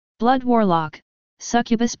Blood Warlock,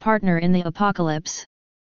 Succubus Partner in the Apocalypse.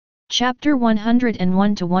 Chapter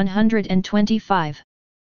 101 to 125.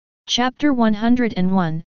 Chapter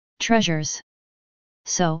 101, Treasures.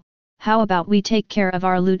 So, how about we take care of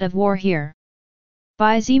our loot of war here?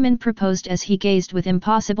 Bai Zimin proposed as he gazed with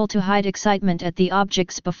impossible to hide excitement at the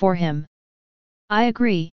objects before him. I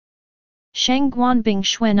agree. Shang Guanbing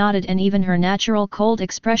Shui nodded, and even her natural cold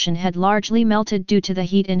expression had largely melted due to the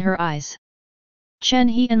heat in her eyes. Chen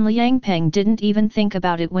He and Liang Peng didn't even think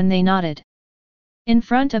about it when they nodded. In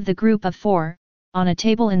front of the group of four, on a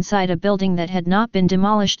table inside a building that had not been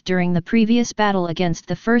demolished during the previous battle against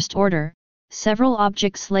the First Order, several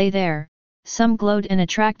objects lay there. Some glowed and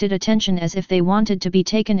attracted attention as if they wanted to be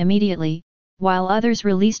taken immediately, while others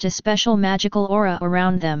released a special magical aura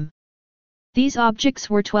around them. These objects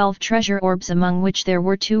were 12 treasure orbs, among which there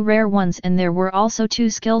were 2 rare ones, and there were also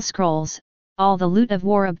 2 skill scrolls, all the loot of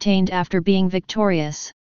war obtained after being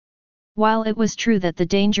victorious. While it was true that the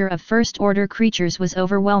danger of First Order creatures was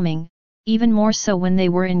overwhelming, even more so when they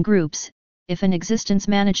were in groups, if an existence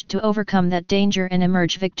managed to overcome that danger and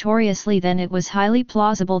emerge victoriously, then it was highly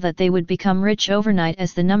plausible that they would become rich overnight,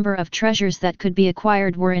 as the number of treasures that could be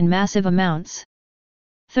acquired were in massive amounts.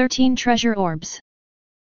 13 treasure orbs.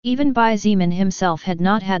 Even Bai Zimin himself had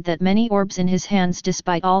not had that many orbs in his hands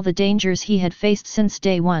despite all the dangers he had faced since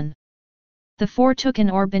day one. The four took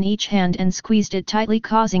an orb in each hand and squeezed it tightly,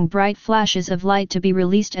 causing bright flashes of light to be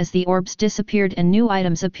released as the orbs disappeared and new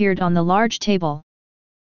items appeared on the large table.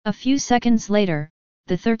 A few seconds later,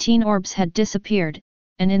 the 13 orbs had disappeared,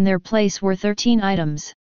 and in their place were 13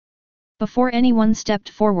 items. Before anyone stepped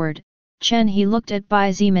forward, Chen He looked at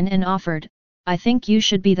Bai Zimin and offered, "I think you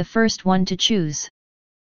should be the first one to choose.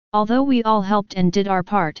 Although we all helped and did our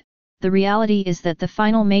part, the reality is that the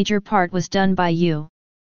final major part was done by you."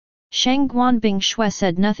 Shang Guanbing Shui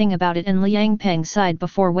said nothing about it, and Liang Peng sighed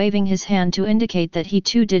before waving his hand to indicate that he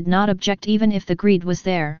too did not object, even if the greed was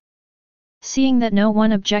there. Seeing that no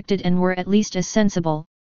one objected and were at least as sensible,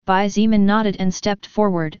 Bai Zimin nodded and stepped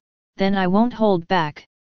forward. "Then I won't hold back."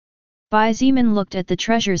 Bai Zimin looked at the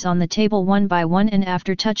treasures on the table one by one, and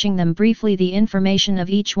after touching them briefly, the information of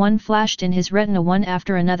each one flashed in his retina one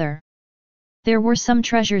after another. There were some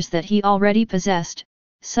treasures that he already possessed,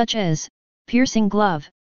 such as piercing glove,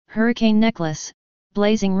 hurricane necklace,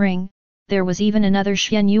 blazing ring. There was even another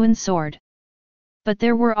Xianyuan sword. But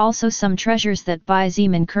there were also some treasures that Bai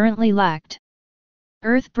Zimin currently lacked.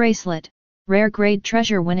 Earth bracelet, rare grade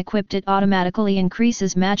treasure. When equipped, it automatically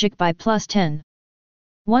increases magic by +10.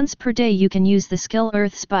 Once per day you can use the skill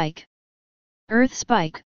Earth Spike. Earth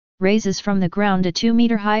Spike raises from the ground a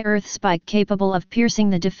 2-meter high earth spike capable of piercing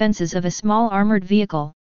the defenses of a small armored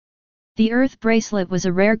vehicle. The Earth Bracelet was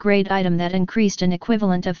a rare grade item that increased an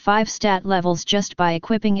equivalent of 5 stat levels just by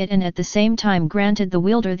equipping it, and at the same time granted the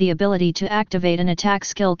wielder the ability to activate an attack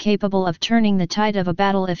skill capable of turning the tide of a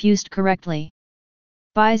battle if used correctly.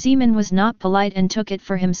 Bai Zimin was not polite and took it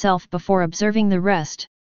for himself before observing the rest.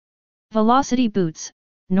 Velocity boots,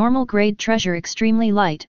 normal grade treasure, extremely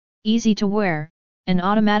light, easy to wear, and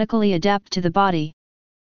automatically adapt to the body.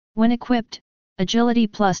 When equipped, agility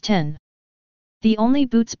 +10. The only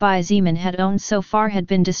boots Bai Zimin had owned so far had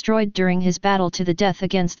been destroyed during his battle to the death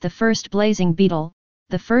against the first blazing beetle,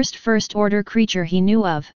 the First Order creature he knew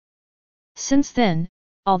of. Since then,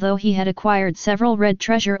 although he had acquired several red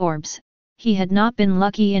treasure orbs, he had not been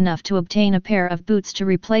lucky enough to obtain a pair of boots to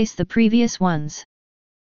replace the previous ones.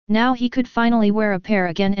 Now he could finally wear a pair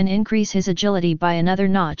again and increase his agility by another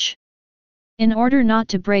notch. In order not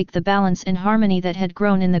to break the balance and harmony that had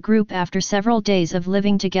grown in the group after several days of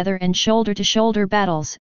living together and shoulder-to-shoulder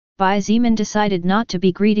battles, Bai Zimin decided not to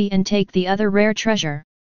be greedy and take the other rare treasure.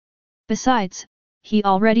 Besides, he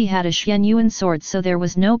already had a Xianyuan sword, so there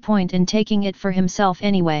was no point in taking it for himself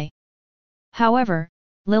anyway. However,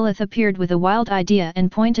 Lilith appeared with a wild idea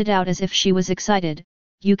and pointed out as if she was excited,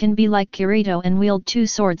 "You can be like Kirito and wield 2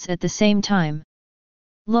 swords at the same time.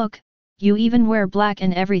 Look, you even wear black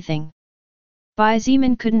and everything." Bai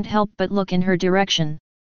Zimin couldn't help but look in her direction.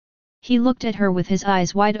 He looked at her with his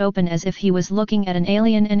eyes wide open as if he was looking at an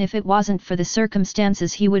alien, and if it wasn't for the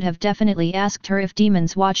circumstances he would have definitely asked her if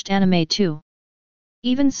demons watched anime too.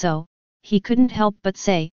 Even so, he couldn't help but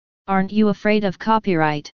say, "Aren't you afraid of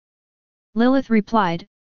copyright?" Lilith replied,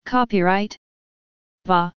 "Copyright?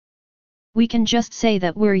 Bah. We can just say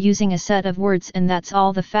that we're using a set of words, and that's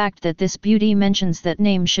all. The fact that this beauty mentions that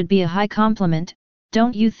name should be a high compliment,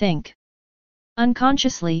 don't you think?"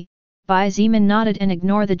 Unconsciously, Bai Zimin nodded and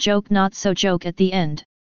ignored the joke not so joke at the end.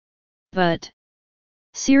 But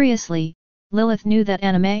seriously, Lilith knew that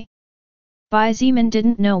anime? Bai Zimin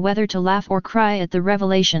didn't know whether to laugh or cry at the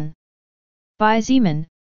revelation. Bai Zimin,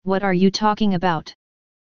 what are you talking about?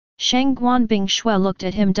 Shang Guanbing Shui looked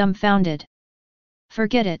at him dumbfounded.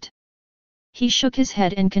 Forget it. He shook his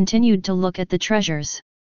head and continued to look at the treasures.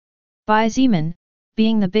 Bai Zimin,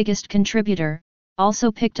 being the biggest contributor,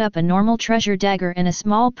 also picked up a normal treasure dagger and a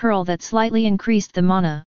small pearl that slightly increased the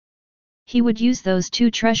mana. He would use those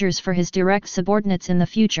two treasures for his direct subordinates in the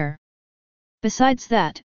future. Besides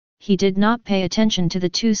that, he did not pay attention to the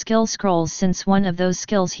two skill scrolls since one of those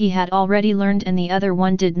skills he had already learned and the other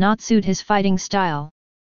one did not suit his fighting style.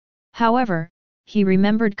 However, he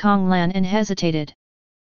remembered Kong Lan and hesitated.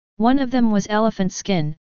 One of them was Elephant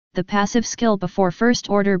Skin, the passive skill before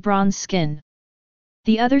First Order Bronze Skin.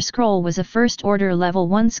 The other scroll was a First Order Level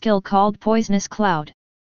 1 skill called Poisonous Cloud.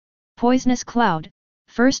 Poisonous Cloud,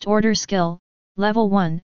 First Order skill, Level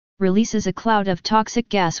 1, releases a cloud of toxic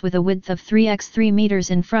gas with a width of 3x3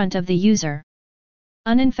 meters in front of the user.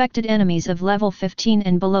 Uninfected enemies of level 15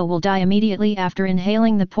 and below will die immediately after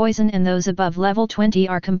inhaling the poison and those above level 20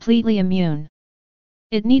 are completely immune.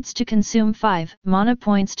 It needs to consume 5 mana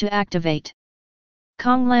points to activate.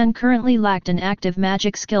 Kong Lan currently lacked an active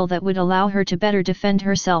magic skill that would allow her to better defend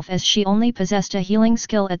herself as she only possessed a healing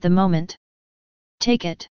skill at the moment. Take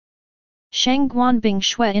it. Shang Guanbing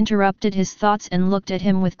Shui interrupted his thoughts and looked at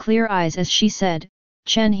him with clear eyes as she said,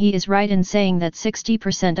 Chen, he is right in saying that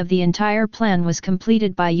 60% of the entire plan was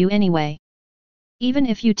completed by you anyway. Even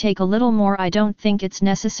if you take a little more, I don't think it's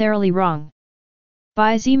necessarily wrong.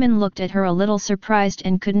 Bai Zimin looked at her a little surprised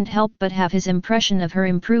and couldn't help but have his impression of her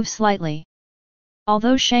improve slightly.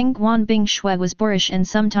 Although Shang Guanbing Shui was boorish and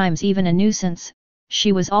sometimes even a nuisance,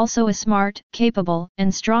 she was also a smart, capable,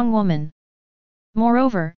 and strong woman.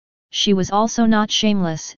 Moreover, she was also not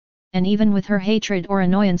shameless, and even with her hatred or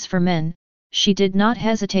annoyance for men, she did not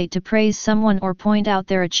hesitate to praise someone or point out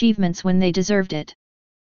their achievements when they deserved it.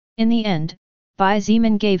 In the end, Bai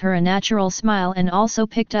Zimin gave her a natural smile and also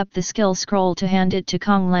picked up the skill scroll to hand it to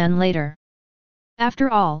Kong Lan later. After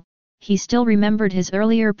all, he still remembered his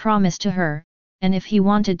earlier promise to her, and if he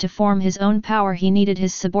wanted to form his own power he needed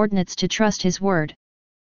his subordinates to trust his word.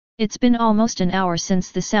 It's been almost an hour since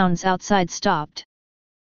the sounds outside stopped.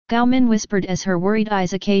 Gao Min whispered as her worried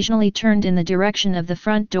eyes occasionally turned in the direction of the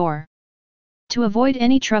front door. To avoid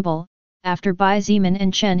any trouble, after Bai Zimin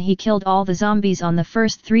and Chen he killed all the zombies on the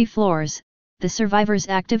first 3 floors, the survivors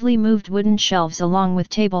actively moved wooden shelves along with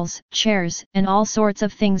tables, chairs, and all sorts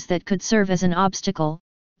of things that could serve as an obstacle,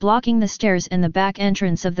 blocking the stairs and the back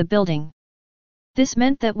entrance of the building. This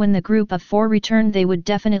meant that when the group of 4 returned they would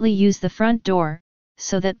definitely use the front door,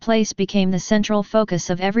 so that place became the central focus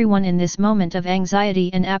of everyone in this moment of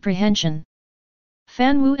anxiety and apprehension.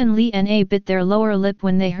 Fan Wu and Li Na bit their lower lip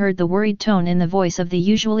when they heard the worried tone in the voice of the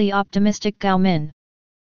usually optimistic Gao Min.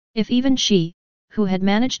 If even she, who had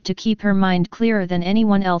managed to keep her mind clearer than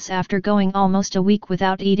anyone else after going almost a week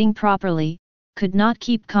without eating properly, could not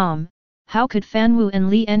keep calm, how could Fan Wu and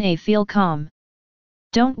Li Na feel calm?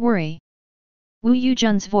 Don't worry. Wu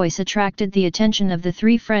Yujun's voice attracted the attention of the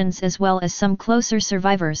 3 friends as well as some closer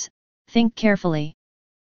survivors. Think carefully.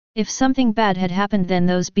 If something bad had happened then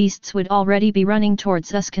those beasts would already be running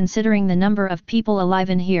towards us considering the number of people alive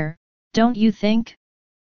in here, don't you think?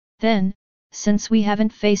 Then, since we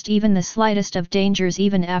haven't faced even the slightest of dangers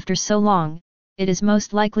even after so long, it is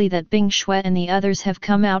most likely that Bing Shui and the others have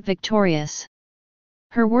come out victorious.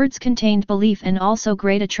 Her words contained belief and also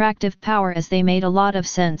great attractive power as they made a lot of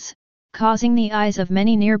sense, causing the eyes of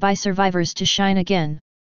many nearby survivors to shine again.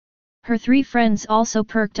 Her 3 friends also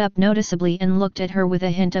perked up noticeably and looked at her with a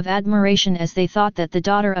hint of admiration as they thought that the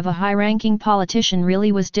daughter of a high-ranking politician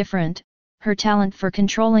really was different. Her talent for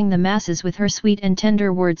controlling the masses with her sweet and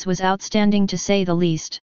tender words was outstanding to say the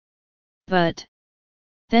least. But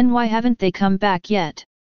then why haven't they come back yet?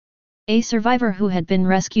 A survivor who had been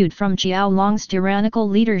rescued from Jiao Long's tyrannical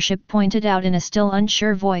leadership pointed out in a still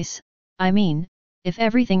unsure voice, I mean, if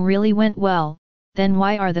everything really went well, then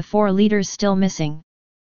why are the 4 leaders still missing?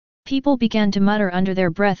 People began to mutter under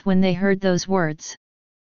their breath when they heard those words.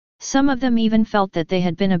 Some of them even felt that they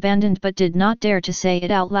had been abandoned but did not dare to say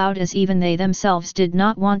it out loud as even they themselves did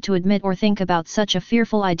not want to admit or think about such a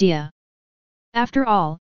fearful idea. After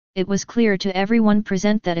all, it was clear to everyone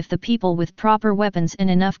present that if the people with proper weapons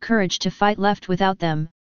and enough courage to fight left without them,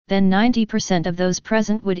 then 90% of those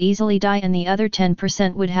present would easily die and the other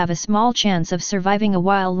 10% would have a small chance of surviving a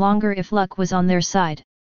while longer if luck was on their side.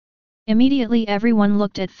 Immediately everyone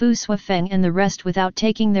looked at Fu Suifeng and the rest without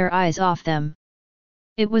taking their eyes off them.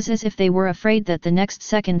 It was as if they were afraid that the next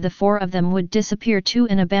second the 4 of them would disappear too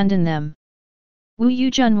and abandon them. Wu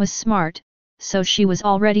Yujun was smart, so she was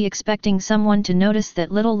already expecting someone to notice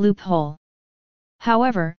that little loophole.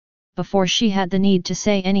 However, before she had the need to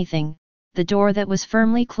say anything, the door that was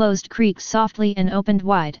firmly closed creaked softly and opened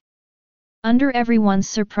wide. Under everyone's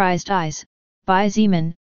surprised eyes, Bai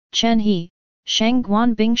Zimin, Chen He, Shang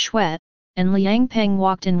Guanbing Shui, and Liang Peng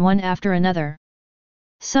walked in one after another.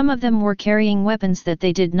 Some of them were carrying weapons that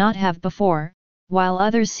they did not have before, while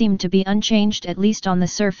others seemed to be unchanged at least on the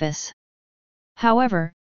surface.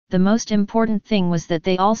 However, the most important thing was that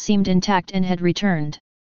they all seemed intact and had returned.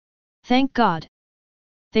 Thank God!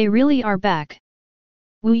 They really are back.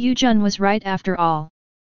 Wu Yujun was right after all.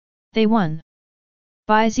 They won.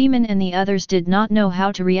 Bai Zimin and the others did not know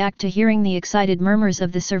how to react to hearing the excited murmurs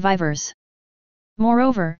of the survivors.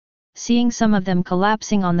 Moreover, seeing some of them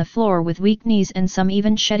collapsing on the floor with weak knees and some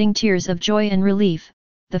even shedding tears of joy and relief,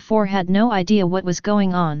 the four had no idea what was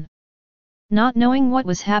going on. Not knowing what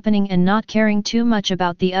was happening and not caring too much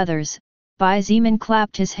about the others, Bai Zimin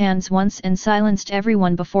clapped his hands once and silenced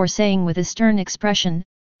everyone before saying with a stern expression,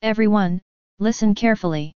 "Everyone, listen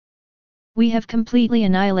carefully. We have completely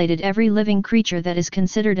annihilated every living creature that is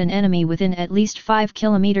considered an enemy within at least 5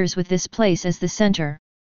 kilometers with this place as the center.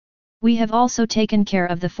 We have also taken care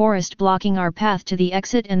of the forest blocking our path to the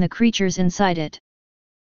exit and the creatures inside it.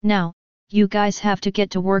 Now, you guys have to get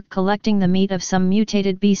to work collecting the meat of some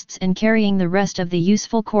mutated beasts and carrying the rest of the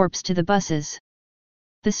useful corpse to the buses."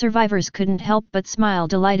 The survivors couldn't help but smile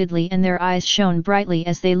delightedly and their eyes shone brightly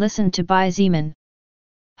as they listened to Bai Zimin.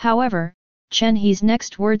 However, Chen He's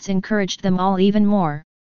next words encouraged them all even more.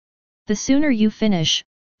 "The sooner you finish,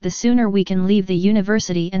 the sooner we can leave the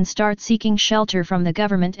university and start seeking shelter from the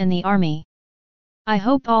government and the army. I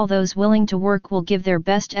hope all those willing to work will give their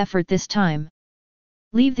best effort this time.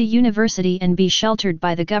 Leave the university and be sheltered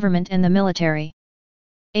by the government and the military.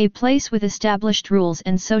 A place with established rules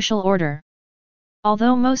and social order."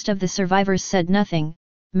 Although most of the survivors said nothing,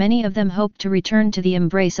 many of them hoped to return to the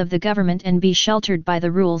embrace of the government and be sheltered by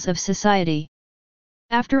the rules of society.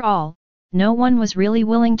 After all, no one was really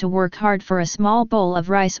willing to work hard for a small bowl of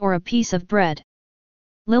rice or a piece of bread.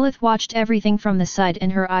 Lilith watched everything from the side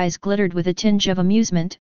and her eyes glittered with a tinge of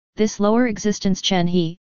amusement. This lower existence Chen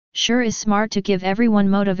He sure is smart to give everyone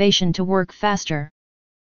motivation to work faster.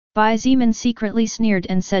 Bai Zimin secretly sneered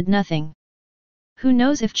and said nothing. Who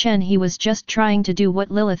knows if Chen He was just trying to do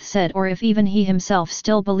what Lilith said or if even he himself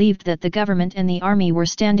still believed that the government and the army were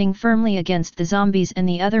standing firmly against the zombies and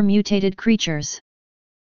the other mutated creatures.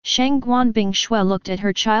 Shang Guanbing Shui looked at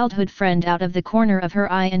her childhood friend out of the corner of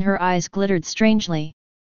her eye and her eyes glittered strangely.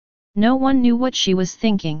 No one knew what she was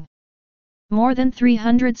thinking. More than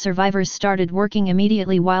 300 survivors started working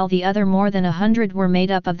immediately while the other more than 100 were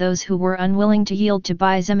made up of those who were unwilling to yield to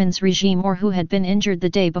Bai Zimin's regime or who had been injured the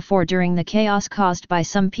day before during the chaos caused by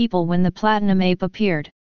some people when the Platinum Ape appeared.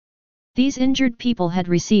 These injured people had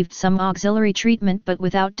received some auxiliary treatment but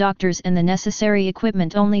without doctors and the necessary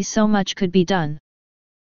equipment only so much could be done.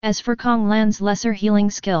 As for Kong Lan's lesser healing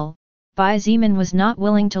skill, Bai Zimin was not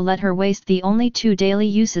willing to let her waste the only 2 daily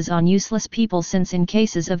uses on useless people since in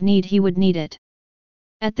cases of need he would need it.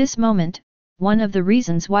 At this moment, one of the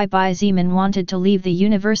reasons why Bai Zimin wanted to leave the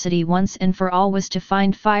university once and for all was to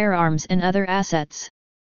find firearms and other assets.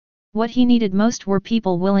 What he needed most were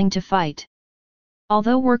people willing to fight.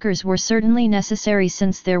 Although workers were certainly necessary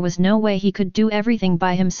since there was no way he could do everything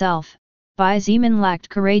by himself, Bai Zimin lacked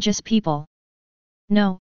courageous people.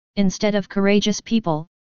 No, instead of courageous people,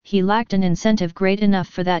 he lacked an incentive great enough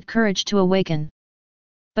for that courage to awaken.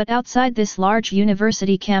 But outside this large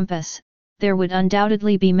university campus, there would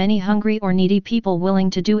undoubtedly be many hungry or needy people willing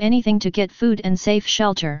to do anything to get food and safe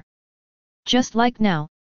shelter. Just like now,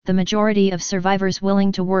 the majority of survivors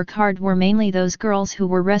willing to work hard were mainly those girls who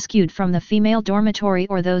were rescued from the female dormitory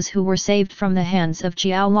or those who were saved from the hands of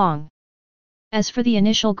Jiao Long. As for the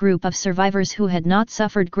initial group of survivors who had not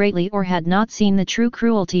suffered greatly or had not seen the true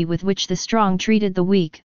cruelty with which the strong treated the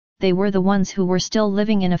weak, they were the ones who were still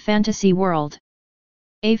living in a fantasy world.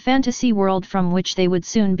 A fantasy world from which they would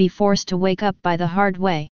soon be forced to wake up by the hard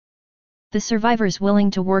way. The survivors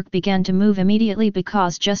willing to work began to move immediately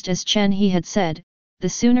because just as Chen He had said, the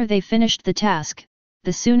sooner they finished the task,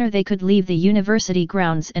 the sooner they could leave the university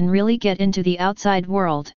grounds and really get into the outside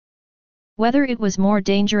world. Whether it was more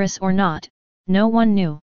dangerous or not, no one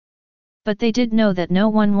knew. But they did know that no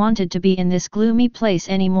one wanted to be in this gloomy place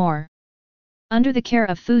anymore. Under the care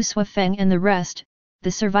of Fu Suifeng and the rest, the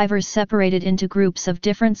survivors separated into groups of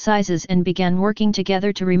different sizes and began working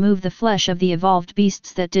together to remove the flesh of the evolved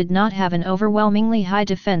beasts that did not have an overwhelmingly high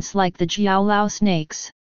defense like the Jiaolao snakes.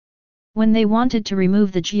 When they wanted to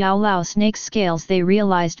remove the Jiaolao snake's scales, they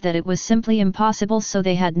realized that it was simply impossible, so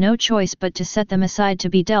they had no choice but to set them aside to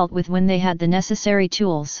be dealt with when they had the necessary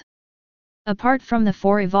tools. Apart from the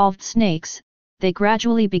 4 evolved snakes, they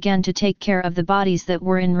gradually began to take care of the bodies that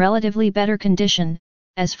were in relatively better condition.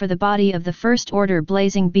 As for the body of the first order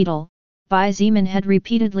blazing beetle, Bai Zeman had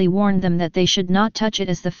repeatedly warned them that they should not touch it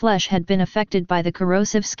as the flesh had been affected by the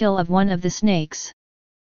corrosive skill of one of the snakes.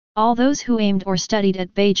 All those who aimed or studied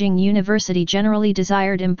at Beijing University generally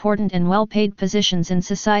desired important and well-paid positions in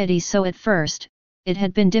society, so at first, it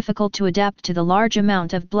had been difficult to adapt to the large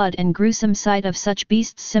amount of blood and gruesome sight of such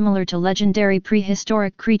beasts similar to legendary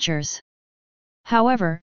prehistoric creatures.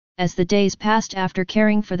 However, as the days passed after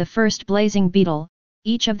caring for the first blazing beetle,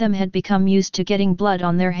 each of them had become used to getting blood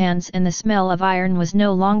on their hands, and the smell of iron was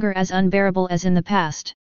no longer as unbearable as in the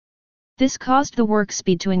past. This caused the work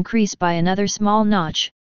speed to increase by another small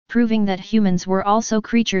notch, proving that humans were also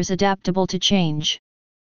creatures adaptable to change.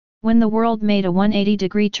 When the world made a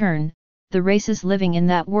 180-degree turn, the races living in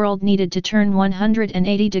that world needed to turn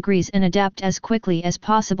 180 degrees and adapt as quickly as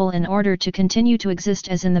possible in order to continue to exist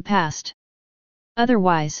as in the past.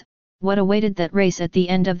 Otherwise, what awaited that race at the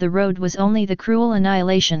end of the road was only the cruel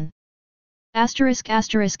annihilation.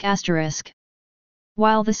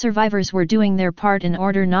 While the survivors were doing their part in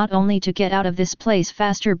order not only to get out of this place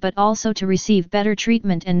faster but also to receive better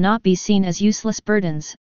treatment and not be seen as useless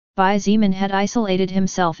burdens, Bai Zeman had isolated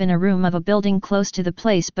himself in a room of a building close to the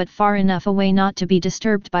place but far enough away not to be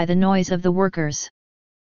disturbed by the noise of the workers.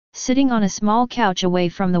 Sitting on a small couch away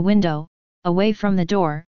from the window, away from the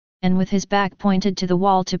door, and with his back pointed to the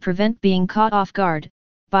wall to prevent being caught off guard,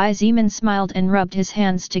 Bai Zeman smiled and rubbed his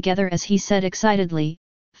hands together as he said excitedly,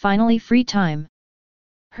 "Finally free time.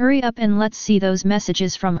 Hurry up and let's see those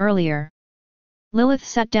messages from earlier." Lilith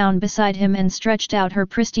sat down beside him and stretched out her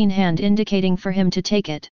pristine hand indicating for him to take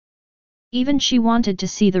it. Even she wanted to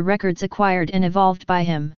see the records acquired and evolved by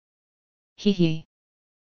him. Hee.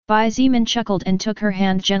 Bai Zeman chuckled and took her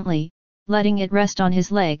hand gently, letting it rest on his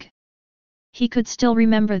leg. He could still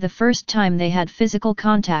remember the first time they had physical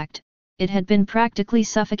contact. It had been practically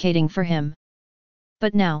suffocating for him.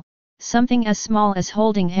 But now, something as small as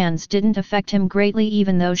holding hands didn't affect him greatly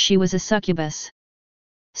even though she was a succubus.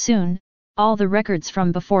 Soon, all the records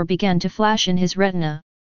from before began to flash in his retina.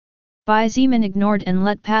 Bai Zeman ignored and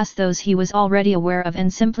let pass those he was already aware of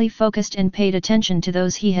and simply focused and paid attention to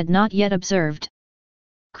those he had not yet observed.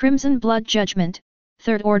 Crimson Blood Judgment,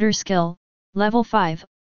 3rd Order Skill, Level 5,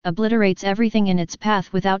 obliterates everything in its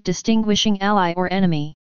path without distinguishing ally or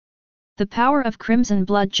enemy. The power of Crimson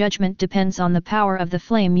Blood Judgment depends on the power of the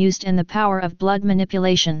flame used and the power of blood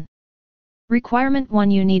manipulation. Requirement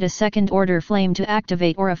 1: you need a 2nd order flame to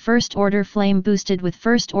activate or a 1st order flame boosted with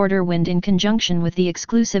 1st order wind in conjunction with the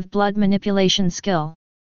exclusive blood manipulation skill.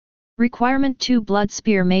 Requirement 2: blood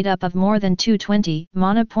spear made up of more than 220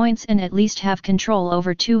 mana points and at least have control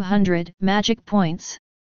over 200 magic points.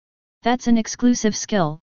 That's an exclusive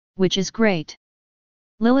skill, which is great.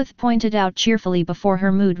 Lilith pointed out cheerfully before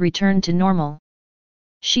her mood returned to normal.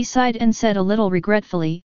 She sighed and said a little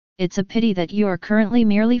regretfully, "It's a pity that you are currently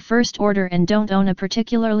merely 1st order and don't own a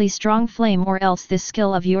particularly strong flame, or else this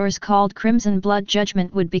skill of yours called Crimson Blood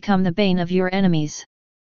Judgment would become the bane of your enemies."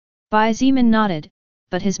 Bai Zeman nodded,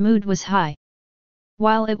 but his mood was high.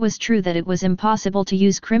 While it was true that it was impossible to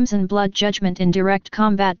use Crimson Blood Judgment in direct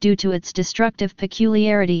combat due to its destructive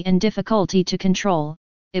peculiarity and difficulty to control,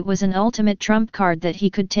 it was an ultimate trump card that he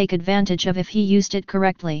could take advantage of if he used it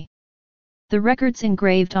correctly. The records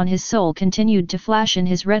engraved on his soul continued to flash in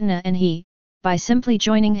his retina, and he, by simply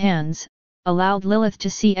joining hands, allowed Lilith to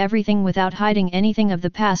see everything without hiding anything of the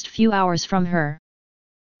past few hours from her.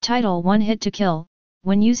 Title: 1 hit to kill.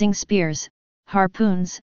 When using spears,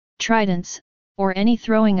 harpoons, tridents, or any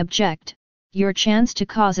throwing object, your chance to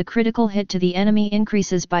cause a critical hit to the enemy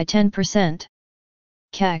increases by 10%.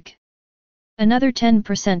 Kek. Another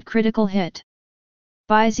 10% critical hit.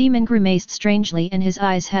 Bai Zeman grimaced strangely and his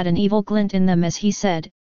eyes had an evil glint in them as he said,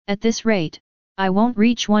 "At this rate, I won't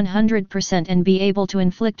reach 100% and be able to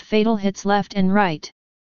inflict fatal hits left and right."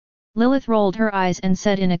 Lilith rolled her eyes and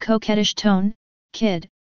said in a coquettish tone, "Kid,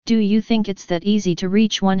 do you think it's that easy to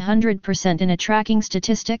reach 100% in a tracking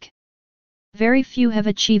statistic? Very few have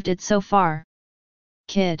achieved it so far."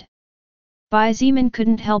 "Kid." Bai Zeman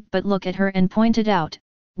couldn't help but look at her and pointed out,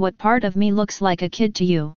 "What part of me looks like a kid to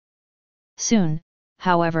you?" Soon,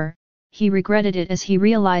 however, he regretted it as he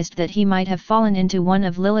realized that he might have fallen into one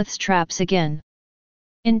of Lilith's traps again.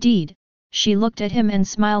 Indeed, she looked at him and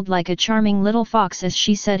smiled like a charming little fox as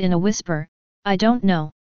she said in a whisper, "I don't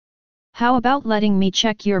know. How about letting me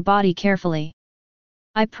check your body carefully?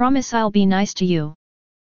 I promise I'll be nice to you."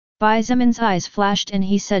 Bai Zeman's eyes flashed and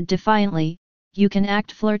he said defiantly, "You can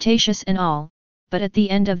act flirtatious and all, but at the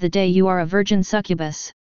end of the day you are a virgin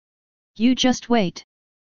succubus. You just wait.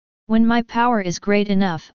 When my power is great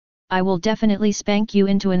enough, I will definitely spank you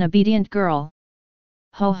into an obedient girl.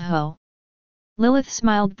 Ho ho. Lilith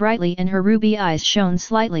smiled brightly and her ruby eyes shone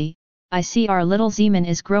slightly. I see our little Zeman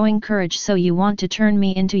is growing courage, so you want to turn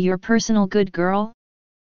me into your personal good girl?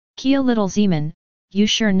 Kia little Zeman, you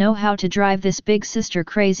sure know how to drive this big sister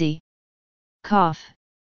crazy. Cough.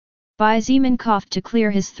 Bai Zeman coughed to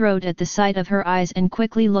clear his throat at the sight of her eyes and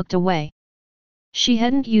quickly looked away. She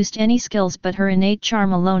hadn't used any skills, but her innate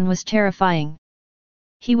charm alone was terrifying.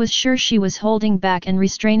 He was sure she was holding back and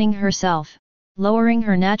restraining herself, lowering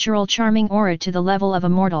her natural charming aura to the level of a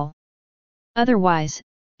mortal. Otherwise,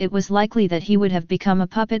 it was likely that he would have become a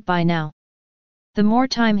puppet by now. The more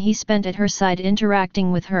time he spent at her side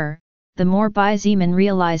interacting with her, the more Bai Zeman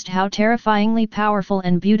realized how terrifyingly powerful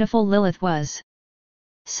and beautiful Lilith was.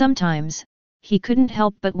 Sometimes, he couldn't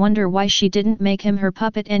help but wonder why she didn't make him her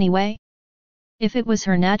puppet anyway. If it was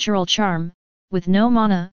her natural charm, with no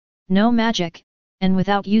mana, no magic, and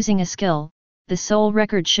without using a skill, the soul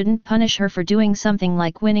record shouldn't punish her for doing something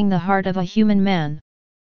like winning the heart of a human man.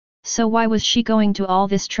 So why was she going to all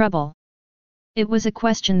this trouble? It was a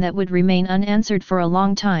question that would remain unanswered for a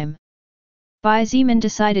long time. Bai Zeman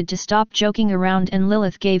decided to stop joking around, and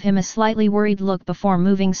Lilith gave him a slightly worried look before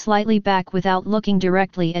moving slightly back without looking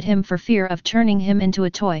directly at him for fear of turning him into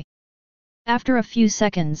a toy. After a few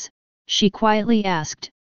seconds, she quietly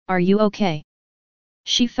asked, "Are you okay?"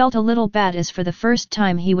 She felt a little bad, as for the first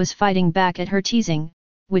time he was fighting back at her teasing,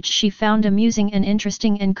 which she found amusing and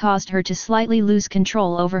interesting and caused her to slightly lose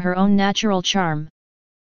control over her own natural charm.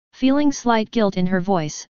 Feeling slight guilt in her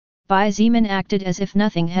voice, Bai Zeman acted as if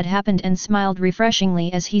nothing had happened and smiled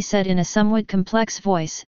refreshingly as he said in a somewhat complex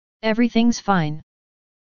voice, "Everything's fine.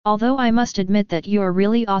 Although I must admit that you're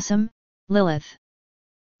really awesome, Lilith."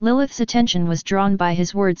 Lilith's attention was drawn by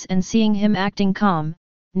his words, and seeing him acting calm,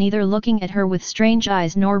 neither looking at her with strange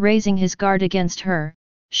eyes nor raising his guard against her,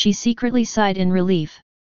 she secretly sighed in relief.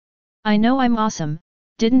 "I know I'm awesome,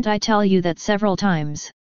 didn't I tell you that several times?"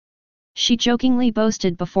 She jokingly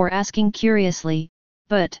boasted before asking curiously,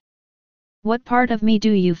 "But what part of me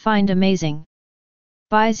do you find amazing?"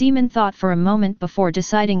 Bai Zeman thought for a moment before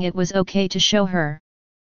deciding it was okay to show her.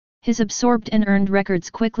 His absorbed and earned records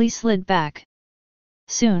quickly slid back.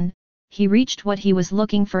 Soon, he reached what he was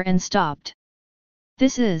looking for and stopped.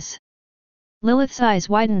 "This is..." Lilith's eyes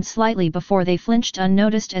widened slightly before they flinched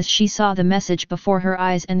unnoticed as she saw the message before her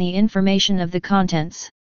eyes and the information of the contents.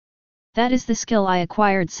 "That is the skill I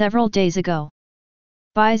acquired several days ago."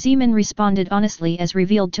 Bai Zeman responded honestly as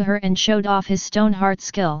revealed to her and showed off his stone heart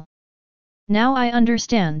skill. "Now I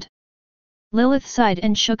understand." Lilith sighed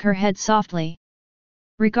and shook her head softly.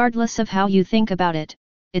 "Regardless of how you think about it,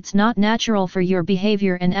 it's not natural for your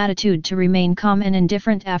behavior and attitude to remain calm and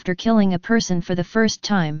indifferent after killing a person for the first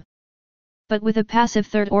time. But with a passive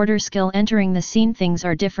third-order skill entering the scene, things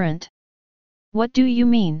are different." "What do you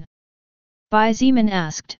mean?" Bai Zeman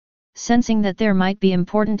asked, sensing that there might be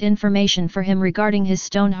important information for him regarding his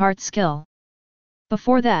stone heart skill.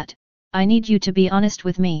 "Before that, I need you to be honest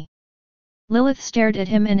with me." Lilith stared at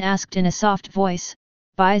him and asked in a soft voice,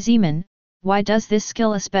 "Bai Zeman, why does this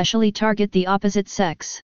skill especially target the opposite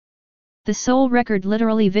sex?" The soul record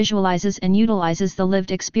literally visualizes and utilizes the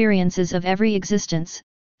lived experiences of every existence,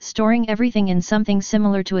 storing everything in something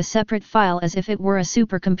similar to a separate file as if it were a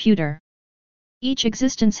supercomputer. Each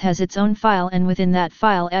existence has its own file, and within that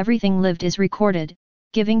file everything lived is recorded,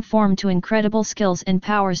 giving form to incredible skills and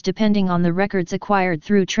powers depending on the records acquired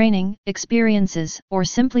through training, experiences, or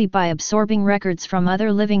simply by absorbing records from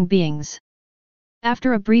other living beings.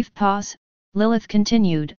 After a brief pause, Lilith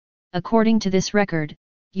continued, "According to this record,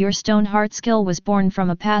 your stone heart skill was born from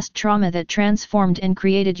a past trauma that transformed and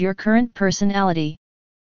created your current personality.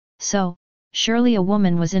 So, surely a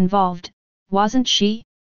woman was involved, wasn't she?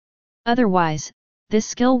 Otherwise, this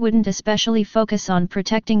skill wouldn't especially focus on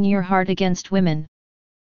protecting your heart against women."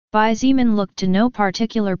 Bai Zeman looked to no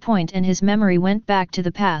particular point and his memory went back to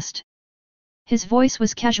the past. His voice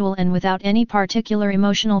was casual and without any particular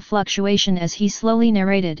emotional fluctuation as he slowly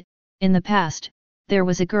narrated, "In the past, there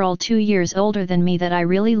was a girl 2 years older than me that I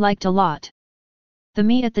really liked a lot. The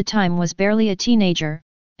me at the time was barely a teenager,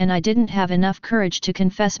 and I didn't have enough courage to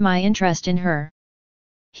confess my interest in her."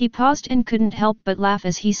 He paused and couldn't help but laugh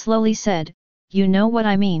as he slowly said, "You know what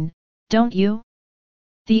I mean, don't you?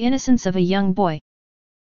 The innocence of a young boy.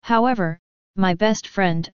 However, my best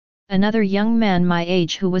friend, another young man my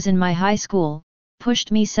age who was in my high school, pushed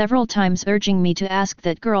me several times urging me to ask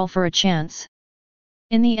that girl for a chance.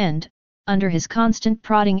 In the end, under his constant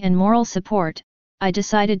prodding and moral support, I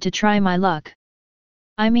decided to try my luck.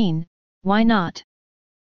 I mean, why not?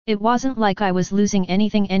 It wasn't like I was losing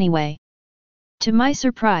anything anyway." To my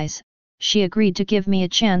surprise, she agreed to give me a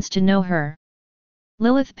chance to know her.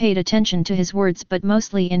 Lilith paid attention to his words but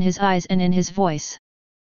mostly in his eyes and in his voice.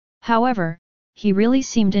 However, he really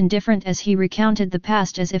seemed indifferent as he recounted the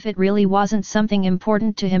past as if it really wasn't something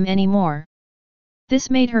important to him anymore. This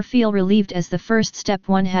made her feel relieved as the first step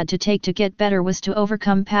one had to take to get better was to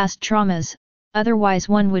overcome past traumas, otherwise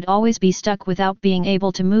one would always be stuck without being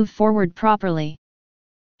able to move forward properly.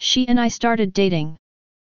 She and I started dating.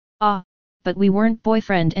 Ah, but we weren't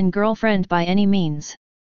boyfriend and girlfriend by any means.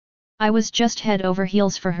 I was just head over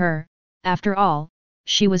heels for her, after all,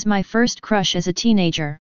 she was my first crush as a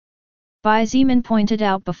teenager. Bai Zimin pointed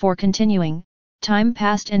out before continuing. Time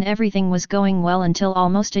passed and everything was going well until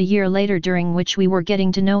almost a year later, during which we were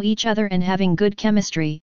getting to know each other and having good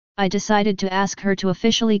chemistry. I decided to ask her to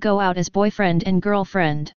officially go out as boyfriend and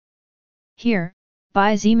girlfriend. Here,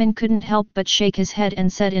 Bai Zimin couldn't help but shake his head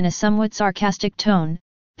and said in a somewhat sarcastic tone,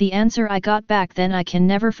 "The answer I got back then I can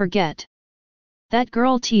never forget. That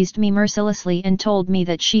girl teased me mercilessly and told me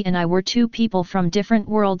that she and I were two people from different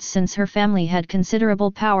worlds since her family had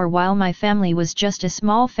considerable power while my family was just a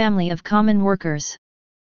small family of common workers."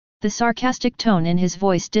 The sarcastic tone in his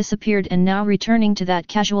voice disappeared and now returning to that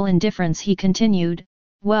casual indifference he continued,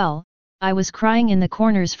 "Well, I was crying in the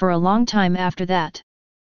corners for a long time after that.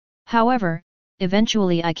 However,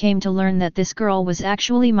 eventually I came to learn that this girl was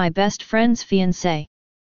actually my best friend's fiancée.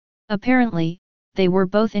 Apparently, they were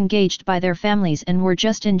both engaged by their families and were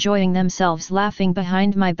just enjoying themselves laughing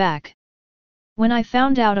behind my back. When I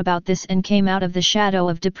found out about this and came out of the shadow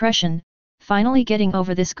of depression, finally getting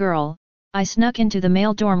over this girl, I snuck into the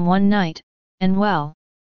male dorm one night, and well,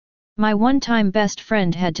 my one-time best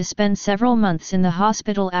friend had to spend several months in the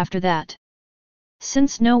hospital after that.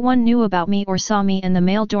 Since no one knew about me or saw me and the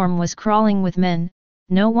male dorm was crawling with men,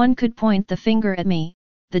 no one could point the finger at me,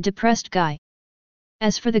 the depressed guy.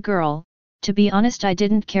 As for the girl, to be honest I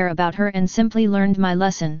didn't care about her and simply learned my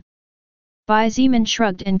lesson." Bai Zimin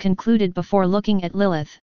shrugged and concluded before looking at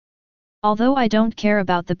Lilith. "Although I don't care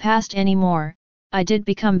about the past anymore, I did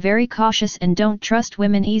become very cautious and don't trust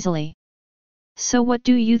women easily. So what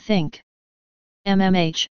do you think?"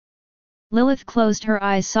 MMH. Lilith closed her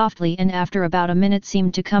eyes softly and after about a minute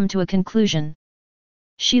seemed to come to a conclusion.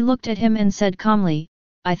 She looked at him and said calmly,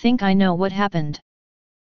 "I think I know what happened."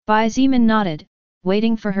 Bai Zimin nodded,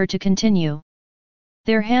 waiting for her to continue.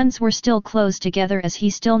 Their hands were still closed together as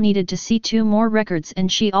he still needed to see 2 more records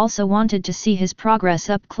and she also wanted to see his progress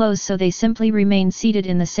up close, so they simply remained seated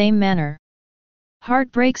in the same manner.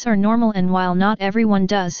 Heartbreaks are normal and while not everyone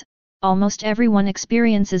does, almost everyone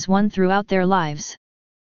experiences one throughout their lives.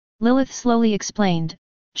 Lilith slowly explained,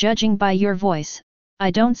 "Judging by your voice,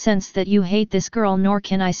 I don't sense that you hate this girl nor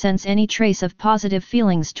can I sense any trace of positive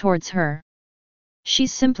feelings towards her.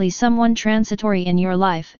 She's simply someone transitory in your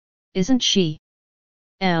life, isn't she?"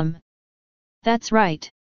 That's right.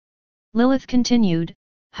 Lilith continued,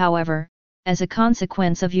 "However, as a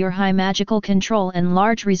consequence of your high magical control and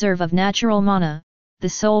large reserve of natural mana, the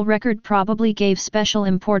soul record probably gave special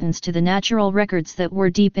importance to the natural records that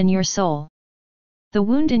were deep in your soul. The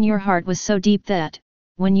wound in your heart was so deep that,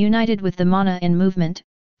 when united with the mana in movement,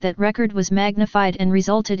 that record was magnified and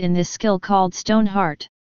resulted in this skill called Stone Heart.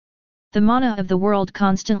 The mana of the world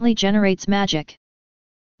constantly generates magic."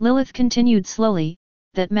 Lilith continued slowly,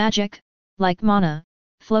 "That magic, like mana,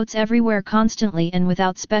 floats everywhere constantly and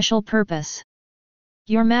without special purpose.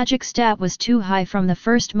 Your magic stat was too high from the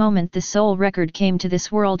first moment the soul record came to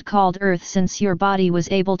this world called Earth, since your body was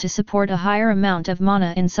able to support a higher amount of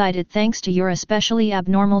mana inside it thanks to your especially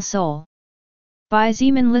abnormal soul." Bai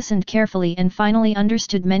Zimin listened carefully and finally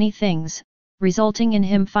understood many things, resulting in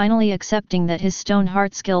him finally accepting that his Stone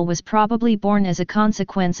Heart skill was probably born as a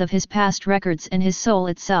consequence of his past records and his soul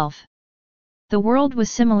itself. The world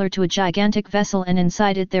was similar to a gigantic vessel and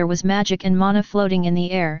inside it there was magic and mana floating in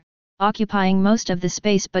the air, occupying most of the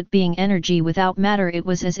space, but being energy without matter it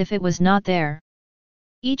was as if it was not there.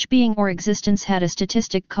 Each being or existence had a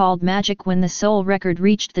statistic called magic when the soul record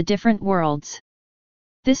reached the different worlds.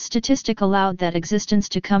 This statistic allowed that existence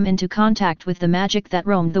to come into contact with the magic that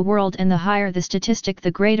roamed the world, and the higher the statistic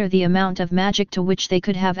the greater the amount of magic to which they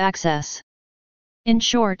could have access. In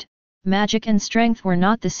short, magic and strength were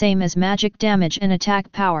not the same as magic damage and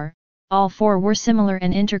attack power, all 4 were similar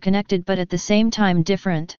and interconnected but at the same time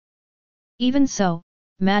different. Even so,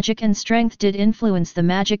 magic and strength did influence the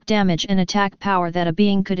magic damage and attack power that a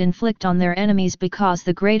being could inflict on their enemies, because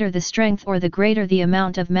the greater the strength or the greater the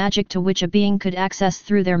amount of magic to which a being could access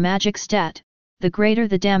through their magic stat, the greater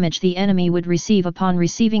the damage the enemy would receive upon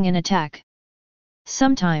receiving an attack.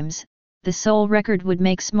 Sometimes, the soul record would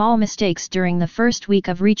make small mistakes during the first week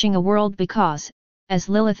of reaching a world because, as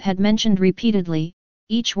Lilith had mentioned repeatedly,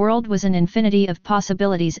 each world was an infinity of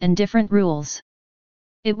possibilities and different rules.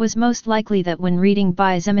 It was most likely that when reading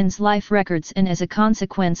Bai Zimin's life records and as a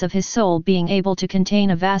consequence of his soul being able to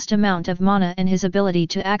contain a vast amount of mana and his ability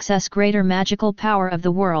to access greater magical power of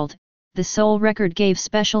the world, the soul record gave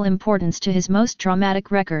special importance to his most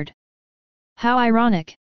traumatic record. How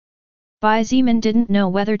ironic! Bai Zimin didn't know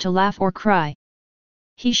whether to laugh or cry.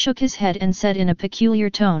 He shook his head and said in a peculiar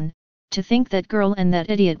tone, "To think that girl and that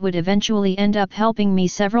idiot would eventually end up helping me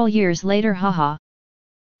several years later, haha."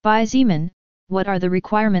 Bai Zimin, what are the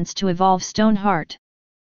requirements to evolve Stone Heart?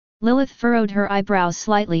 Lilith furrowed her eyebrows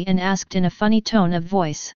slightly and asked in a funny tone of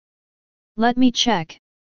voice. Let me check.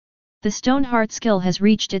 The Stone Heart skill has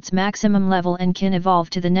reached its maximum level and can evolve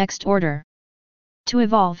to the next order. To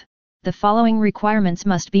evolve, the following requirements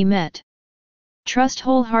must be met. Trust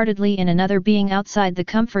wholeheartedly in another being outside the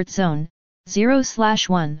comfort zone,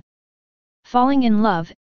 0/1. Falling in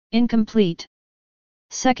love, incomplete.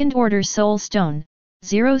 Second order soul stone,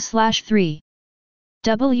 0/3.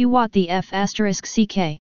 What the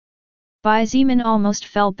f***ck? Bai Zimin almost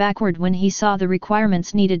fell backward when he saw the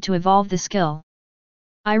requirements needed to evolve the skill.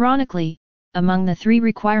 Ironically, among the three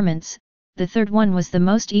requirements, the third one was the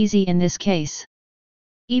most easy in this case.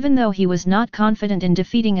 Even though he was not confident in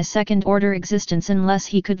defeating a second-order existence unless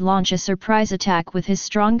he could launch a surprise attack with his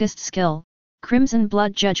strongest skill, Crimson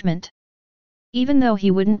Blood Judgment. Even though he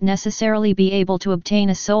wouldn't necessarily be able to obtain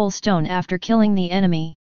a soul stone after killing the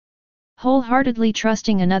enemy. Wholeheartedly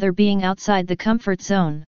trusting another being outside the comfort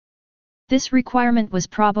zone. This requirement was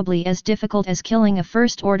probably as difficult as killing a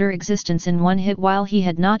first-order existence in one hit while he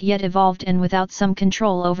had not yet evolved and without some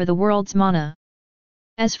control over the world's mana.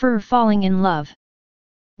 As for falling in love.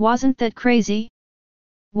 Wasn't that crazy?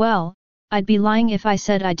 Well, I'd be lying if I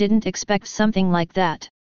said I didn't expect something like that.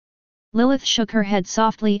 Lilith shook her head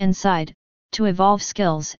softly and sighed. To evolve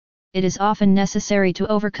skills, it is often necessary to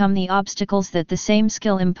overcome the obstacles that the same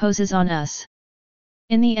skill imposes on us.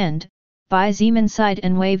 In the end, Bai Zimin sighed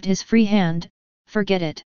and waved his free hand, forget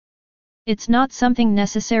it. It's not something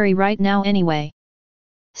necessary right now anyway.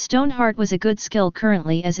 Stoneheart was a good skill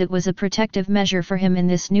currently as it was a protective measure for him in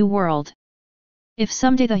this new world. If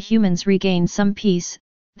someday the humans regain some peace,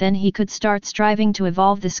 then he could start striving to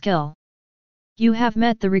evolve the skill. You have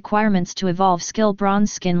met the requirements to evolve skill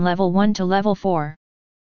Bronze Skin level 1 to level 4.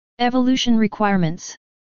 Evolution requirements.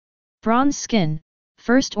 Bronze Skin,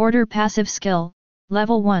 first order passive skill,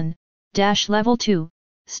 level 1, level 2,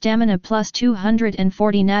 stamina plus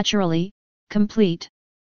 240 naturally, complete.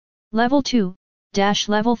 Level 2,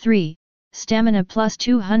 level 3, stamina plus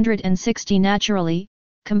 260 naturally,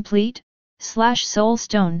 complete, /soul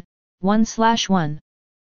stone, 1/1.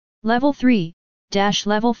 Level 3,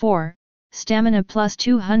 level 4, stamina plus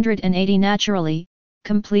 280 naturally,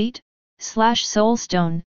 complete, /soul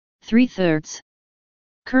stone, 3/3.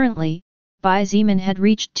 Currently, Bai Zimin had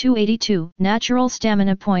reached 282 natural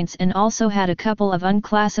stamina points and also had a couple of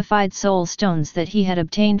unclassified soul stones that he had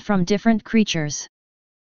obtained from different creatures.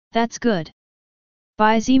 That's good.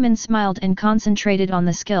 Bai Zimin smiled and concentrated on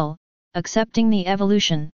the skill, accepting the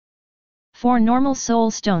evolution. 4 normal soul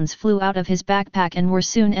stones flew out of his backpack and were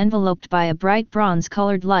soon enveloped by a bright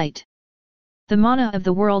bronze-colored light. The mana of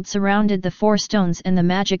the world surrounded the 4 stones and the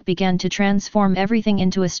magic began to transform everything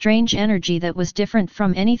into a strange energy that was different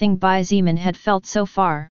from anything Bai Zimin had felt so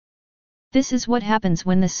far. This is what happens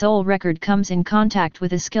when the soul record comes in contact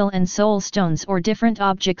with a skill and soul stones or different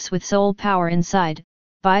objects with soul power inside,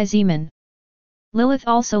 Bai Zimin. Lilith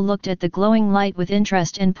also looked at the glowing light with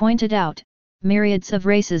interest and pointed out, myriads of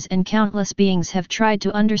races and countless beings have tried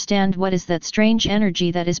to understand what is that strange energy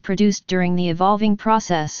that is produced during the evolving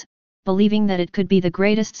process, believing that it could be the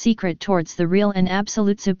greatest secret towards the real and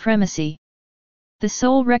absolute supremacy. The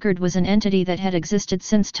soul record was an entity that had existed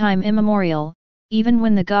since time immemorial, even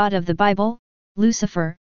when the God of the Bible,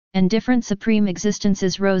 Lucifer, and different supreme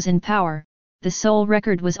existences rose in power. The soul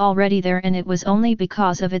record was already there and it was only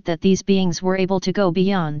because of it that these beings were able to go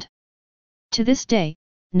beyond. To this day,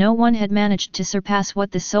 no one had managed to surpass what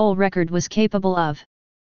the soul record was capable of.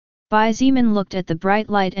 Bai Zimin looked at the bright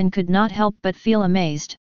light and could not help but feel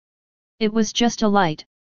amazed. It was just a light,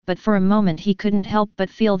 but for a moment he couldn't help but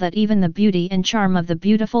feel that even the beauty and charm of the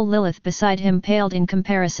beautiful Lilith beside him paled in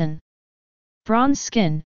comparison. Bronze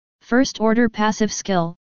Skin, first order passive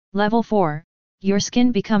skill, level 4, your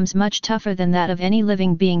skin becomes much tougher than that of any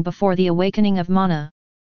living being before the awakening of mana.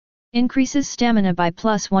 Increases stamina by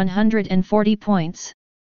plus 140 points.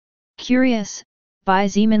 Curious, Bai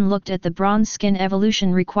Zimin looked at the bronze skin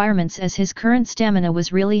evolution requirements as his current stamina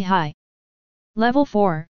was really high. Level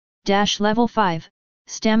 4, level 5,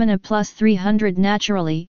 stamina plus 300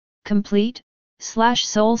 naturally, complete,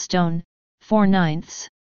 /soul stone, 4/9.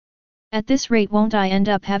 At this rate won't I end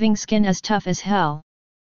up having skin as tough as hell?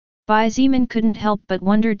 Bai Zimin couldn't help but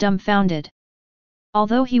wonder dumbfounded.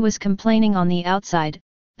 Although he was complaining on the outside,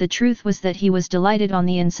 the truth was that he was delighted on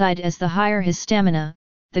the inside, as the higher his stamina,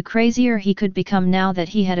 the crazier he could become now that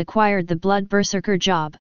he had acquired the blood berserker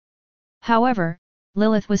job. However,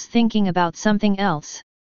 Lilith was thinking about something else.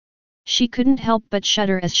 She couldn't help but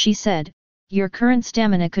shudder as she said, "Your current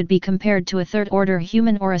stamina could be compared to a third-order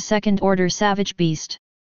human or a second-order savage beast.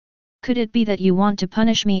 Could it be that you want to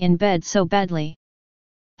punish me in bed so badly?"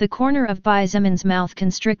 The corner of Bai Zimin's mouth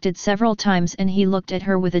constricted several times and he looked at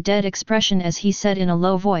her with a dead expression as he said in a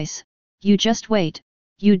low voice, "You just wait,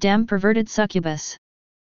 you damn perverted succubus.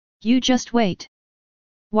 You just wait."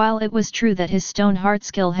 While it was true that his stone heart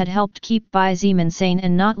skill had helped keep Bai Zimin sane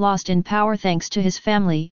and not lost in power thanks to his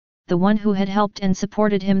family, the one who had helped and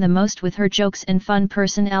supported him the most with her jokes and fun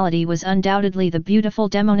personality was undoubtedly the beautiful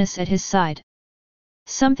demoness at his side.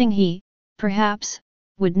 Something he, perhaps,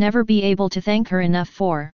 would never be able to thank her enough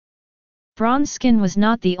for. Bronze skin was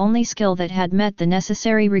not the only skill that had met the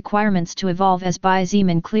necessary requirements to evolve, as Bai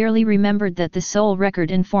Zimin clearly remembered that the soul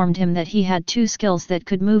record informed him that he had 2 skills that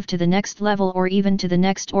could move to the next level or even to the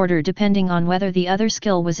next order depending on whether the other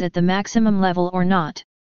skill was at the maximum level or not.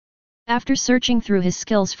 After searching through his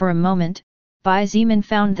skills for a moment, Bai Zimin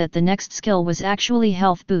found that the next skill was actually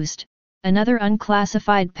Health Boost, another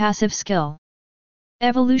unclassified passive skill.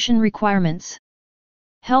 Evolution requirements.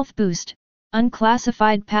 Health Boost,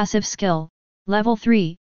 unclassified passive skill, level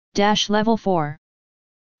 3, level 4.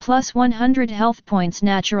 Plus 100 health points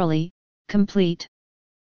naturally, complete.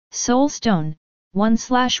 Soul Stone,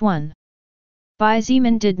 1/1. Bai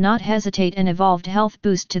Zimin did not hesitate and evolved Health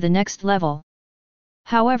Boost to the next level.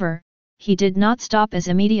 However, he did not stop, as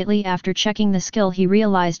immediately after checking the skill he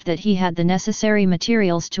realized that he had the necessary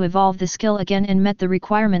materials to evolve the skill again and met the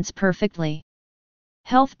requirements perfectly.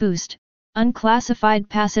 Health Boost, unclassified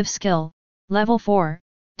passive skill, level 4,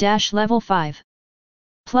 level 5.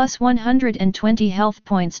 Plus 120 health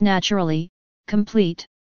points naturally, complete.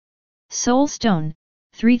 Soul Stone,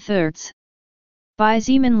 3/3. Bai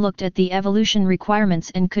Zimin looked at the evolution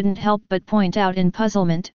requirements and couldn't help but point out in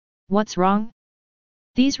puzzlement, "What's wrong?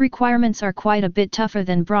 These requirements are quite a bit tougher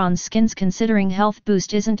than bronze skins, considering Health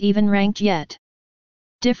Boost isn't even ranked yet."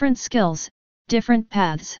 "Different skills, different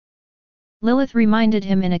paths," Lilith reminded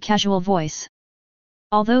him in a casual voice.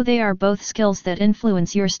 "Although they are both skills that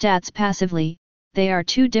influence your stats passively, they are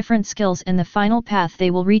 2 different skills and the final path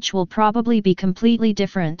they will reach will probably be completely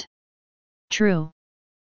different." "True."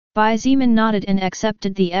 Bai Zimin nodded and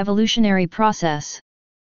accepted the evolutionary process.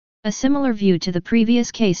 A similar view to the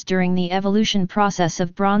previous case during the evolution process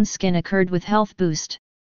of bronze skin occurred with Health Boost.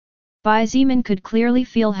 Bai Zimin could clearly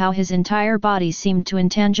feel how his entire body seemed to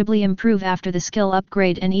intangibly improve after the skill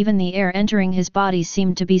upgrade, and even the air entering his body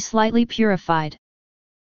seemed to be slightly purified.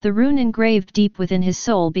 The rune engraved deep within his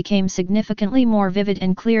soul became significantly more vivid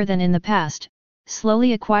and clear than in the past,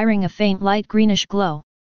 slowly acquiring a faint light greenish glow.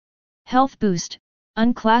 Health Boost,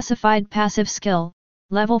 unclassified passive skill,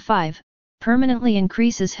 level 5. Permanently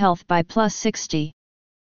increases health by plus 60.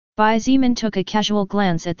 Bai Zimin took a casual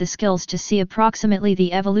glance at the skills to see approximately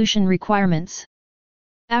the evolution requirements.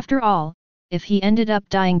 After all, if he ended up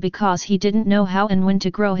dying because he didn't know how and when to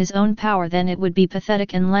grow his own power, then it would be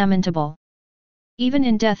pathetic and lamentable. Even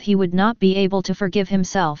in death he would not be able to forgive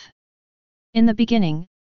himself. In the beginning,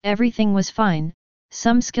 everything was fine.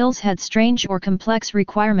 Some skills had strange or complex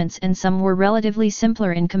requirements and some were relatively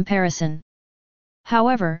simpler in comparison.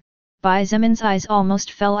 However, Bai Zimin's eyes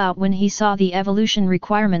almost fell out when he saw the evolution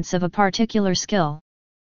requirements of a particular skill.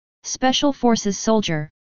 Special Forces Soldier,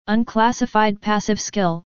 unclassified passive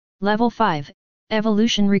skill, level 5,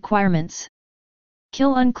 evolution requirements.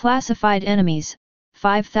 Kill unclassified enemies,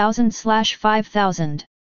 5000/5000.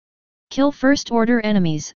 Kill first order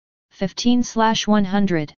enemies,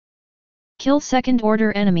 15/100. Kill second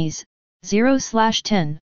order enemies,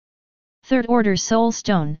 0/10. Third order Soul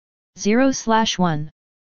Stone, 0/1.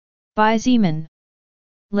 Bai Zimin.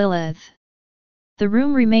 Lilith. The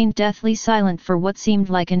room remained deathly silent for what seemed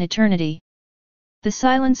like an eternity. The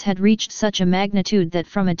silence had reached such a magnitude that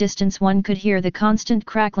from a distance one could hear the constant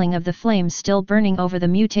crackling of the flames still burning over the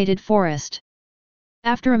mutated forest.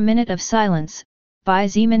 After a minute of silence, Bai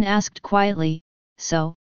Zimin asked quietly,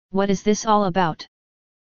 "So, what is this all about?"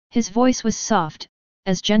 His voice was soft,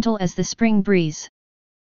 as gentle as the spring breeze.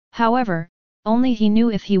 However, only he knew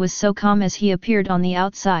if he was so calm as he appeared on the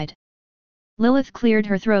outside. Lilith cleared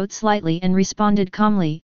her throat slightly and responded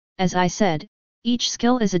calmly, "As I said, each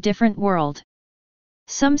skill is a different world.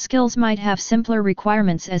 Some skills might have simpler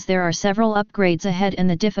requirements as there are several upgrades ahead and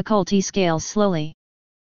the difficulty scales slowly.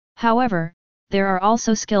 However, there are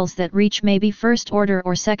also skills that reach maybe first order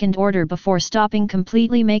or second order before stopping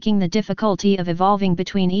completely, making the difficulty of evolving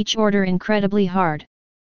between each order incredibly hard.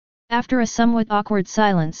 After a somewhat awkward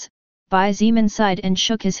silence, Bai Zeman sighed and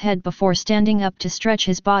shook his head before standing up to stretch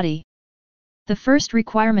his body. The first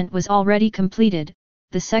requirement was already completed,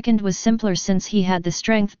 the second was simpler since he had the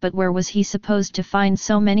strength, but where was he supposed to find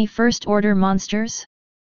so many first-order monsters?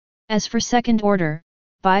 As for second order,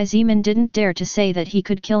 Bai Zeman didn't dare to say that he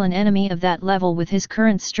could kill an enemy of that level with his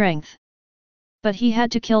current strength. But he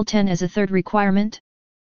had to kill 10 as a third requirement?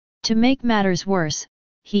 To make matters worse,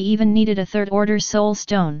 he even needed a third-order soul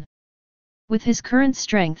stone. With his current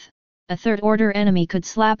strength, a third-order enemy could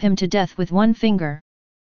slap him to death with one finger.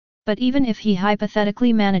 But even if he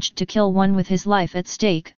hypothetically managed to kill one with his life at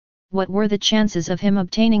stake, what were the chances of him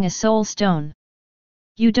obtaining a soul stone?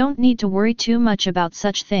 You don't need to worry too much about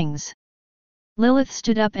such things. Lilith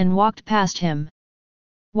stood up and walked past him.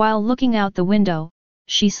 While looking out the window,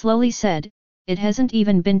 she slowly said, "It hasn't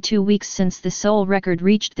even been 2 weeks since the soul record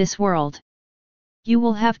reached this world. You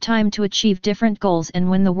will have time to achieve different goals, and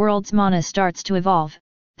when the world's mana starts to evolve,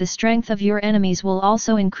 the strength of your enemies will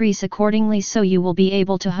also increase accordingly, so you will be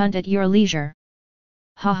able to hunt at your leisure."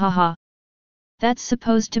 Ha ha ha. That's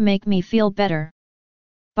supposed to make me feel better.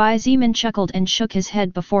 Bai Zeman chuckled and shook his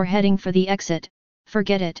head before heading for the exit.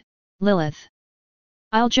 Forget it, Lilith.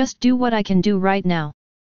 I'll just do what I can do right now.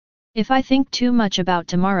 If I think too much about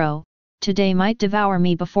tomorrow, today might devour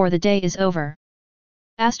me before the day is over.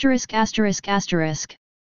 Asterisk asterisk asterisk.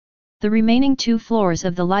 The remaining 2 floors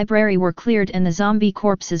of the library were cleared and the zombie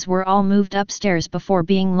corpses were all moved upstairs before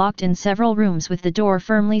being locked in several rooms with the door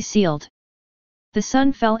firmly sealed. The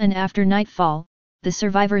sun fell, and after nightfall, the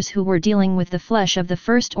survivors who were dealing with the flesh of the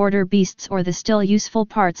first-order beasts or the still useful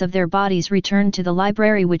parts of their bodies returned to the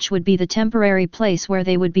library, which would be the temporary place where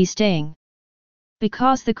they would be staying.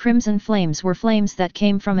 Because the crimson flames were flames that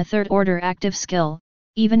came from a third-order active skill,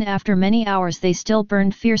 even after many hours they still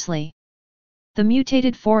burned fiercely. The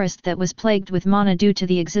mutated forest that was plagued with mana due to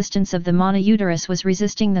the existence of the mana uterus was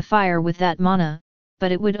resisting the fire with that mana,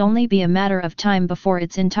 but it would only be a matter of time before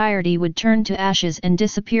its entirety would turn to ashes and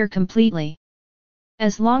disappear completely.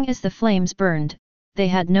 As long as the flames burned, they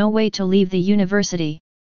had no way to leave the university.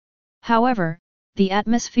 However, the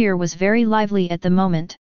atmosphere was very lively at the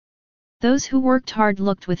moment. Those who worked hard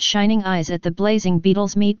looked with shining eyes at the blazing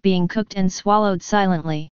beetle's meat being cooked and swallowed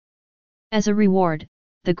silently. As a reward,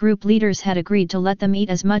 the group leaders had agreed to let them eat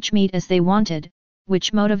as much meat as they wanted,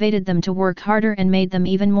 which motivated them to work harder and made them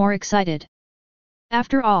even more excited.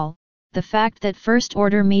 After all, the fact that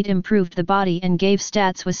first-order meat improved the body and gave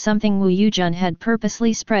stats was something Wu Yujun had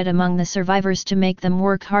purposely spread among the survivors to make them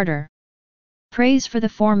work harder. Praise for the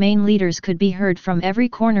 4 main leaders could be heard from every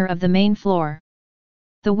corner of the main floor.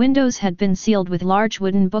 The windows had been sealed with large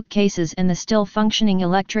wooden bookcases and the still functioning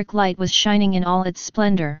electric light was shining in all its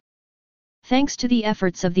splendor. Thanks to the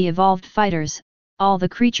efforts of the evolved fighters, all the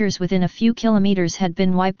creatures within a few kilometers had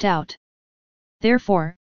been wiped out.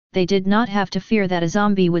 Therefore, they did not have to fear that a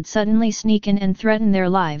zombie would suddenly sneak in and threaten their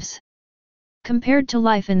lives. Compared to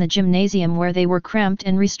life in the gymnasium where they were cramped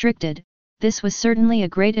and restricted, this was certainly a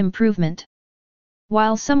great improvement.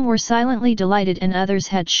 While some were silently delighted and others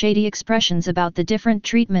had shady expressions about the different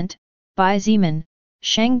treatment, Bai Zeman,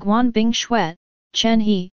 Shang Guanbing Shuet, Chen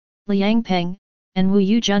He, Liang Peng, and Wu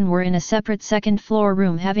Yujun were in a separate second-floor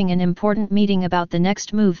room having an important meeting about the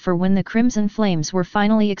next move for when the crimson flames were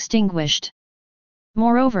finally extinguished.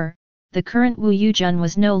 Moreover, the current Wu Yujun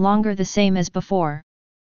was no longer the same as before.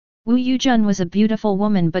 Wu Yujun was a beautiful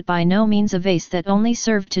woman, but by no means a vase that only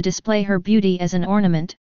served to display her beauty as an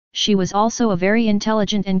ornament. She was also a very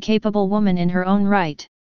intelligent and capable woman in her own right.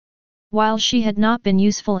 While she had not been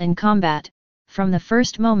useful in combat, from the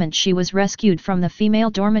first moment she was rescued from the female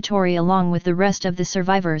dormitory along with the rest of the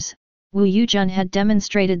survivors, Wu Yujun had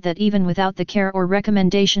demonstrated that even without the care or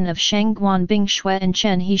recommendation of Shang Guanbing Shui and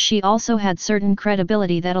Chen He, she also had certain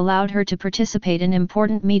credibility that allowed her to participate in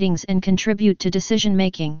important meetings and contribute to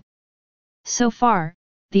decision-making. So far,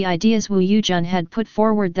 the ideas Wu Yujun had put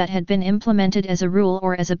forward that had been implemented as a rule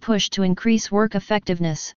or as a push to increase work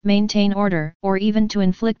effectiveness, maintain order, or even to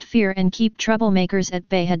inflict fear and keep troublemakers at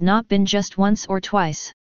bay had not been just once or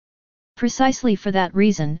twice. Precisely for that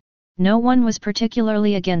reason, no one was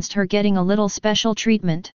particularly against her getting a little special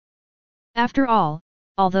treatment. After all,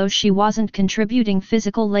 although she wasn't contributing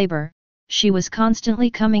physical labor, she was constantly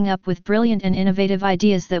coming up with brilliant and innovative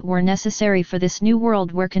ideas that were necessary for this new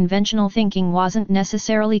world where conventional thinking wasn't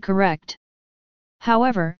necessarily correct.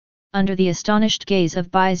 However, under the astonished gaze of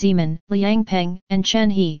Bai Zeman, Liang Peng, and Chen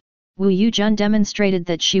He, Wu Yujun demonstrated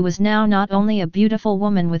that she was now not only a beautiful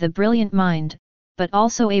woman with a brilliant mind, but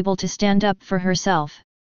also able to stand up for herself.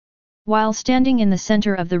 While standing in the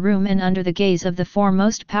center of the room and under the gaze of the four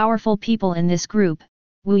most powerful people in this group,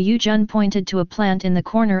 Wu Yujun pointed to a plant in the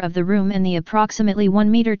corner of the room, and the approximately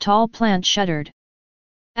 1 meter tall plant shuddered.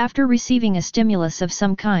 After receiving a stimulus of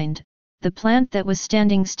some kind, the plant that was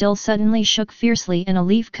standing still suddenly shook fiercely, and a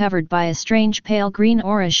leaf covered by a strange pale green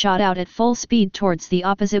aura shot out at full speed towards the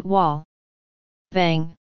opposite wall.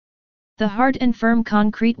 Bang! The hard and firm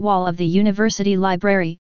concrete wall of the university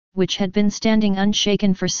library, which had been standing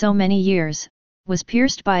unshaken for so many years, was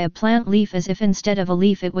pierced by a plant leaf as if instead of a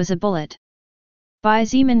leaf it was a bullet. Bai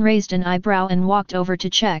Zimin raised an eyebrow and walked over to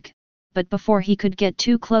check, but before he could get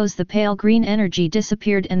too close the pale green energy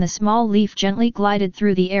disappeared and the small leaf gently glided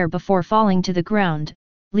through the air before falling to the ground,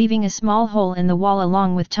 leaving a small hole in the wall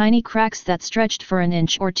along with tiny cracks that stretched for an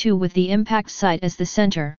inch or two with the impact site as the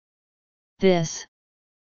center. This.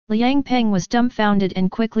 Liang Peng was dumbfounded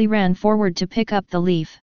and quickly ran forward to pick up the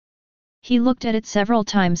leaf. He looked at it several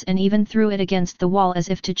times and even threw it against the wall as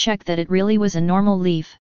if to check that it really was a normal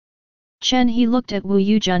leaf. Chen he looked at Wu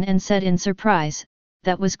Yujun and said in surprise,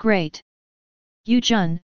 "That was great.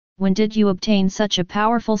 Yujun, when did you obtain such a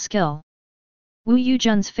powerful skill?" Wu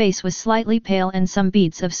Yujun's face was slightly pale and some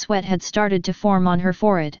beads of sweat had started to form on her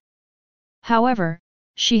forehead. However,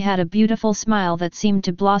 she had a beautiful smile that seemed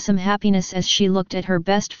to blossom happiness as she looked at her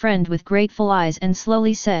best friend with grateful eyes and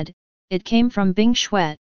slowly said, "It came from Bing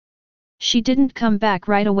Shui." She didn't come back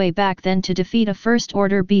right away back then to defeat a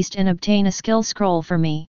first-order beast and obtain a skill scroll for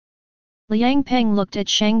me. Liang Peng looked at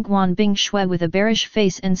Shangguan Bing Shui with a bearish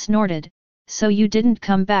face and snorted, "So you didn't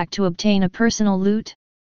come back to obtain a personal loot?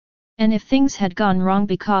 And if things had gone wrong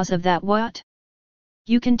because of that, what?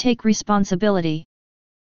 You can take responsibility."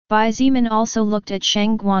 Bai Zimin also looked at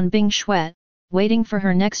Shangguan Bing Shui, waiting for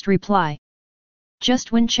her next reply.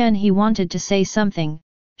 Just when Chen he wanted to say something,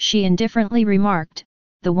 she indifferently remarked,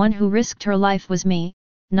 "The one who risked her life was me,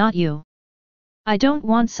 not you. I don't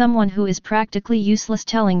want someone who is practically useless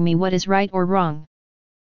telling me what is right or wrong."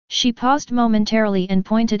 She paused momentarily and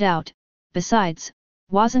pointed out, "Besides,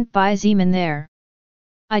 wasn't Bai Zimin there?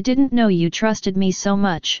 I didn't know you trusted me so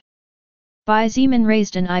much." Bai Zimin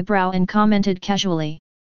raised an eyebrow and commented casually,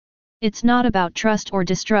 "It's not about trust or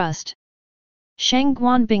distrust."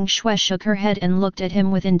 Shangguan Bing Shui shook her head and looked at him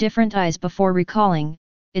with indifferent eyes before recalling,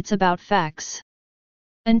 "It's about facts.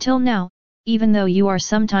 Until now, even though you are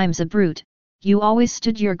sometimes a brute, you always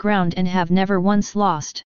stood your ground and have never once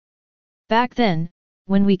lost. Back then,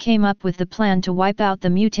 when we came up with the plan to wipe out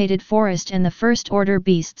the mutated forest and the first-order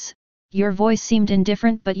beasts, your voice seemed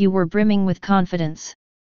indifferent but you were brimming with confidence.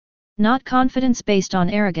 Not confidence based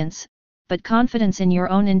on arrogance, but confidence in your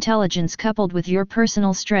own intelligence coupled with your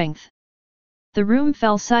personal strength." The room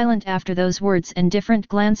fell silent after those words and different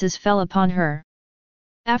glances fell upon her.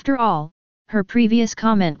 After all, her previous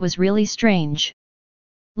comment was really strange.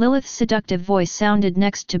 Lilith's seductive voice sounded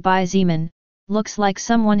next to Bai Zimin, "Looks like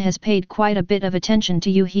someone has paid quite a bit of attention to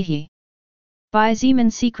you, hehe." Bai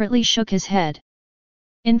Zimin secretly shook his head.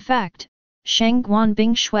 In fact, Shangguan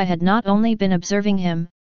Bing Shui had not only been observing him,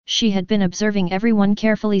 she had been observing everyone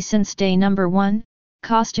carefully since day number 1,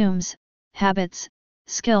 costumes, habits,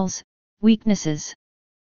 skills, weaknesses.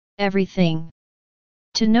 Everything.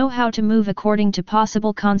 To know how to move according to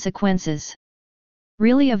possible consequences.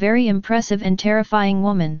 Really a very impressive and terrifying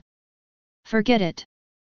woman. Forget it.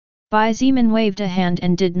 Bai Zimin waved a hand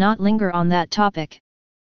and did not linger on that topic.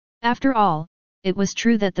 After all, it was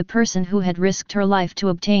true that the person who had risked her life to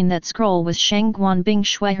obtain that scroll was Shangguan Bing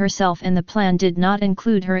Shui herself, and the plan did not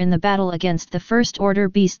include her in the battle against the first-order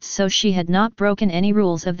beasts, so she had not broken any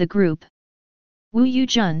rules of the group. "Wu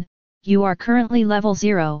Yujun, you are currently level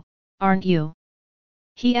 0, aren't you?"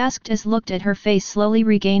 he asked as looked at her face slowly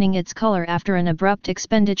regaining its color after an abrupt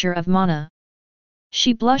expenditure of mana.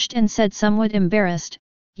 She blushed and said somewhat embarrassed,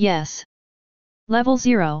 "Yes. Level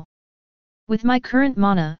 0. With my current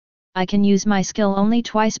mana, I can use my skill only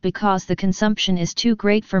twice because the consumption is too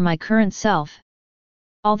great for my current self."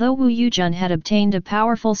 Although Wu Yujun had obtained a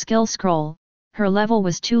powerful skill scroll, her level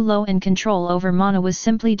was too low and control over mana was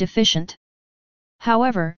simply deficient.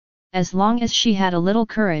 However, as long as she had a little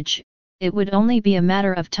courage, it would only be a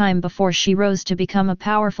matter of time before she rose to become a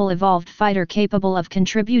powerful evolved fighter capable of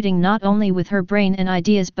contributing not only with her brain and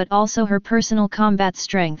ideas but also her personal combat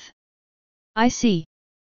strength. "I see.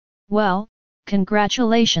 Well,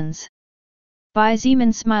 congratulations." Bai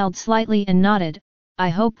Zimin smiled slightly and nodded, "I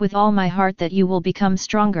hope with all my heart that you will become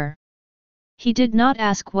stronger." He did not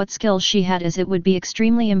ask what skill she had as it would be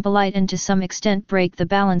extremely impolite and to some extent break the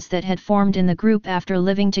balance that had formed in the group after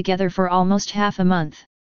living together for almost half a month.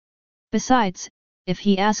 Besides, if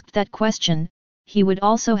he asked that question, he would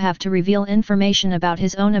also have to reveal information about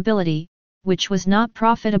his own ability, which was not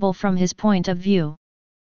profitable from his point of view.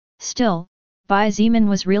 Still, Bai Zimin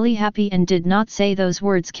was really happy and did not say those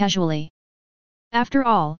words casually. After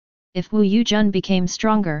all, if Wu Yujun became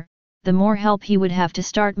stronger, the more help he would have to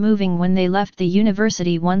start moving when they left the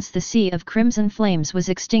university once the sea of crimson flames was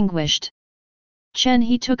extinguished. Chen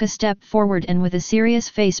He took a step forward and with a serious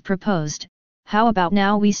face proposed, "How about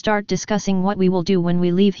now we start discussing what we will do when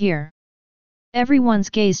we leave here?" Everyone's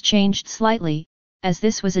gaze changed slightly, as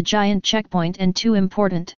this was a giant checkpoint and too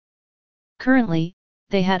important. Currently,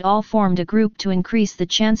 they had all formed a group to increase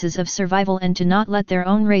the chances of survival and to not let their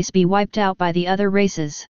own race be wiped out by the other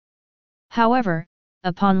races. However,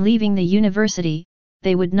 upon leaving the university,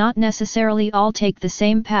 they would not necessarily all take the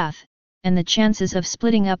same path, and the chances of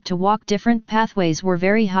splitting up to walk different pathways were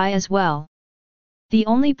very high as well. The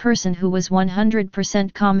only person who was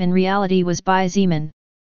 100% calm in reality was Bai Zimin.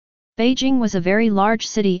 Beijing was a very large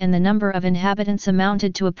city and the number of inhabitants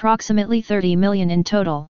amounted to approximately 30 million in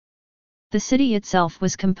total. The city itself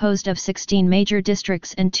was composed of 16 major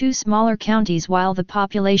districts and 2 smaller counties, while the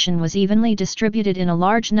population was evenly distributed in a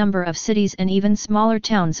large number of cities and even smaller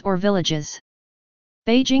towns or villages.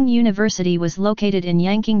 Beijing University was located in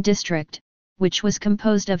Yanqing District, which was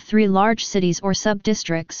composed of 3 large cities or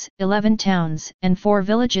sub-districts, 11 towns, and 4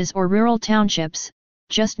 villages or rural townships,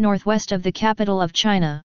 just northwest of the capital of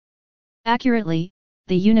China. Accurately,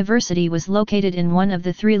 the university was located in one of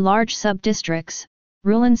the 3 large sub-districts,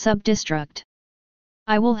 Rulan Sub-District.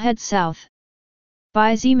 "I will head south."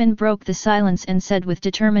 Bai Zimin broke the silence and said with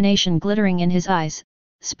determination glittering in his eyes,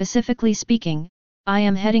 "Specifically speaking, I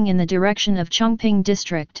am heading in the direction of Chongping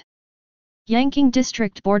District." Yanqing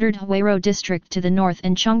District bordered Huairou District to the north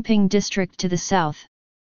and Chongping District to the south.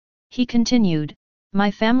 He continued,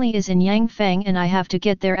 "My family is in Yangfang and I have to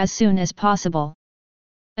get there as soon as possible."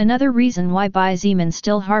 Another reason why Bai Zimin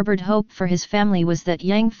still harbored hope for his family was that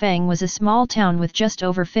Yangfang was a small town with just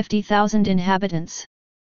over 50,000 inhabitants.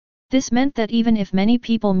 This meant that even if many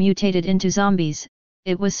people mutated into zombies,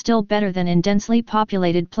 it was still better than in densely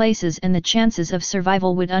populated places and the chances of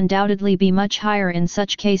survival would undoubtedly be much higher in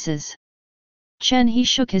such cases. Chen He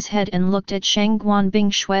shook his head and looked at Shangguan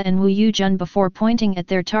Bingshui and Wu Yujun before pointing at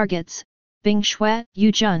their targets. "Bingshui,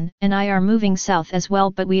 Yujun, and I are moving south as well,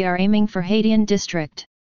 but we are aiming for XIETIAN District.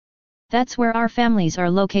 That's where our families are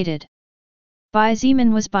located." Bai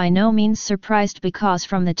Zimin was by no means surprised because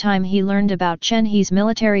from the time he learned about Chen He's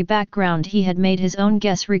military background he had made his own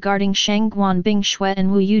guess regarding Shangguan Bingshui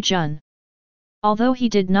and Wu Yujun. Although he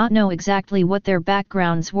did not know exactly what their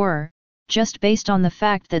backgrounds were, just based on the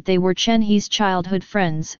fact that they were Chen He's childhood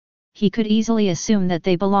friends, he could easily assume that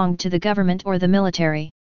they belonged to the government or the military.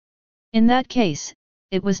 In that case,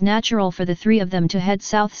 it was natural for the 3 of them to head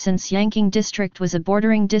south since Yanqing District was a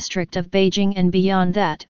bordering district of Beijing and beyond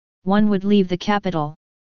that, one would leave the capital.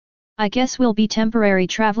 "I guess we'll be temporary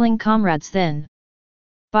traveling comrades then."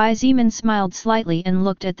 Bai Zimin smiled slightly and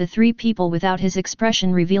looked at the 3 people without his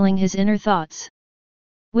expression revealing his inner thoughts.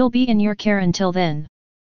 "We'll be in your care until then."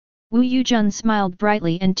 Wu Yujun smiled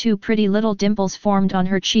brightly and 2 pretty little dimples formed on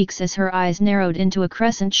her cheeks as her eyes narrowed into a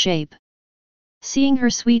crescent shape. Seeing her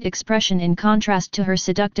sweet expression in contrast to her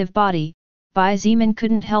seductive body, Bai Zimin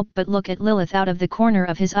couldn't help but look at Lilith out of the corner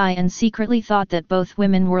of his eye and secretly thought that both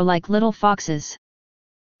women were like little foxes.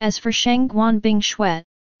 As for Shangguan Bingshui,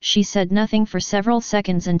 she said nothing for several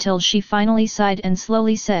seconds until she finally sighed and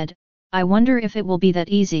slowly said, "I wonder if it will be that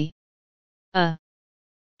easy."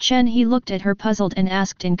 Chen He looked at her puzzled and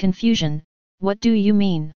asked in confusion, "What do you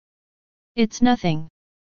mean?" "It's nothing."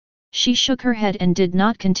 She shook her head and did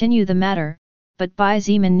not continue the matter, but Bai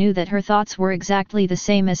Zimin knew that her thoughts were exactly the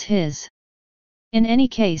same as his. In any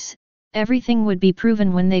case, everything would be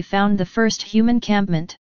proven when they found the first human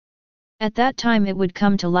campment. At that time it would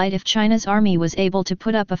come to light if China's army was able to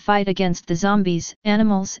put up a fight against the zombies,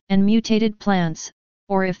 animals, and mutated plants,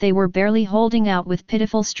 or if they were barely holding out with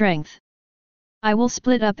pitiful strength. "I will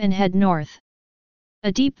split up and head north."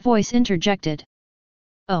 A deep voice interjected.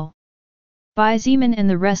 "Oh." Bai Zimin and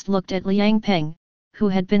the rest looked at Liang Peng, who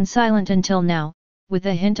had been silent until now, with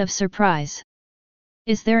a hint of surprise.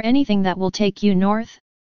 "Is there anything that will take you north?"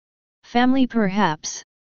 "Family perhaps?"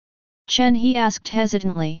 Chen He asked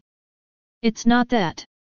hesitantly. "It's not that.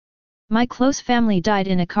 My close family died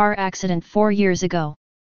in a car accident 4 years ago.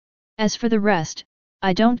 As for the rest,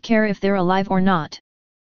 I don't care if they're alive or not."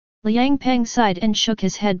 Liang Peng sighed and shook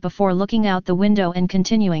his head before looking out the window and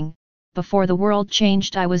continuing, "Before the world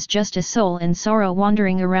changed I was just a soul in sorrow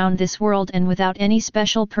wandering around this world and without any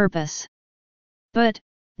special purpose. But,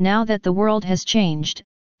 now that the world has changed,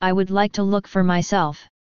 I would like to look for myself."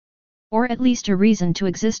 Or at least a reason to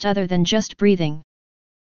exist other than just breathing.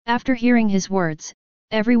 After hearing his words,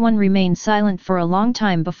 everyone remained silent for a long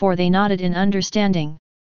time before they nodded in understanding.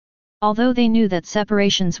 Although they knew that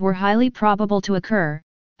separations were highly probable to occur,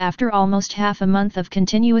 after almost half a month of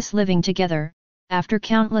continuous living together, after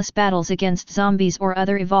countless battles against zombies or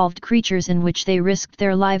other evolved creatures in which they risked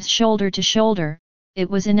their lives shoulder to shoulder, it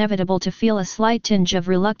was inevitable to feel a slight tinge of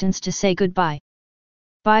reluctance to say goodbye.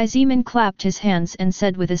 Bai Zimin clapped his hands and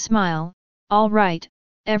said with a smile, "All right,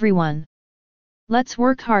 everyone. Let's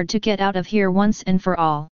work hard to get out of here once and for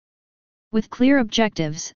all." With clear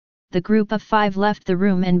objectives, the group of 5 left the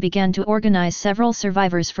room and began to organize several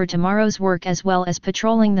survivors for tomorrow's work as well as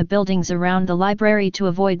patrolling the buildings around the library to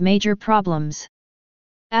avoid major problems.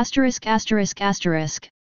 ******.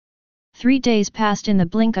 3 days passed in the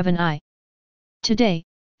blink of an eye. Today,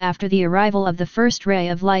 after the arrival of the first ray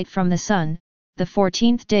of light from the sun, the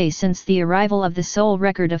 14th day since the arrival of the soul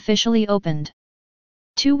record officially opened.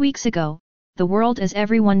 2 weeks ago, the world as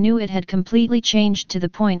everyone knew it had completely changed to the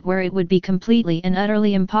point where it would be completely and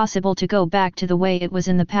utterly impossible to go back to the way it was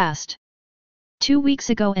in the past. 2 weeks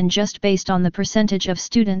ago, and just based on the percentage of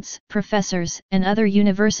students, professors, and other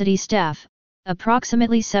university staff,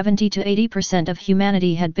 approximately 70 to 80% of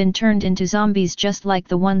humanity had been turned into zombies, just like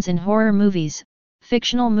the ones in horror movies,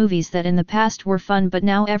 fictional movies that in the past were fun, but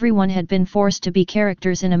now everyone had been forced to be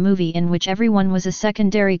characters in a movie in which everyone was a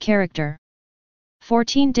secondary character.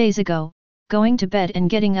 14 days ago, going to bed and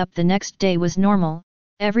getting up the next day was normal.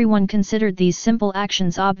 Everyone considered these simple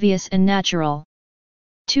actions obvious and natural.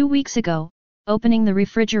 2 weeks ago, opening the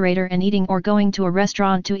refrigerator and eating or going to a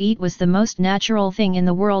restaurant to eat was the most natural thing in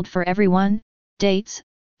the world for everyone. Dates,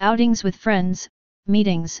 outings with friends,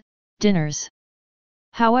 meetings, dinners.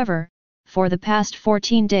 However, for the past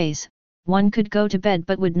 14 days, one could go to bed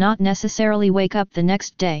but would not necessarily wake up the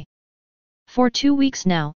next day. For 2 weeks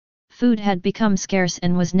now, food had become scarce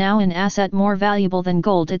and was now an asset more valuable than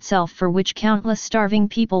gold itself, for which countless starving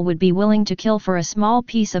people would be willing to kill for a small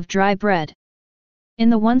piece of dry bread. In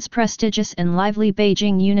the once prestigious and lively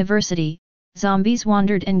Beijing University, zombies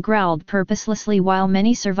wandered and growled purposelessly while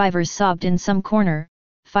many survivors sobbed in some corner,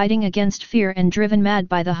 fighting against fear and driven mad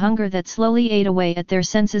by the hunger that slowly ate away at their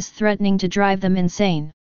senses, threatening to drive them insane.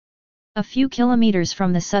 A few kilometers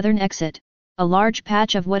from the southern exit, a large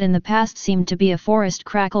patch of what in the past seemed to be a forest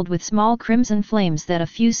crackled with small crimson flames that a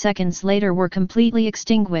few seconds later were completely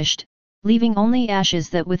extinguished, leaving only ashes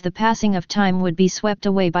that with the passing of time would be swept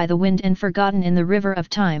away by the wind and forgotten in the river of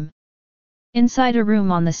time. Inside a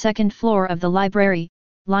room on the second floor of the library,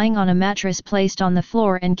 lying on a mattress placed on the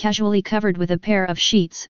floor and casually covered with a pair of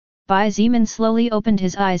sheets, Bai Zimin slowly opened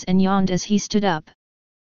his eyes and yawned as he stood up.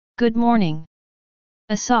 "Good morning."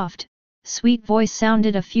 A soft, sweet voice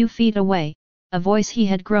sounded a few feet away, a voice he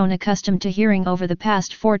had grown accustomed to hearing over the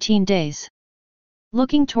past 14 days.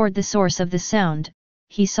 Looking toward the source of the sound,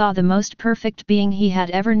 he saw the most perfect being he had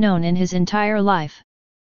ever known in his entire life.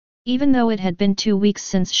 Even though it had been 2 weeks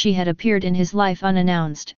since she had appeared in his life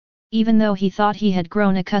unannounced, even though he thought he had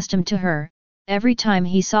grown accustomed to her, every time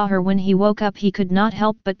he saw her when he woke up he could not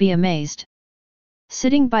help but be amazed.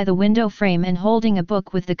 Sitting by the window frame and holding a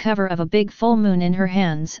book with the cover of a big full moon in her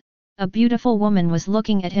hands, a beautiful woman was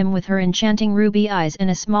looking at him with her enchanting ruby eyes and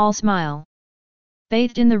a small smile.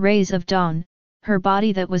 Bathed in the rays of dawn, her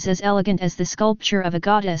body that was as elegant as the sculpture of a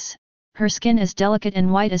goddess, her skin as delicate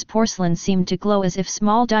and white as porcelain seemed to glow as if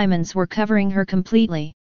small diamonds were covering her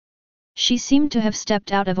completely. She seemed to have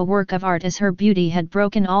stepped out of a work of art as her beauty had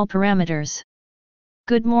broken all parameters.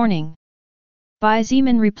 "Good morning," Bai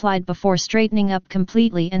Zimin replied before straightening up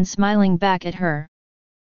completely and smiling back at her.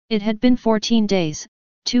 It had been 14 days,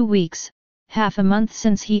 2 weeks, half a month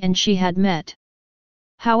since he and she had met.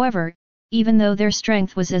 However, even though their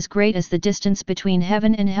strength was as great as the distance between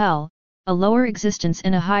heaven and hell, a lower existence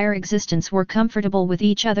and a higher existence were comfortable with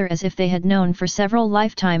each other as if they had known for several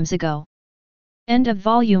lifetimes ago. End of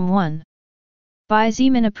Volume 1. Bai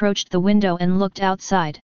Zimin approached the window and looked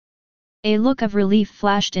outside. A look of relief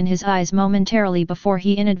flashed in his eyes momentarily before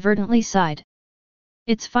he inadvertently sighed.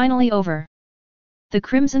 It's finally over. The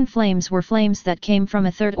crimson flames were flames that came from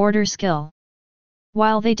a third-order skill.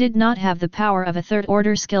 While they did not have the power of a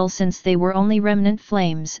third-order skill since they were only remnant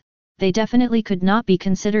flames, they definitely could not be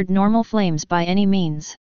considered normal flames by any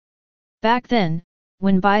means. Back then,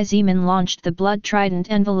 when Bai Zimin launched the blood trident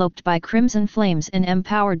enveloped by crimson flames and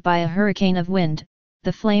empowered by a hurricane of wind,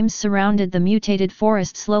 the flames surrounded the mutated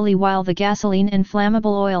forest slowly while the gasoline and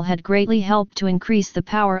flammable oil had greatly helped to increase the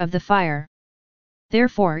power of the fire.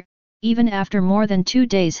 Therefore, even after more than 2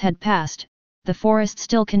 days had passed, the forest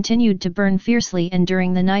still continued to burn fiercely, and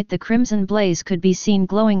during the night the crimson blaze could be seen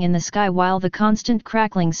glowing in the sky, while the constant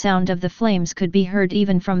crackling sound of the flames could be heard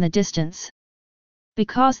even from the distance.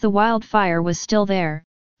 Because the wildfire was still there,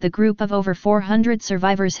 the group of over 400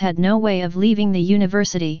 survivors had no way of leaving the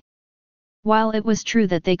university. While it was true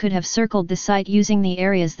that they could have circled the site using the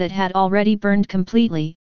areas that had already burned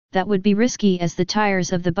completely, that would be risky, as the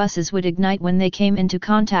tires of the buses would ignite when they came into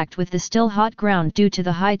contact with the still hot ground due to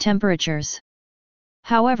the high temperatures.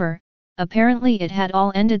 However, apparently it had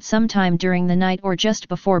all ended sometime during the night or just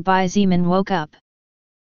before Bai Zeman woke up.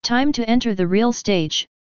 Time to enter the real stage,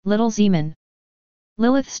 little Zeman.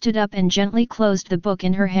 Lilith stood up and gently closed the book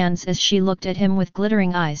in her hands as she looked at him with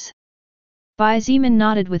glittering eyes. Bai Zeman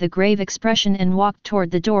nodded with a grave expression and walked toward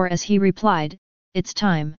the door as he replied, "It's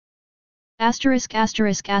time."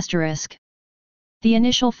 ******. The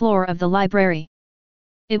initial floor of the library.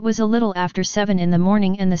 It was a little after 7 in the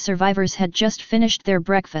morning and the survivors had just finished their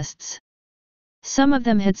breakfasts. Some of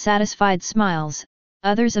them had satisfied smiles,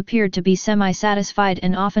 others appeared to be semi-satisfied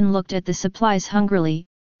and often looked at the supplies hungrily,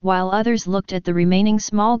 while others looked at the remaining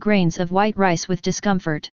small grains of white rice with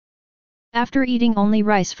discomfort. After eating only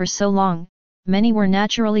rice for so long, many were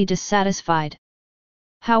naturally dissatisfied.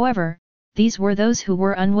 However, these were those who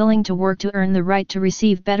were unwilling to work to earn the right to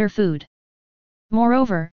receive better food.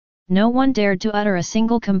 Moreover, no one dared to utter a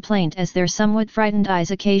single complaint, as their somewhat frightened eyes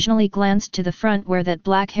occasionally glanced to the front where that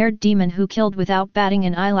black-haired demon who killed without batting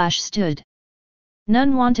an eyelash stood.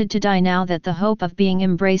 None wanted to die now that the hope of being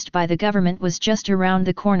embraced by the government was just around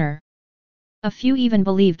the corner. A few even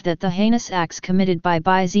believed that the heinous acts committed by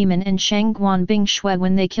Bai Zeman and Shangguan Bingshui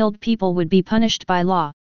when they killed people would be punished by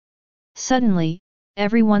law. Suddenly,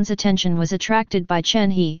 everyone's attention was attracted by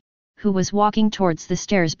Chen He, who was walking towards the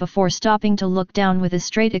stairs before stopping to look down with a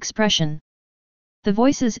straight expression. The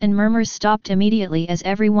voices and murmurs stopped immediately as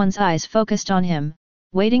everyone's eyes focused on him,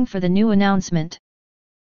 waiting for the new announcement.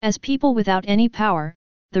 As people without any power,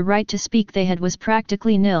 the right to speak they had was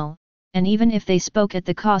practically nil, and even if they spoke at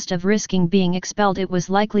the cost of risking being expelled, it was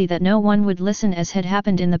likely that no one would listen, as had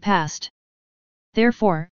happened in the past.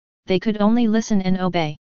 Therefore, they could only listen and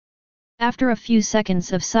obey. After a few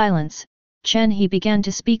seconds of silence, Chen He began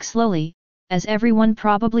to speak slowly. As everyone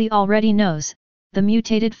probably already knows, the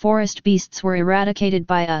mutated forest beasts were eradicated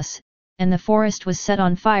by us, and the forest was set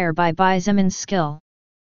on fire by Bai Zeman's skill.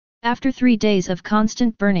 After 3 days of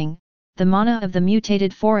constant burning, the mana of the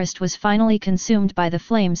mutated forest was finally consumed by the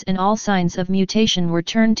flames, and all signs of mutation were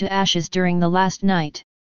turned to ashes during the last night.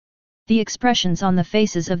 The expressions on the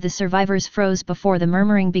faces of the survivors froze before the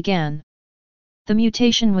murmuring began. The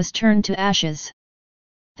mutation was turned to ashes.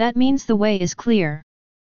 That means the way is clear.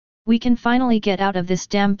 We can finally get out of this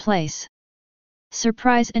damn place.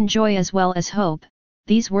 Surprise and joy as well as hope,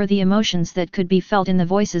 these were the emotions that could be felt in the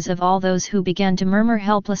voices of all those who began to murmur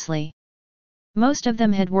helplessly. Most of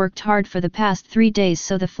them had worked hard for the past 3 days,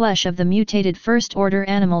 so the flesh of the mutated first-order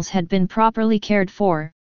animals had been properly cared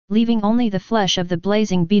for, leaving only the flesh of the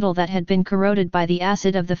blazing beetle that had been corroded by the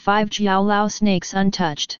acid of the 5 Jiaolao snakes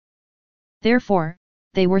untouched. Therefore,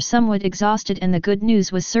 they were somewhat exhausted, and the good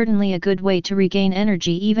news was certainly a good way to regain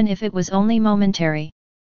energy, even if it was only momentary.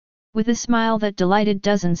 With a smile that delighted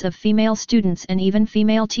dozens of female students and even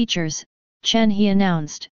female teachers, Chen He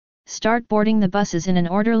announced, "Start boarding the buses in an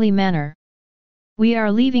orderly manner. We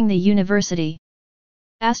are leaving the university."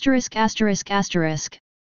 *****.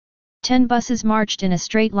 10 buses marched in a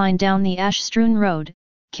straight line down the ash-strewn road,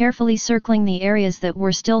 carefully circling the areas that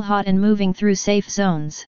were still hot and moving through safe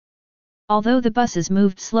zones. Although the buses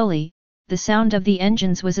moved slowly, the sound of the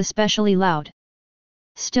engines was especially loud.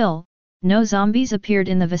 Still, no zombies appeared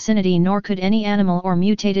in the vicinity, nor could any animal or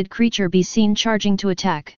mutated creature be seen charging to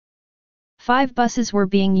attack. 5 buses were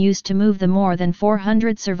being used to move the more than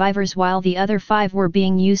 400 survivors, while the other 5 were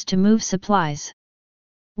being used to move supplies.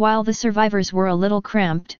 While the survivors were a little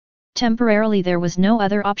cramped, temporarily there was no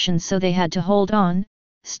other option, so they had to hold on.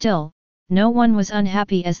 Still, no one was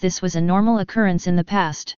unhappy, as this was a normal occurrence in the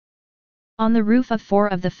past. On the roof of 4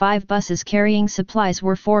 of the 5 buses carrying supplies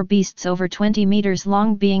were 4 beasts over 20 meters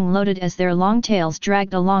long, being loaded as their long tails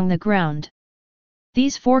dragged along the ground.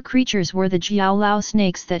 These 4 creatures were the Jiaolao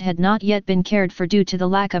snakes that had not yet been cared for due to the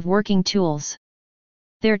lack of working tools.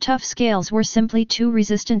 Their tough scales were simply too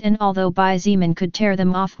resistant, and although Bai Zeman could tear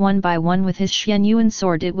them off one by one with his Xianyuan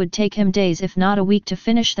sword, it would take him days if not a week to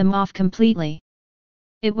finish them off completely.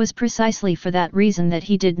 It was precisely for that reason that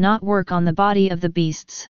he did not work on the body of the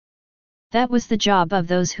beasts. That was the job of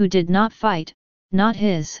those who did not fight, not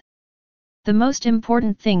his. The most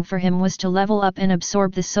important thing for him was to level up and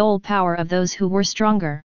absorb the soul power of those who were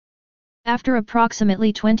stronger. After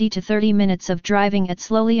approximately 20 to 30 minutes of driving at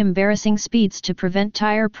slowly embarrassing speeds to prevent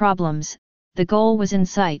tire problems, the goal was in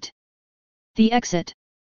sight. The exit.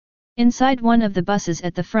 Inside one of the buses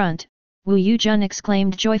at the front, Wu Yujun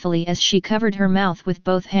exclaimed joyfully as she covered her mouth with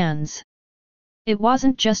both hands. It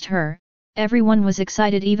wasn't just her, everyone was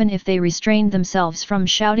excited even if they restrained themselves from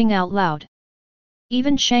shouting out loud.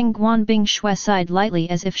 Even Shang Guanbing Shui sighed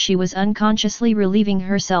lightly as if she was unconsciously relieving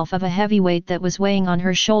herself of a heavy weight that was weighing on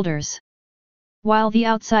her shoulders. While the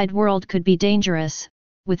outside world could be dangerous,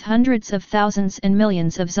 with hundreds of thousands and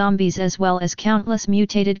millions of zombies as well as countless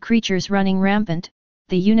mutated creatures running rampant,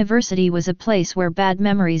 the university was a place where bad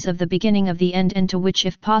memories of the beginning of the end and to which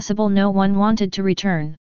if possible no one wanted to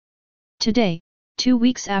return. Today, 2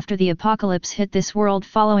 weeks after the apocalypse hit this world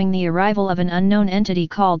following the arrival of an unknown entity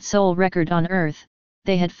called Soul Record on Earth,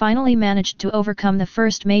 they had finally managed to overcome the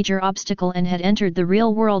first major obstacle and had entered the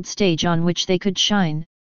real-world stage on which they could shine,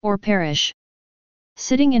 or perish.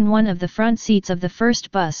 Sitting in one of the front seats of the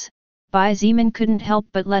first bus, Bai Zimin couldn't help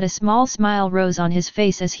but let a small smile rose on his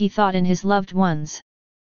face as he thought in his loved ones.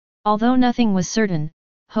 Although nothing was certain,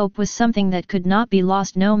 hope was something that could not be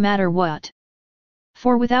lost no matter what.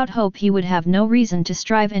 For without hope he would have no reason to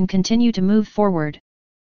strive and continue to move forward.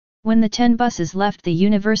 When the 10 buses left the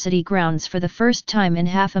university grounds for the first time in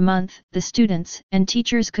half a month, the students and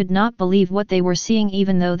teachers could not believe what they were seeing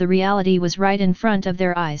even though the reality was right in front of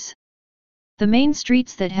their eyes. The main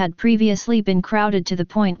streets that had previously been crowded to the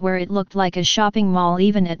point where it looked like a shopping mall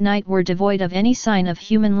even at night were devoid of any sign of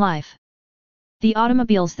human life. The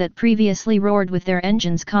automobiles that previously roared with their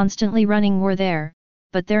engines constantly running were there,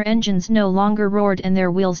 but their engines no longer roared and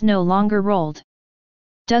their wheels no longer rolled.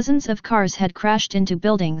 Dozens of cars had crashed into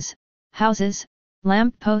buildings, houses,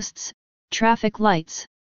 lamp posts, traffic lights.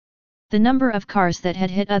 The number of cars that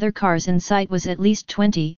had hit other cars in sight was at least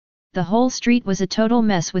 20. The whole street was a total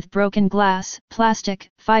mess with broken glass, plastic,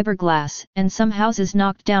 fiberglass, and some houses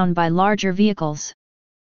knocked down by larger vehicles.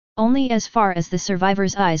 Only as far as the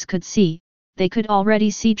survivors' eyes could see, they could already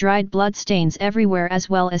see dried blood stains everywhere as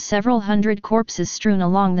well as several hundred corpses strewn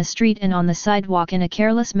along the street and on the sidewalk in a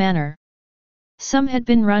careless manner. Some had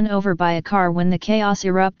been run over by a car when the chaos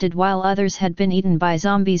erupted while others had been eaten by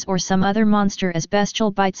zombies or some other monster as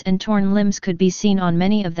bestial bites and torn limbs could be seen on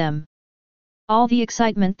many of them. All the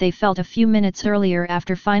excitement they felt a few minutes earlier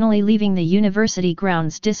after finally leaving the university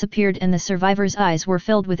grounds disappeared and the survivors' eyes were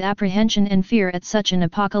filled with apprehension and fear at such an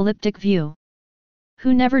apocalyptic view.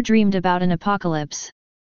 Who never dreamed about an apocalypse?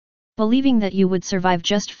 Believing that you would survive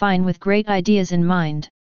just fine with great ideas in mind.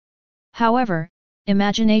 However,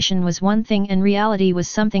 imagination was one thing and reality was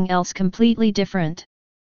something else completely different.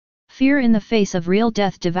 Fear in the face of real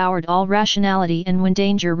death devoured all rationality and when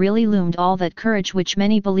danger really loomed all that courage which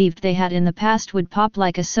many believed they had in the past would pop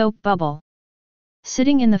like a soap bubble.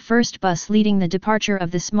 Sitting in the first bus leading the departure of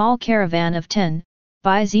the small caravan of 10,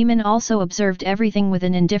 Bai Zimin also observed everything with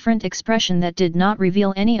an indifferent expression that did not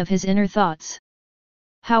reveal any of his inner thoughts.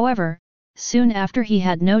 However, soon after he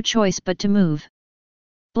had no choice but to move.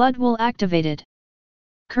 Blood will activated.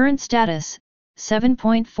 Current status,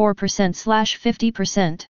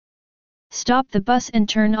 7.4%/50%. Stop the bus and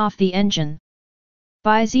turn off the engine.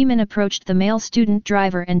 Bai Zimin approached the male student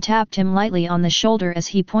driver and tapped him lightly on the shoulder as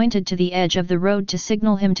he pointed to the edge of the road to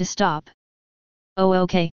signal him to stop. Oh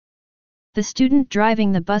okay. The student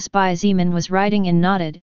driving the bus Bai Zimin was riding in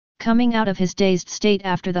nodded, coming out of his dazed state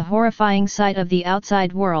after the horrifying sight of the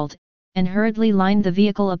outside world, and hurriedly lined the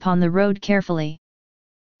vehicle upon the road carefully.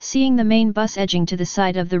 Seeing the main bus edging to the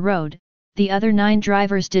side of the road, the other 9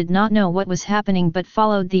 drivers did not know what was happening but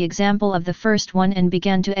followed the example of the first one and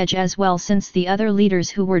began to edge as well since the other leaders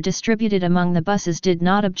who were distributed among the buses did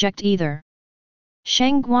not object either.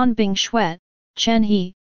 Shang Guanbing Shui, Chen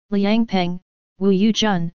He, Liang Peng, Wu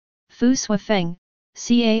Yujun, Fu Suifeng,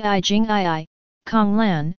 Cai Jingii, Kong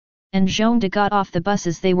Lan, and Zhong De got off the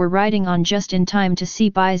buses they were riding on just in time to see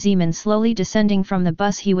Bai Zimin slowly descending from the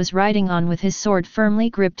bus he was riding on with his sword firmly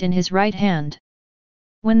gripped in his right hand.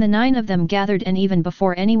 When the 9 of them gathered and even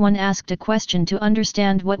before anyone asked a question to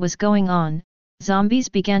understand what was going on, zombies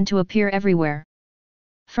began to appear everywhere.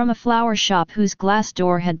 From a flower shop whose glass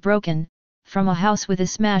door had broken, from a house with a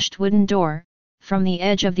smashed wooden door, from the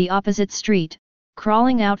edge of the opposite street,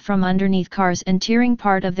 crawling out from underneath cars and tearing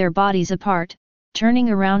part of their bodies apart, turning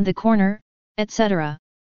around the corner, etc.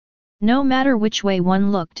 No matter which way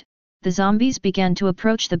one looked, the zombies began to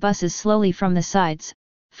approach the buses slowly from the sides,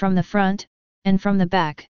 from the front, and from the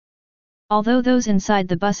back. Although those inside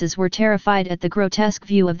the buses were terrified at the grotesque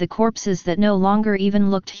view of the corpses that no longer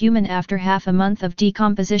even looked human after half a month of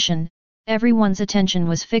decomposition, everyone's attention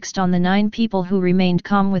was fixed on the 9 people who remained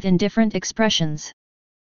calm with indifferent expressions.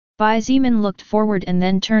 Bai Zimin looked forward and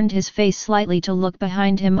then turned his face slightly to look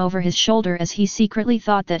behind him over his shoulder, as he secretly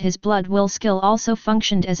thought that his blood will skill also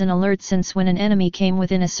functioned as an alert, since when an enemy came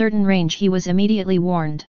within a certain range he was immediately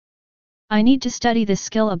warned. I need to study this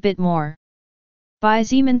skill a bit more. Bai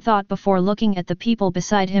Zimin thought before looking at the people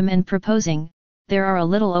beside him and proposing, there are a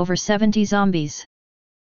little over 70 zombies.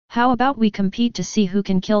 How about we compete to see who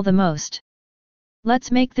can kill the most?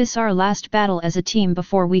 Let's make this our last battle as a team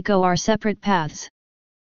before we go our separate paths.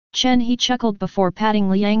 Chen He chuckled before patting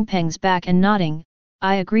Liang Peng's back and nodding,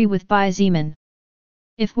 I agree with Bai Zimin.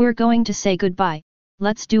 If we're going to say goodbye,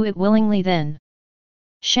 let's do it willingly then.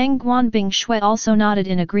 Shang Guanbing Shui also nodded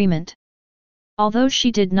in agreement. Although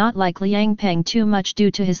she did not like Liang Peng too much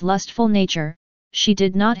due to his lustful nature, she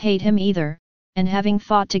did not hate him either, and having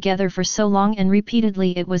fought together for so long and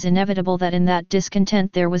repeatedly, it was inevitable that in that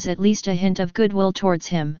discontent there was at least a hint of goodwill towards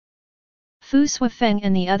him. Fu Suifeng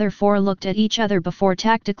and the other four looked at each other before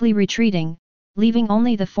tactically retreating, leaving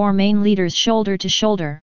only the four main leaders shoulder to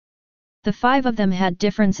shoulder. The five of them had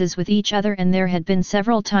differences with each other, and there had been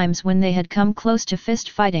several times when they had come close to fist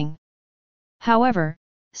fighting. However,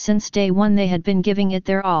 since day one they had been giving it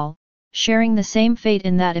their all, sharing the same fate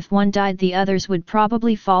in that if one died the others would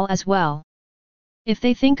probably fall as well. If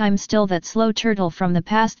they think I'm still that slow turtle from the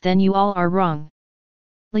past, then you all are wrong.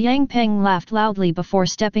 Liang Peng laughed loudly before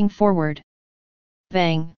stepping forward.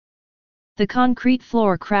 Bang! The concrete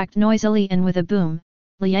floor cracked noisily, and with a boom,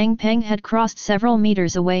 Liang Peng had crossed several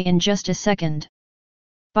meters away in just a second.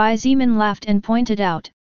 Bai Zimin laughed and pointed out,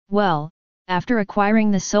 well, after acquiring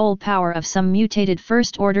the soul power of some mutated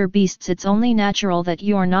first-order beasts, it's only natural that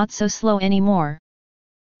you're not so slow anymore.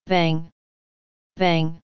 Bang!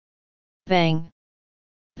 Bang! Bang!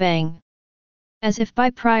 Bang! As if by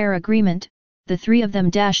prior agreement, the three of them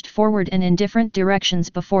dashed forward and in different directions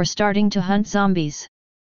before starting to hunt zombies.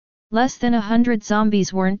 Less than 100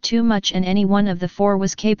 zombies weren't too much, and any one of the four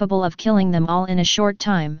was capable of killing them all in a short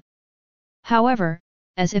time. However,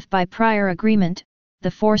 as if by prior agreement,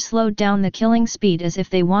 the four slowed down the killing speed as if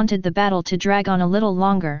they wanted the battle to drag on a little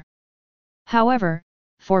longer. However,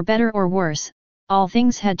 for better or worse, all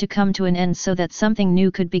things had to come to an end so that something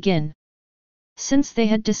new could begin. Since they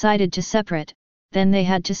had decided to separate, then they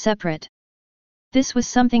had to separate. This was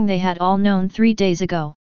something they had all known 3 days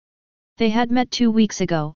ago. They had met 2 weeks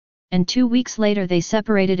ago, and 2 weeks later they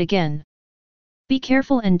separated again. Be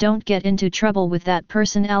careful and don't get into trouble with that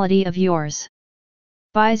personality of yours.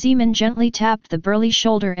 Bai Zimin gently tapped the burly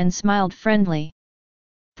shoulder and smiled friendly.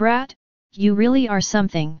 Brat, you really are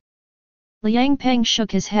something. Liang Peng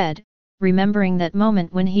shook his head, remembering that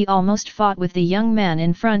moment when he almost fought with the young man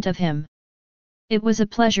in front of him. It was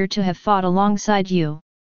a pleasure to have fought alongside you.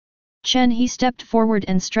 Chen He stepped forward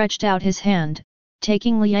and stretched out his hand,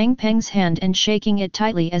 taking Liang Peng's hand and shaking it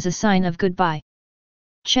tightly as a sign of goodbye.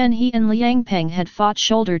 Chen He and Liang Peng had fought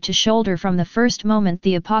shoulder to shoulder from the first moment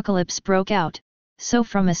the apocalypse broke out, so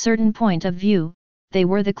from a certain point of view, they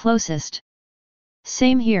were the closest.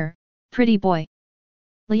 Same here, pretty boy.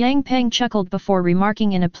 Liang Peng chuckled before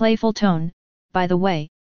remarking in a playful tone, by the way,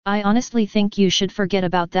 I honestly think you should forget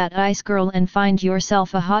about that ice girl and find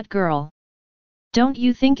yourself a hot girl. Don't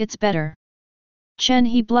you think it's better? Chen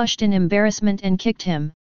He blushed in embarrassment and kicked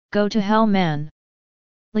him, go to hell man.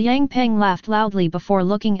 Liang Peng laughed loudly before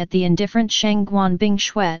looking at the indifferent Shang Guanbing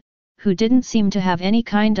Shui, who didn't seem to have any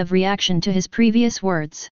kind of reaction to his previous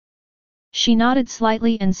words. She nodded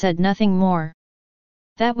slightly and said nothing more.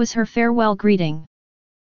 That was her farewell greeting.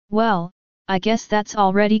 Well, I guess that's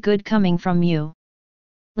already good coming from you.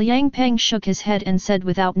 Liang Peng shook his head and said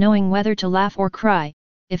without knowing whether to laugh or cry,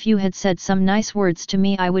 if you had said some nice words to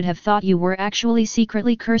me I would have thought you were actually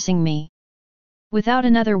secretly cursing me. Without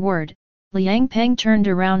another word, Liang Peng turned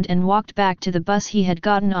around and walked back to the bus he had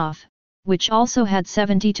gotten off, which also had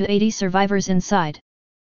 70 to 80 survivors inside.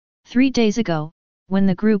 3 days ago, when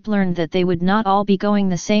the group learned that they would not all be going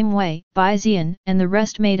the same way, Bai Zian and the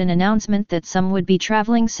rest made an announcement that some would be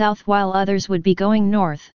traveling south while others would be going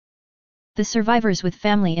north. The survivors with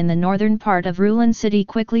family in the northern part of Rulan City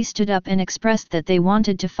quickly stood up and expressed that they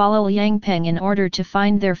wanted to follow Liang Peng in order to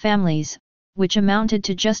find their families, which amounted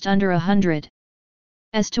to just under 100.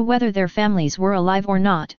 As to whether their families were alive or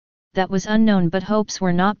not, that was unknown, but hopes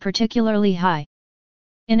were not particularly high.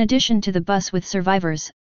 In addition to the bus with survivors,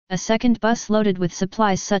 a second bus loaded with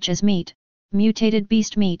supplies such as meat, mutated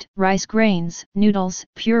beast meat, rice grains, noodles,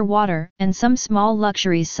 pure water, and some small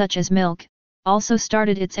luxuries such as milk, also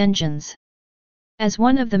started its engines. As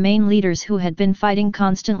one of the main leaders who had been fighting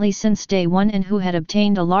constantly since day one and who had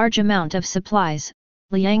obtained a large amount of supplies,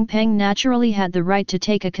 Liang Peng naturally had the right to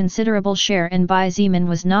take a considerable share, and Bai Zimin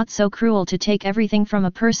was not so cruel to take everything from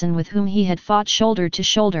a person with whom he had fought shoulder to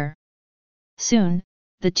shoulder. Soon,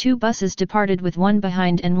 the two buses departed with one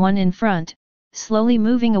behind and one in front, slowly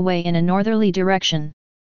moving away in a northerly direction.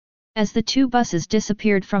 As the two buses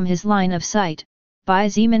disappeared from his line of sight, Bai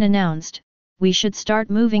Zimin announced, "We should start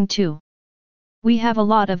moving too. We have a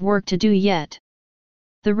lot of work to do yet."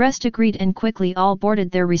 The rest agreed and quickly all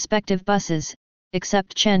boarded their respective buses,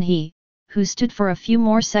 except Chen He, who stood for a few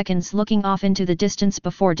more seconds looking off into the distance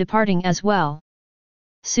before departing as well.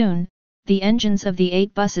 Soon, the engines of the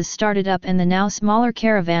 8 buses started up and the now smaller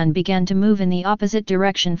caravan began to move in the opposite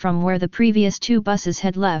direction from where the previous 2 buses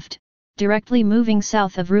had left, directly moving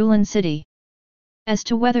south of Rulan City. As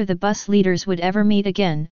to whether the bus leaders would ever meet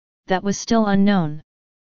again, that was still unknown.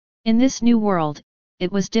 In this new world,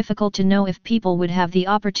 it was difficult to know if people would have the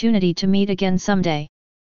opportunity to meet again someday.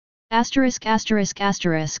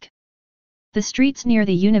 *******. The streets near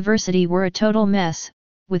the university were a total mess,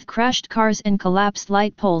 with crashed cars and collapsed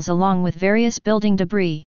light poles along with various building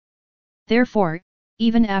debris. Therefore,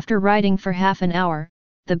 even after riding for half an hour,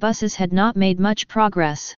 the buses had not made much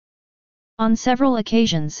progress. On several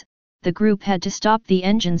occasions, the group had to stop the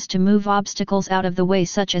engines to move obstacles out of the way,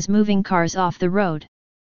 such as moving cars off the road.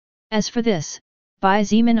 As for this, Bai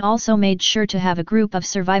Zimin also made sure to have a group of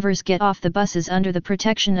survivors get off the buses under the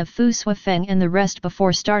protection of Fu Suifeng and the rest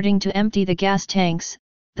before starting to empty the gas tanks,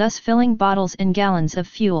 thus filling bottles and gallons of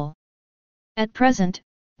fuel. At present,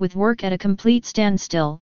 with work at a complete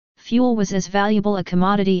standstill, fuel was as valuable a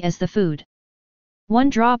commodity as the food.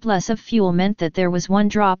 1 drop less of fuel meant that there was 1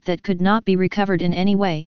 drop that could not be recovered in any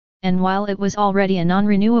way, and while it was already a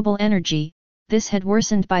non-renewable energy, this had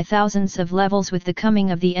worsened by thousands of levels with the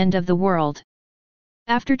coming of the end of the world.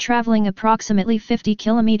 After traveling approximately 50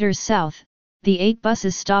 kilometers south, the 8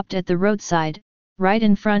 buses stopped at the roadside, right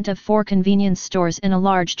in front of 4 convenience stores and a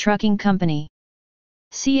large trucking company.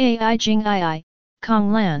 Cai Jing II,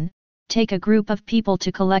 Kong Lan, take a group of people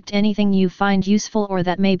to collect anything you find useful or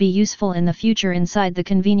that may be useful in the future inside the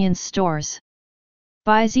convenience stores.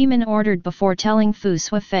 Bai Zimin ordered before telling Fu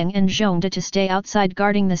Suifeng and Zhongde to stay outside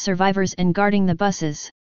guarding the survivors and guarding the buses.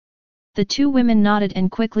 The 2 women nodded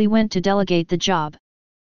and quickly went to delegate the job.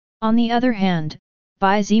 On the other hand,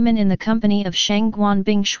 Bai Zimin in the company of Shang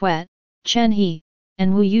Guanbing Shuet, Chen He,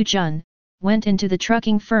 and Wu Yujun, went into the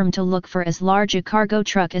trucking firm to look for as large a cargo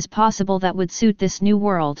truck as possible that would suit this new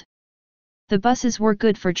world. The buses were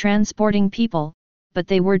good for transporting people, but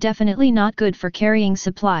they were definitely not good for carrying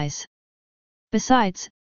supplies. Besides,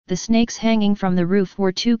 the snakes hanging from the roof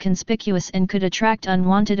were too conspicuous and could attract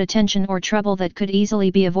unwanted attention or trouble that could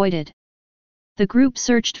easily be avoided. The group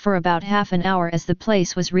searched for about half an hour as the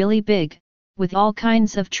place was really big, with all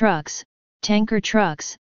kinds of trucks, tanker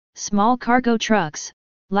trucks, small cargo trucks,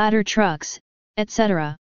 ladder trucks,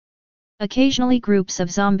 etc. Occasionally groups of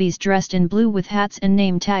zombies dressed in blue with hats and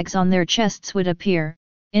name tags on their chests would appear,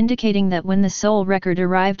 indicating that when the soul record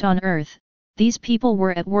arrived on Earth, these people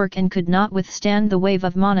were at work and could not withstand the wave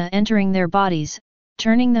of mana entering their bodies,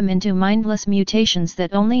 turning them into mindless mutations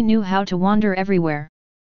that only knew how to wander everywhere.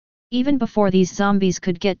 Even before these zombies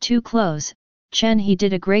could get too close, Chen He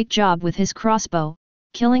did a great job with his crossbow,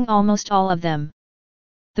 killing almost all of them.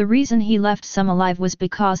 The reason he left some alive was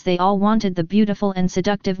because they all wanted the beautiful and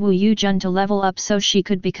seductive Wu Yujun to level up so she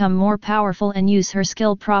could become more powerful and use her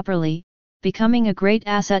skill properly, becoming a great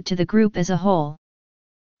asset to the group as a whole.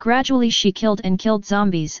 Gradually she killed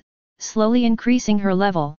zombies, slowly increasing her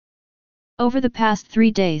level. Over the past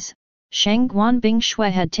 3 days, Shang Guanbing Shui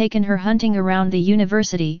had taken her hunting around the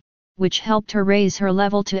university, which helped her raise her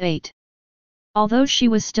level to 8. Although she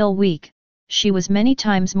was still weak, she was many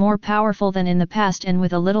times more powerful than in the past, and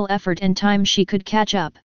with a little effort and time she could catch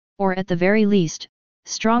up, or at the very least,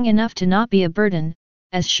 strong enough to not be a burden,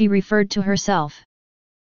 as she referred to herself.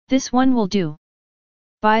 "This one will do."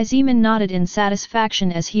 Bai Zimin nodded in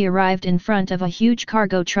satisfaction as he arrived in front of a huge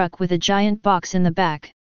cargo truck with a giant box in the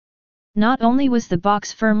back. Not only was the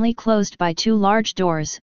box firmly closed by 2 large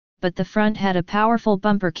doors, but the front had a powerful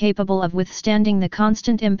bumper capable of withstanding the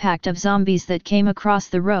constant impact of zombies that came across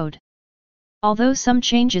the road. Although some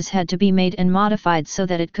changes had to be made and modified so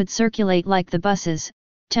that it could circulate like the buses,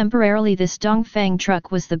 temporarily this Dongfang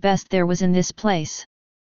truck was the best there was in this place.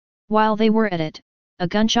 While they were at it, a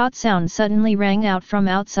gunshot sound suddenly rang out from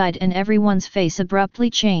outside and everyone's face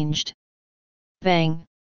abruptly changed. Bang!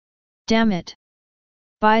 Damn it!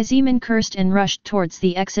 Bai Zimin cursed and rushed towards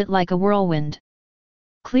the exit like a whirlwind.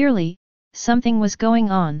 Clearly, something was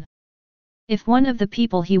going on. If one of the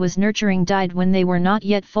people he was nurturing died when they were not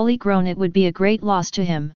yet fully grown, it would be a great loss to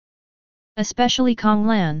him. Especially Kong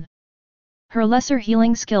Lan. Her lesser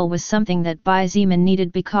healing skill was something that Bai Zimin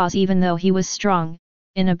needed because even though he was strong,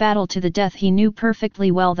 in a battle to the death he knew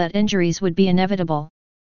perfectly well that injuries would be inevitable.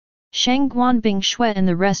 Shang Guanbing Shui and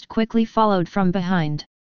the rest quickly followed from behind.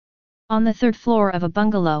 On the third floor of a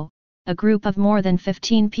bungalow, a group of more than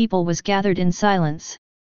 15 people was gathered in silence.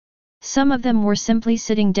 Some of them were simply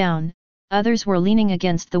sitting down, others were leaning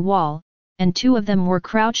against the wall, and 2 of them were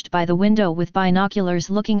crouched by the window with binoculars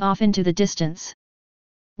looking off into the distance.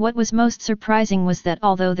 What was most surprising was that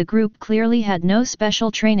although the group clearly had no special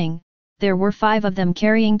training, there were 5 of them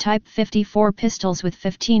carrying Type 54 pistols with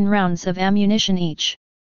 15 rounds of ammunition each.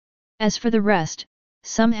 As for the rest,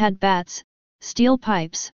 some had bats, steel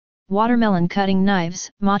pipes, watermelon cutting knives,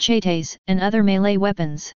 machetes, and other melee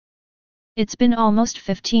weapons. It's been almost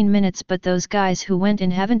 15 minutes but those guys who went in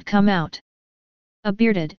haven't come out. A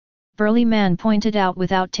bearded, burly man pointed out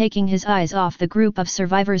without taking his eyes off the group of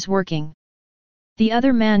survivors working. The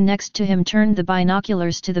other man next to him turned the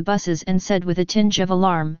binoculars to the buses and said with a tinge of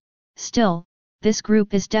alarm, "Still, this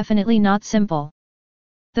group is definitely not simple.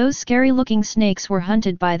 Those scary-looking snakes were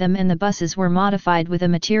hunted by them and the buses were modified with a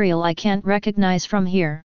material I can't recognize from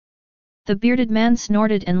here." The bearded man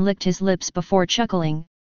snorted and licked his lips before chuckling,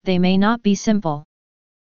 "They may not be simple.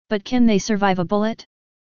 But can they survive a bullet?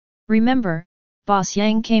 Remember, Boss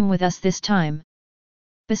Yang came with us this time.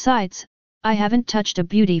 Besides, I haven't touched a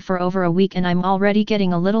beauty for over a week and I'm already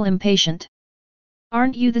getting a little impatient.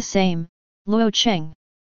 Aren't you the same, Luo Cheng?"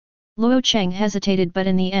 Luo Cheng hesitated but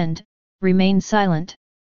in the end, remained silent.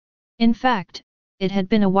 In fact, it had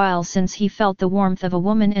been a while since he felt the warmth of a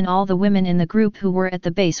woman and all the women in the group who were at the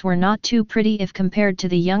base were not too pretty if compared to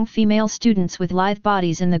the young female students with lithe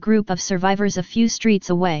bodies in the group of survivors a few streets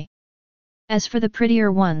away. As for the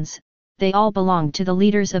prettier ones, they all belonged to the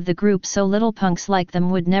leaders of the group so little punks like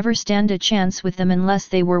them would never stand a chance with them unless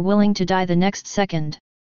they were willing to die the next second.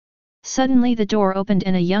 Suddenly the door opened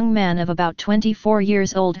and a young man of about 24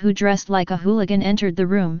 years old who dressed like a hooligan entered the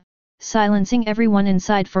room, silencing everyone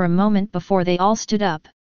inside for a moment before they all stood up.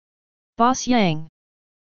 "Boss Yang!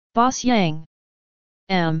 Boss Yang!"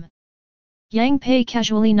 Yang Pei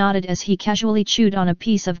casually nodded as he casually chewed on a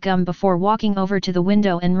piece of gum before walking over to the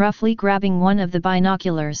window and roughly grabbing one of the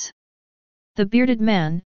binoculars. The bearded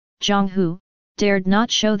man, Zhang Hu, dared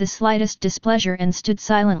not show the slightest displeasure and stood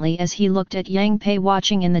silently as he looked at Yang Pei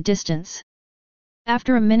watching in the distance.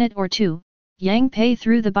 After a minute or two, Yang Pei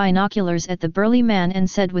threw the binoculars at the burly man and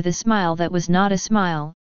said with a smile that was not a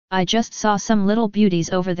smile, "I just saw some little beauties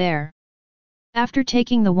over there. After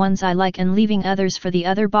taking the ones I like and leaving others for the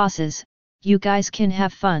other bosses, you guys can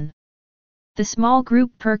have fun." The small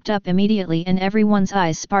group perked up immediately and everyone's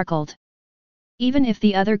eyes sparkled. Even if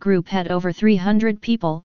the other group had over 300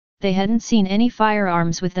 people, they hadn't seen any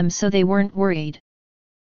firearms with them so they weren't worried.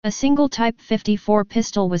 A single Type 54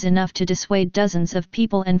 pistol was enough to dissuade dozens of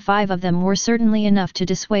people and 5 of them were certainly enough to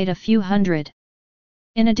dissuade a few hundred.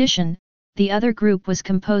 In addition, the other group was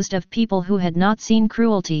composed of people who had not seen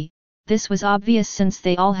cruelty. This was obvious since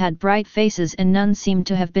they all had bright faces and none seemed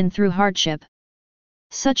to have been through hardship.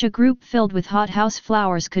 Such a group filled with hothouse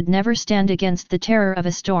flowers could never stand against the terror of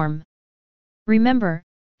a storm. Remember,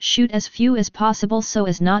 shoot as few as possible so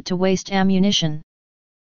as not to waste ammunition.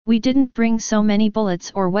 We didn't bring so many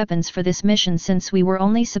bullets or weapons for this mission since we were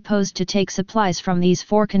only supposed to take supplies from these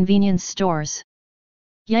 4 convenience stores.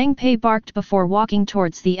 Yang Pei barked before walking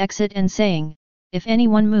towards the exit and saying, "If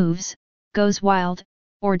anyone moves, goes wild,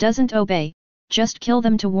 or doesn't obey, just kill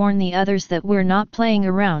them to warn the others that we're not playing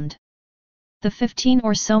around." The 15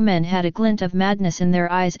 or so men had a glint of madness in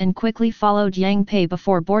their eyes and quickly followed Yang Pei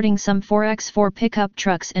before boarding some 4x4 pickup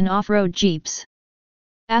trucks and off-road jeeps.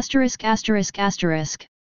 ******.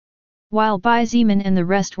 While Bai Zimin and the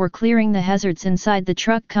rest were clearing the hazards inside the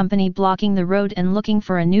truck company blocking the road and looking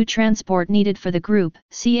for a new transport needed for the group,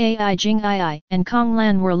 Cai Jing and Kong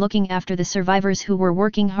Lan were looking after the survivors who were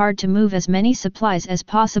working hard to move as many supplies as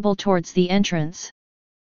possible towards the entrance.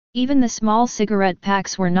 Even the small cigarette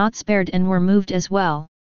packs were not spared and were moved as well.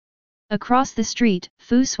 Across the street,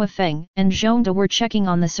 Fu Suifeng and Zhongde were checking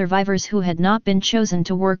on the survivors who had not been chosen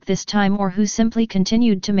to work this time or who simply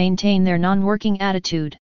continued to maintain their non-working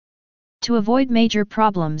attitude. To avoid major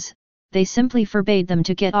problems, they simply forbade them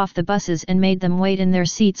to get off the buses and made them wait in their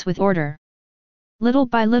seats with order. Little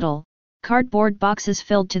by little, cardboard boxes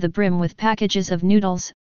filled to the brim with packages of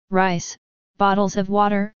noodles, rice, bottles of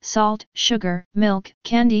water, salt, sugar, milk,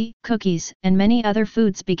 candy, cookies, and many other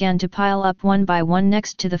foods began to pile up one by one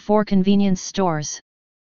next to the 4 convenience stores.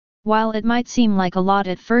 While it might seem like a lot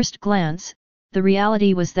at first glance, the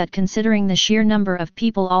reality was that considering the sheer number of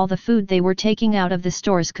people all the food they were taking out of the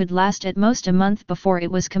stores could last at most a month before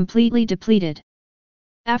it was completely depleted.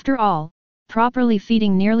 After all, Properly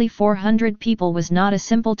feeding nearly 400 people was not a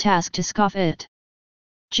simple task to scoff at.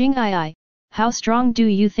 Jing-ai, how strong do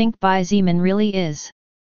you think Bai Zimin really is?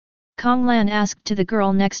 Kong Lan asked to the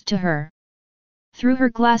girl next to her. Through her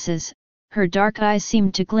glasses, her dark eyes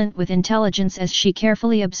seemed to glint with intelligence as she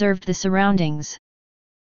carefully observed the surroundings.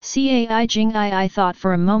 Cai Jing-ai thought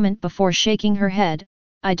for a moment before shaking her head,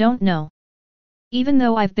 I don't know. Even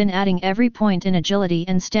though I've been adding every point in agility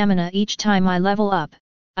and stamina each time I level up,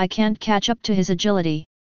 I can't catch up to his agility.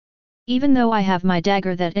 Even though I have my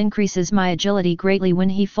dagger that increases my agility greatly when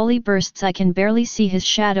he fully bursts, I can barely see his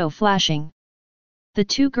shadow flashing. The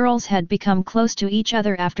two girls had become close to each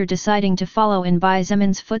other after deciding to follow in Bai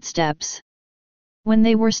Zimin's footsteps. When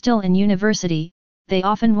they were still in university, they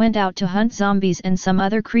often went out to hunt zombies and some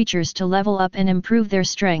other creatures to level up and improve their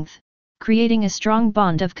strength, creating a strong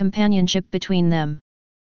bond of companionship between them.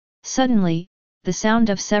 Suddenly, the sound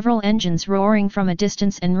of several engines roaring from a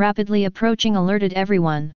distance and rapidly approaching alerted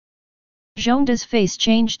everyone. Zhongda's face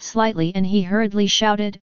changed slightly and he hurriedly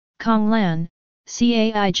shouted, Kong Lan,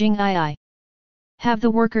 Cai Jing-ai. Have the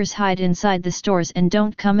workers hide inside the stores and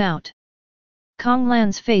don't come out. Kong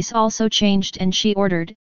Lan's face also changed and she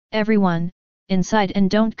ordered, everyone, inside and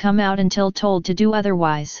don't come out until told to do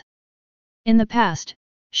otherwise. In the past,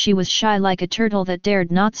 she was shy like a turtle that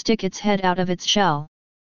dared not stick its head out of its shell.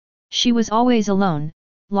 She was always alone,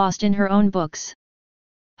 lost in her own books.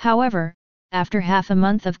 However, after half a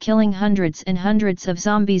month of killing hundreds and hundreds of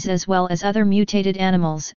zombies as well as other mutated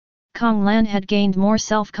animals, Kong Lan had gained more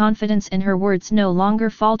self-confidence and her words no longer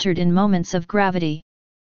faltered in moments of gravity.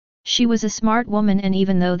 She was a smart woman, and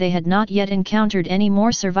even though they had not yet encountered any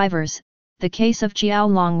more survivors, the case of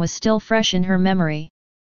Qiaolong was still fresh in her memory.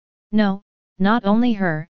 No, not only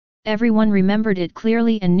her, everyone remembered it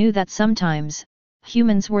clearly and knew that sometimes,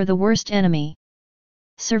 humans were the worst enemy.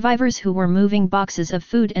 Survivors who were moving boxes of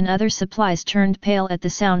food and other supplies turned pale at the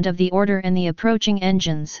sound of the order and the approaching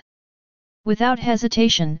engines. Without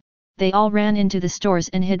hesitation, they all ran into the stores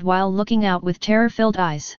and hid while looking out with terror-filled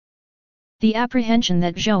eyes. The apprehension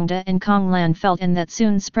that Zhongda and Kong Lan felt and that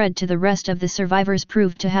soon spread to the rest of the survivors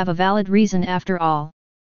proved to have a valid reason after all.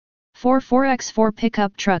 4x4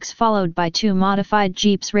 pickup trucks followed by two modified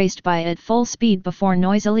jeeps raced by at full speed before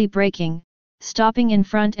noisily braking, stopping in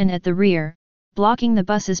front and at the rear, blocking the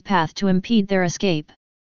bus's path to impede their escape.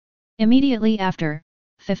 Immediately after,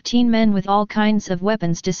 15 men with all kinds of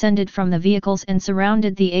weapons descended from the vehicles and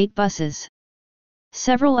surrounded the 8 buses.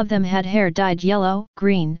 Several of them had hair dyed yellow,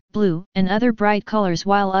 green, blue, and other bright colors,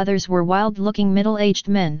 while others were wild-looking middle-aged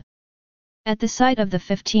men. At the sight of the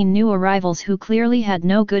 15 new arrivals who clearly had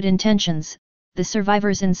no good intentions, the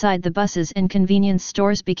survivors inside the buses and convenience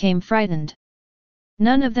stores became frightened.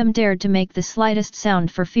 None of them dared to make the slightest sound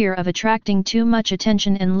for fear of attracting too much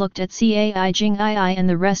attention and looked at Cai Jing-ai and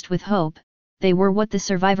the rest with hope. They were what the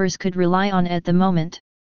survivors could rely on at the moment.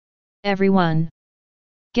 Everyone!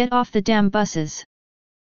 Get off the damn buses!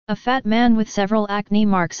 A fat man with several acne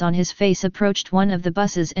marks on his face approached one of the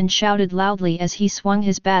buses and shouted loudly as he swung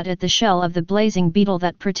his bat at the shell of the blazing beetle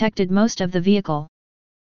that protected most of the vehicle.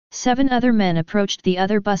 7 other men approached the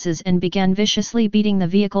other buses and began viciously beating the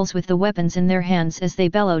vehicles with the weapons in their hands as they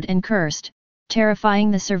bellowed and cursed,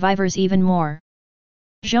 terrifying the survivors even more.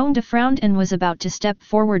 Zhongda frowned and was about to step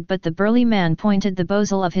forward, but the burly man pointed the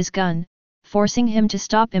muzzle of his gun, forcing him to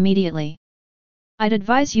stop immediately. I'd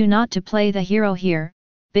advise you not to play the hero here,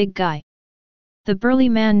 big guy. The burly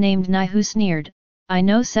man named Nihu sneered, I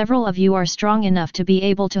know several of you are strong enough to be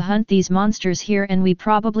able to hunt these monsters here and we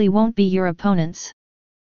probably won't be your opponents.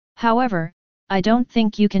 However, I don't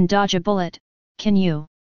think you can dodge a bullet, can you?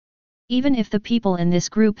 Even if the people in this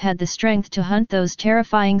group had the strength to hunt those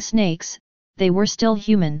terrifying snakes, they were still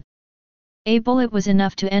human. A bullet was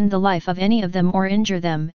enough to end the life of any of them or injure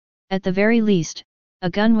them, at the very least,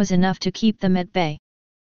 a gun was enough to keep them at bay.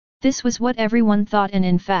 This was what everyone thought, and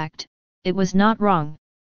in fact, it was not wrong.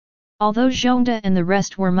 Although Zhongda and the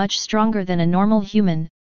rest were much stronger than a normal human,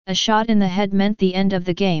 a shot in the head meant the end of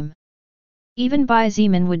the game. Even Bai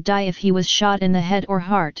Zimin would die if he was shot in the head or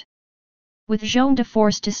heart. With Zhongda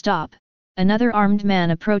forced to stop, another armed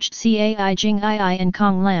man approached Cai Jing-ai and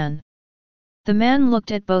Kong Lan. The man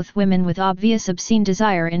looked at both women with obvious obscene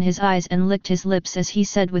desire in his eyes and licked his lips as he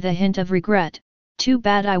said with a hint of regret, too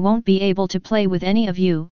bad I won't be able to play with any of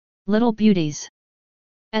you, little beauties.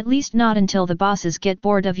 At least not until the bosses get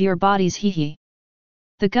bored of your bodies, hee.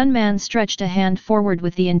 The gunman stretched a hand forward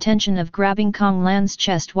with the intention of grabbing Kong Lan's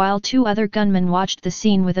chest while 2 other gunmen watched the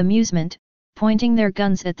scene with amusement, pointing their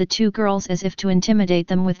guns at the 2 girls as if to intimidate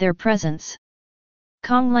them with their presence.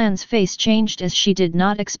 Kong Lan's face changed as she did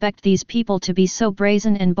not expect these people to be so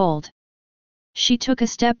brazen and bold. She took a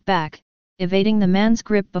step back, evading the man's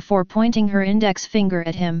grip before pointing her index finger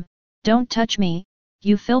at him. "Don't touch me,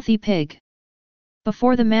 you filthy pig!"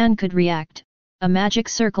 Before the man could react, a magic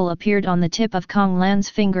circle appeared on the tip of Kong Lan's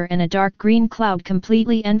finger and a dark green cloud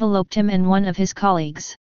completely enveloped him and one of his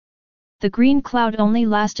colleagues. The green cloud only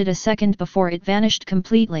lasted a second before it vanished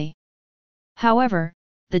completely. However,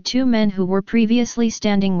 the two men who were previously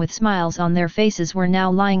standing with smiles on their faces were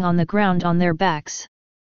now lying on the ground on their backs.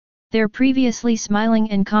 Their previously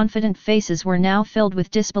smiling and confident faces were now filled with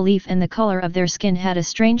disbelief, and the color of their skin had a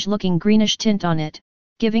strange-looking greenish tint on it,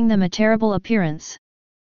 giving them a terrible appearance.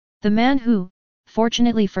 The man who,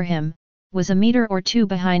 fortunately for him, was a meter or two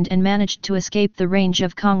behind and managed to escape the range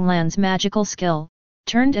of Kong Lan's magical skill,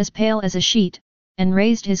 turned as pale as a sheet, and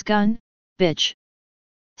raised his gun. "Bitch!"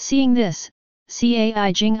 Seeing this,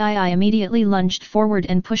 XIETIAN immediately lunged forward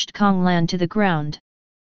and pushed Kong Lan to the ground.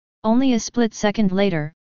 Only a split second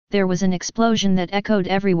later, there was an explosion that echoed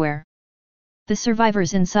everywhere. The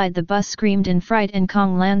survivors inside the bus screamed in fright, and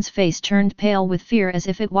Kong Lan's face turned pale with fear, as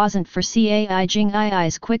if it wasn't for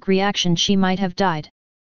XIETIAN's quick reaction she might have died.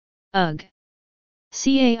 "Ugh!"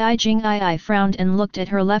 XIETIAN frowned and looked at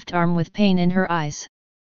her left arm with pain in her eyes.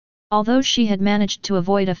 Although she had managed to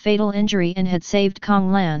avoid a fatal injury and had saved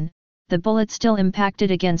Kong Lan, the bullet still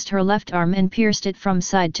impacted against her left arm and pierced it from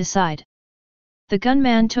side to side. The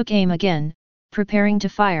gunman took aim again, preparing to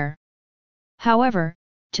fire. However,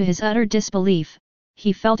 to his utter disbelief,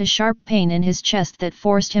 he felt a sharp pain in his chest that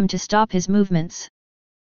forced him to stop his movements.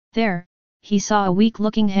 There, he saw a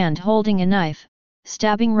weak-looking hand holding a knife,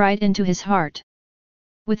 stabbing right into his heart.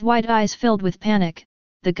 With wide eyes filled with panic,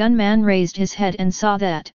 the gunman raised his head and saw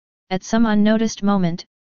that, at some unnoticed moment,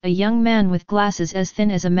 a young man with glasses as thin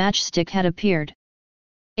as a matchstick had appeared.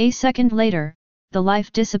 A second later, the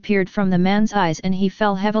life disappeared from the man's eyes and he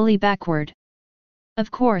fell heavily backward. Of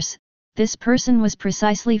course, this person was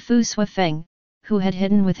precisely Fu Suifeng, who had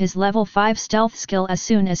hidden with his level 5 stealth skill as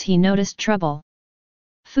soon as he noticed trouble.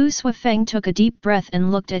 Fu Suifeng took a deep breath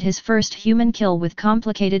and looked at his first human kill with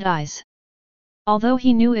complicated eyes. Although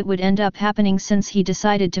he knew it would end up happening since he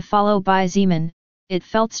decided to follow Bai Ziman, it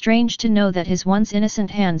felt strange to know that his once innocent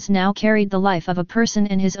hands now carried the life of a person,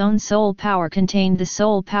 and his own soul power contained the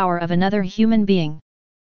soul power of another human being.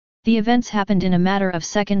 The events happened in a matter of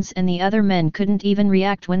seconds, and the other men couldn't even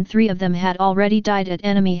react when 3 of them had already died at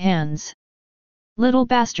enemy hands. "Little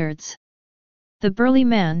bastards!" The burly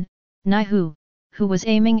man, Naihu, who was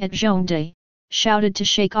aiming at Zhongde, shouted to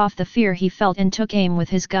shake off the fear he felt and took aim with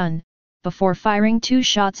his gun, before firing 2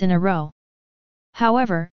 shots in a row.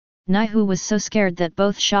 However, Naihu was so scared that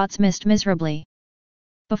both shots missed miserably.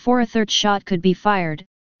 Before a third shot could be fired,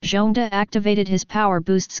 Zhongde activated his power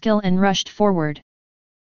boost skill and rushed forward.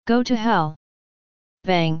 "Go to hell!"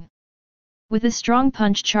 Bang! With a strong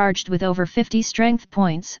punch charged with over 50 strength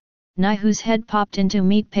points, Naihu's head popped into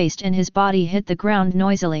meat paste and his body hit the ground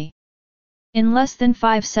noisily. In less than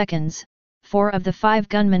 5 seconds, 4 of the 5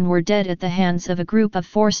 gunmen were dead at the hands of a group of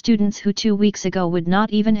 4 students who 2 weeks ago would not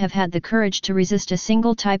even have had the courage to resist a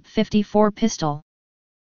single Type 54 pistol.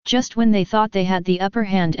 Just when they thought they had the upper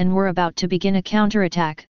hand and were about to begin a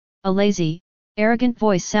counterattack, a lazy, arrogant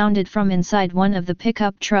voice sounded from inside one of the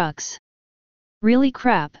pickup trucks. "Really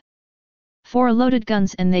crap? 4 loaded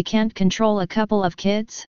guns and they can't control a couple of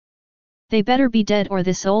kids? They better be dead, or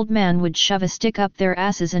this old man would shove a stick up their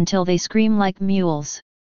asses until they scream like mules."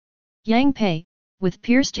 Yang Pei, with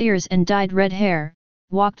pierced ears and dyed red hair,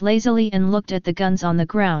 walked lazily and looked at the guns on the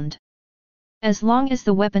ground. As long as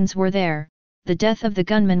the weapons were there, the death of the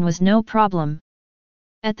gunman was no problem.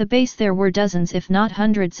 At the base there were dozens if not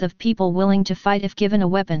hundreds of people willing to fight if given a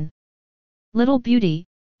weapon. "Little beauty,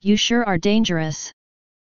 you sure are dangerous."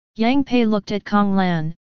 Yang Pei looked at Kong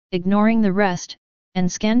Lan, ignoring the rest,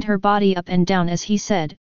 and scanned her body up and down as he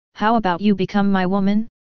said, "How about you become my woman?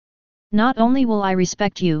 Not only will I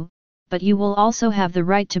respect you, but you will also have the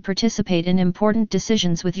right to participate in important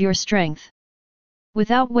decisions with your strength."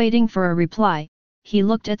 Without waiting for a reply, he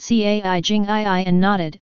looked at XIETIAN and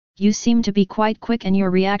nodded, "You seem to be quite quick and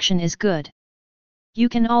your reaction is good. You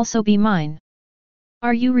can also be mine.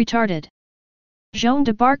 Are you retarded?"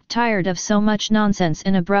 Zhongde barked, tired of so much nonsense,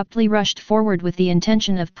 and abruptly rushed forward with the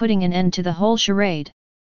intention of putting an end to the whole charade.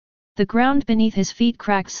 The ground beneath his feet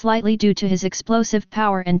cracked slightly due to his explosive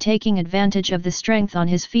power, and taking advantage of the strength on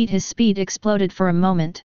his feet, his speed exploded for a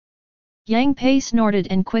moment. Yang Pei snorted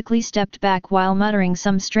and quickly stepped back while muttering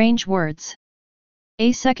some strange words.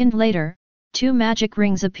 A second later, 2 magic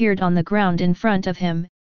rings appeared on the ground in front of him,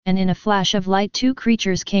 and in a flash of light 2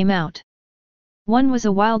 creatures came out. One was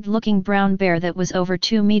a wild-looking brown bear that was over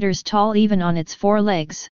 2 meters tall even on its 4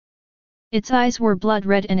 legs. Its eyes were blood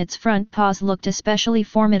red and its front paws looked especially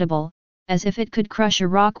formidable, as if it could crush a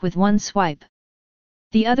rock with one swipe.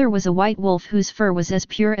 The other was a white wolf whose fur was as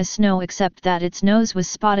pure as snow except that its nose was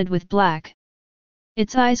spotted with black.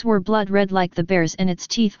 Its eyes were blood red like the bear's and its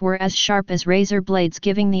teeth were as sharp as razor blades,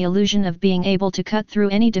 giving the illusion of being able to cut through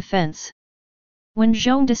any defense. When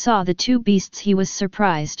Zhongde saw the two beasts he was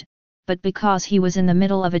surprised, but because he was in the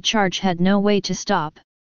middle of a charge had no way to stop.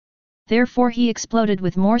 Therefore he exploded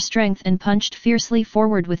with more strength and punched fiercely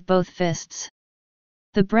forward with both fists.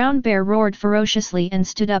 The brown bear roared ferociously and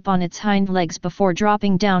stood up on its hind legs before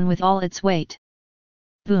dropping down with all its weight.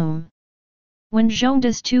 Boom! When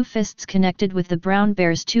Zhongde's two fists connected with the brown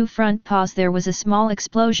bear's two front paws, there was a small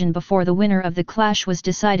explosion before the winner of the clash was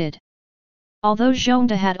decided. Although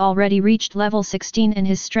Zhongde had already reached level 16 and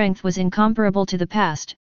his strength was incomparable to the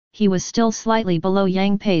past, he was still slightly below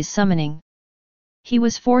Yang Pei's summoning. He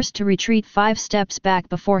was forced to retreat 5 steps back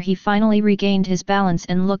before he finally regained his balance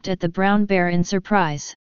and looked at the brown bear in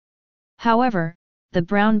surprise. However, the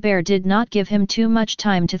brown bear did not give him too much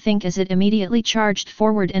time to think as it immediately charged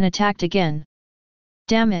forward and attacked again.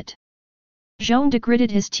 Damn it! Zhongde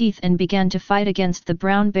gritted his teeth and began to fight against the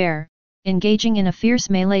brown bear, engaging in a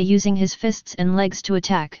fierce melee using his fists and legs to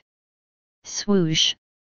attack. Swoosh!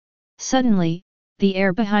 Suddenly, the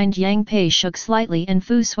air behind Yang Pei shook slightly and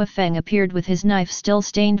Fu Suifeng appeared with his knife still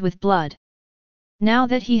stained with blood. Now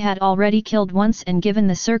that he had already killed once and given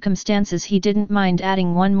the circumstances he didn't mind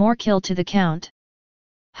adding one more kill to the count.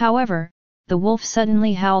 However, the wolf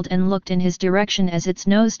suddenly howled and looked in his direction as its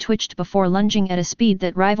nose twitched before lunging at a speed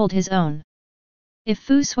that rivaled his own. If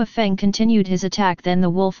Fu Suifeng continued his attack, then the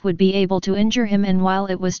wolf would be able to injure him, and while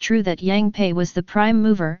it was true that Yang Pei was the prime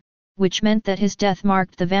mover, which meant that his death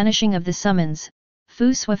marked the vanishing of the summons,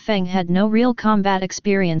 Fu Suifeng had no real combat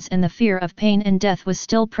experience and the fear of pain and death was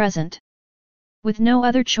still present. With no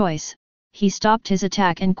other choice, he stopped his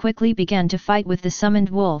attack and quickly began to fight with the summoned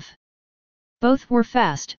wolf. Both were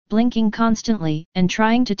fast, blinking constantly, and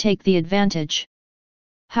trying to take the advantage.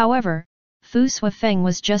 However, Fu Suifeng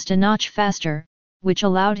was just a notch faster, which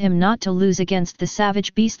allowed him not to lose against the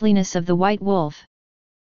savage beastliness of the white wolf.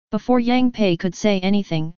 Before Yang Pei could say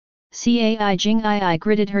anything, Cai Jingii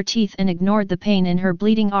gritted her teeth and ignored the pain in her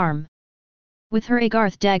bleeding arm. With her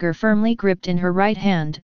Agarth dagger firmly gripped in her right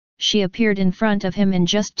hand, she appeared in front of him in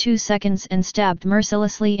just 2 seconds and stabbed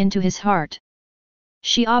mercilessly into his heart.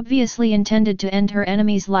 She obviously intended to end her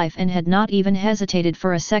enemy's life and had not even hesitated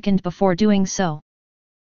for a second before doing so.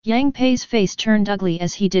 Yang Pei's face turned ugly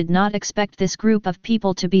as he did not expect this group of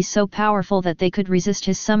people to be so powerful that they could resist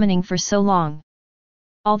his summoning for so long.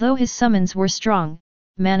 Although his summons were strong,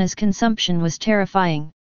 mana's consumption was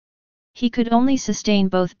terrifying. He could only sustain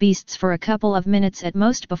both beasts for a couple of minutes at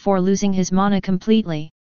most before losing his mana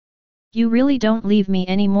completely. You really don't leave me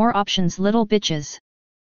any more options, little bitches.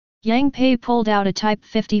 Yang Pei pulled out a Type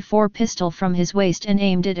 54 pistol from his waist and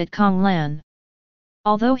aimed it at Kong Lan.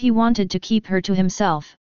 Although he wanted to keep her to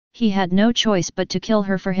himself, he had no choice but to kill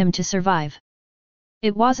her for him to survive.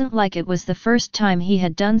 It wasn't like it was the first time he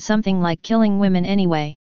had done something like killing women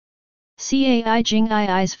anyway. Cai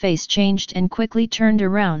Jingii's face changed and quickly turned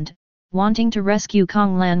around, wanting to rescue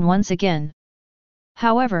Kong Lan once again.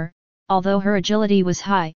 However, although her agility was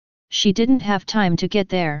high, she didn't have time to get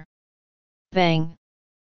there. Bang!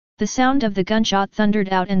 The sound of the gunshot thundered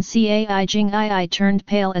out and Cai Jingii turned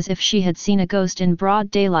pale as if she had seen a ghost in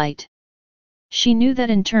broad daylight. She knew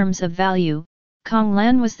that in terms of value, Kong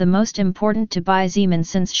Lan was the most important to Bai Zimin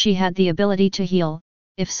since she had the ability to heal.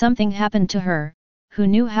 If something happened to her, who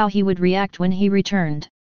knew how he would react when he returned.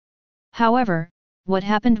 However, what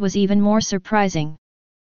happened was even more surprising.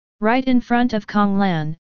 Right in front of Kong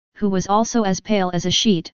Lan, who was also as pale as a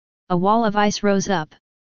sheet, a wall of ice rose up.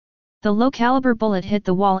 The low-caliber bullet hit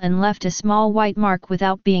the wall and left a small white mark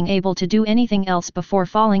without being able to do anything else before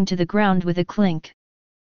falling to the ground with a clink.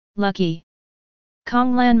 Lucky!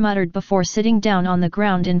 Kong Lan muttered before sitting down on the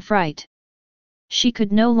ground in fright. She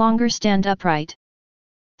could no longer stand upright.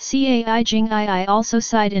 Cai Jingii also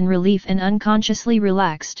sighed in relief and unconsciously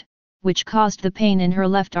relaxed, which caused the pain in her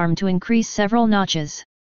left arm to increase several notches.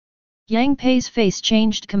 Yang Pei's face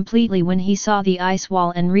changed completely when he saw the ice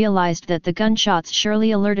wall and realized that the gunshots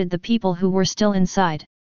surely alerted the people who were still inside.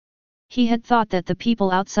 He had thought that the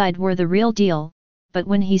people outside were the real deal, but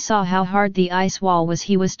when he saw how hard the ice wall was,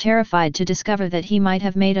 he was terrified to discover that he might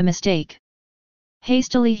have made a mistake.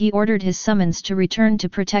 Hastily he ordered his summons to return to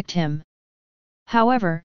protect him.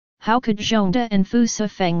 However, how could Zhongde and Fu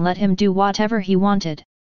Suifeng let him do whatever he wanted?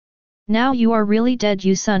 Now you are really dead,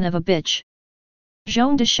 you son of a bitch!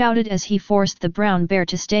 Zhongde shouted as he forced the brown bear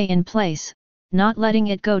to stay in place, not letting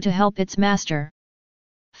it go to help its master.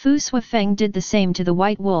 Fu Suifeng did the same to the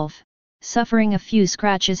white wolf, suffering a few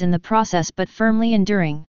scratches in the process but firmly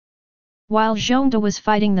enduring. While Zhongde was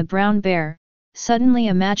fighting the brown bear, suddenly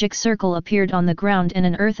a magic circle appeared on the ground and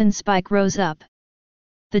an earthen spike rose up.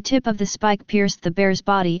 The tip of the spike pierced the bear's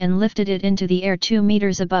body and lifted it into the air 2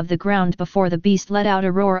 meters above the ground before the beast let out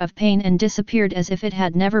a roar of pain and disappeared as if it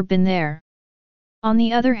had never been there. On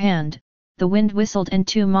the other hand, the wind whistled and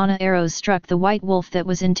 2 mana arrows struck the white wolf that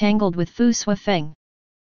was entangled with Fu Suifeng.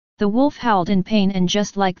 The wolf howled in pain and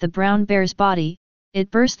just like the brown bear's body,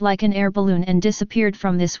 it burst like an air balloon and disappeared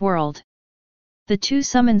from this world. The 2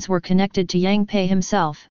 summons were connected to Yang Pei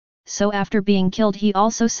himself, so after being killed he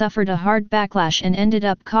also suffered a hard backlash and ended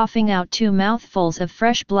up coughing out 2 mouthfuls of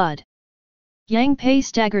fresh blood. Yang Pei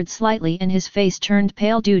staggered slightly and his face turned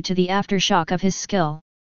pale due to the aftershock of his skill.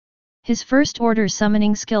 His first order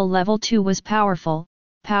summoning skill level 2 was powerful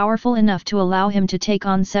enough to allow him to take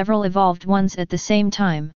on several evolved ones at the same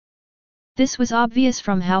time. This was obvious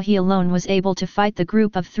from how he alone was able to fight the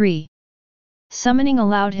group of 3. Summoning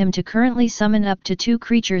allowed him to currently summon up to 2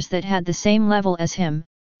 creatures that had the same level as him,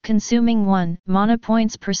 consuming 1 mana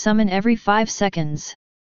points per summon every 5 seconds.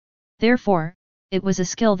 Therefore, it was a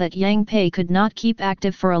skill that Yang Pei could not keep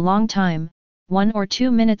active for a long time, 1 or 2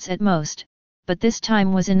 minutes at most, but this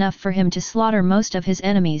time was enough for him to slaughter most of his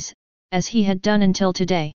enemies, as he had done until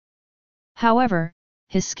today. However,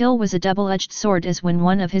 his skill was a double-edged sword as when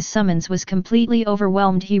one of his summons was completely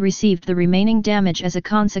overwhelmed he received the remaining damage as a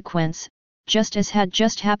consequence, just as had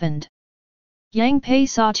just happened. Yang Pei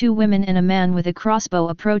saw 2 women and a man with a crossbow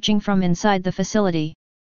approaching from inside the facility.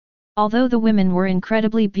 Although the women were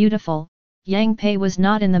incredibly beautiful, Yang Pei was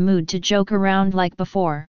not in the mood to joke around like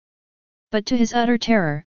before. But to his utter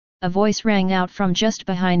terror, a voice rang out from just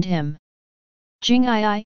behind him.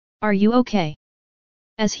 "Jing-ai, are you okay?"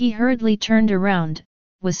 As he hurriedly turned around,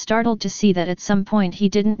 was startled to see that at some point he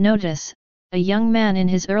didn't notice, a young man in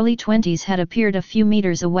his early 20s had appeared a few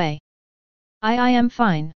meters away. I am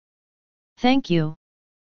fine. Thank you."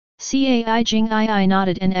 Cai Jing-ai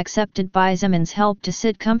nodded and accepted Bai Zemin's help to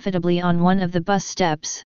sit comfortably on one of the bus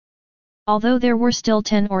steps. Although there were still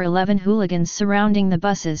 10 or 11 hooligans surrounding the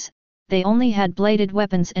buses, they only had bladed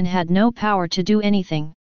weapons and had no power to do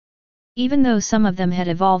anything. Even though some of them had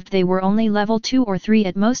evolved, they were only level 2 or 3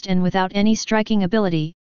 at most and without any striking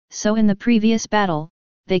ability, so in the previous battle,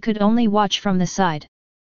 they could only watch from the side.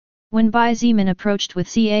 When Bai Zemin approached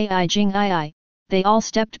with Cai Jing-ai, they all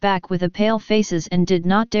stepped back with pale faces and did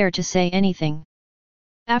not dare to say anything.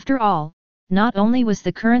 After all, not only was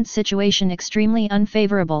the current situation extremely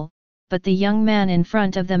unfavorable, but the young man in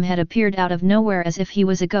front of them had appeared out of nowhere as if he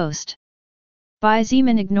was a ghost. Bai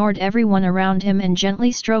Zemin ignored everyone around him and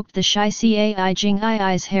gently stroked the shy Cai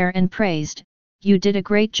Jing-ai's hair and praised, "You did a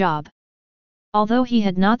great job." Although he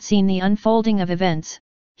had not seen the unfolding of events,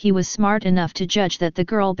 he was smart enough to judge that the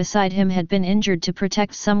girl beside him had been injured to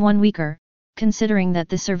protect someone weaker, considering that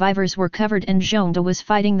the survivors were covered and Zhongde was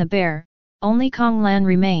fighting the bear, only Kong Lan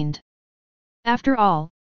remained. After all,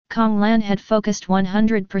 Kong Lan had focused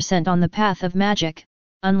 100% on the path of magic,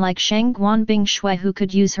 unlike Shang Guanbing Shui who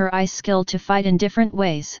could use her ice skill to fight in different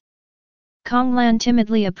ways. Kong Lan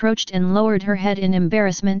timidly approached and lowered her head in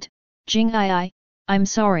embarrassment. "Jing-ai, I'm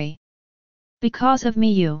sorry. Because of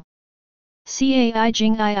me you." Cai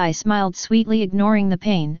Jing-ai smiled sweetly, ignoring the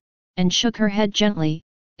pain, and shook her head gently,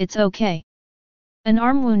 "It's okay. An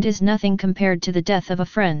arm wound is nothing compared to the death of a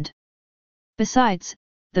friend. Besides,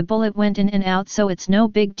 the bullet went in and out so it's no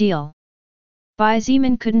big deal." Bai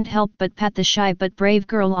Zemin couldn't help but pat the shy but brave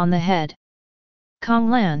girl on the head. "Kong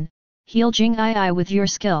Lan, heal Jing-ai with your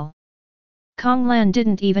skill." Kong Lan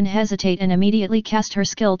didn't even hesitate and immediately cast her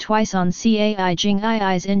skill twice on Cai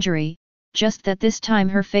Jing-ai's injury, just that this time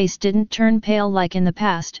her face didn't turn pale like in the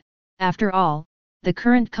past. After all, the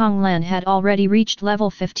current Kong Lan had already reached level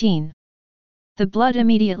 15. The blood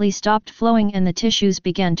immediately stopped flowing and the tissues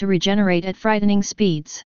began to regenerate at frightening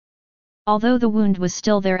speeds. Although the wound was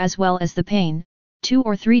still there as well as the pain, 2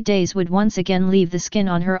 or 3 days would once again leave the skin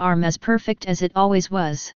on her arm as perfect as it always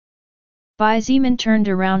was. Bai Zemin turned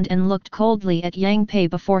around and looked coldly at Yang Pei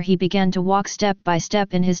before he began to walk step by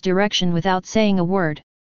step in his direction without saying a word.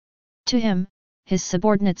 To him, his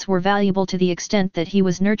subordinates were valuable to the extent that he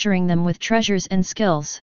was nurturing them with treasures and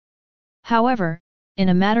skills. However, in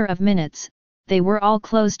a matter of minutes, they were all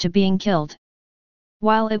close to being killed.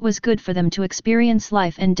 While it was good for them to experience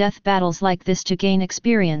life and death battles like this to gain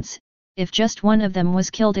experience, if just one of them was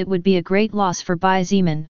killed it would be a great loss for Bai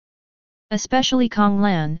Zemin. Especially Kong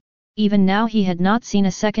Lan, even now he had not seen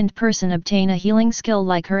a second person obtain a healing skill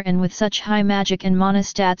like her and with such high magic and mana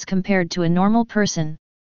stats compared to a normal person.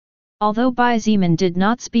 Although Bai Zemin did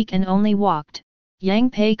not speak and only walked,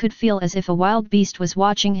 Yang Pei could feel as if a wild beast was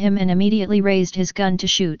watching him and immediately raised his gun to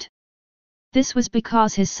shoot. This was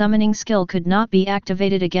because his summoning skill could not be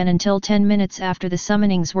activated again until 10 minutes after the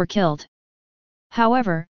summonings were killed.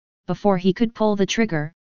 However, before he could pull the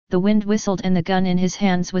trigger, the wind whistled and the gun in his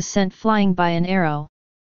hands was sent flying by an arrow.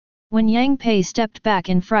 When Yang Pei stepped back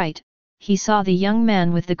in fright, he saw the young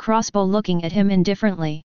man with the crossbow looking at him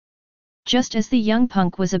indifferently. Just as the young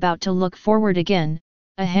punk was about to look forward again,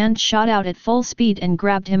 a hand shot out at full speed and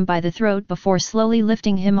grabbed him by the throat before slowly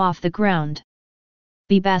lifting him off the ground.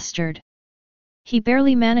 "Be bastard!" He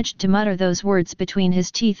barely managed to mutter those words between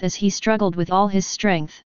his teeth as he struggled with all his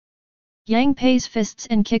strength. Yang Pei's fists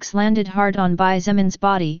and kicks landed hard on Bai Zemin's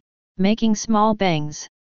body, making small bangs.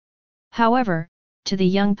 However, to the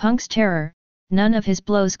young punk's terror, none of his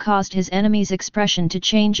blows caused his enemy's expression to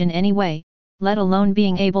change in any way, let alone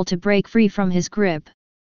being able to break free from his grip.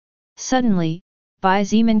 Suddenly, Bai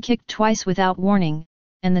Zemin kicked twice without warning,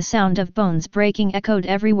 and the sound of bones breaking echoed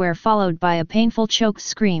everywhere, followed by a painful choked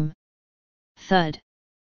scream. Thud!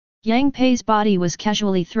 Yang Pei's body was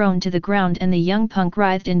casually thrown to the ground and the young punk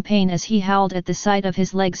writhed in pain as he howled at the sight of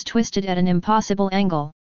his legs twisted at an impossible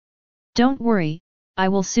angle. "Don't worry, I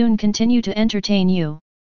will soon continue to entertain you."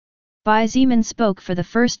 Bai Zemin spoke for the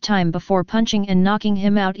first time before punching and knocking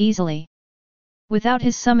him out easily. Without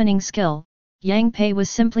his summoning skill, Yang Pei was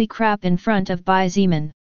simply crap in front of Bai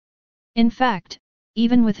Zemin. In fact,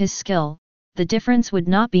 even with his skill, the difference would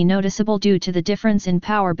not be noticeable due to the difference in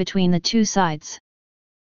power between the two sides.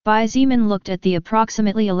 Bai Zemin looked at the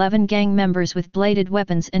approximately 11 gang members with bladed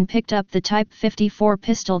weapons and picked up the Type 54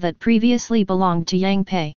 pistol that previously belonged to Yang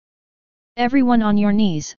Pei. "Everyone on your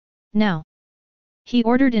knees, now!" he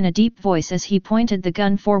ordered in a deep voice as he pointed the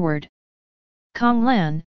gun forward. Kong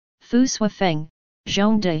Lan, Fu Suifeng,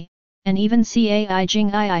 Zhong Dai, and even Cai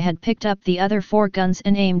Jing'ai had picked up the other 4 guns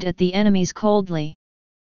and aimed at the enemies coldly.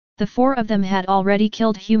 The 4 of them had already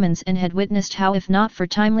killed humans and had witnessed how if not for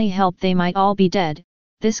timely help they might all be dead.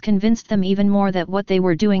 This convinced them even more that what they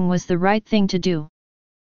were doing was the right thing to do.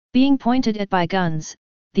 Being pointed at by guns,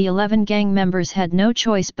 the 11 gang members had no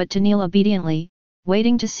choice but to kneel obediently,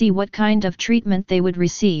 waiting to see what kind of treatment they would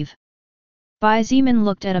receive. Bai Zemin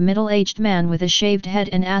looked at a middle-aged man with a shaved head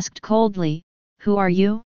and asked coldly, "Who are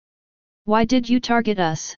you? Why did you target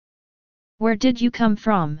us? Where did you come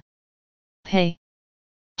from? Pei.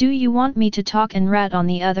 Do you want me to talk and rat on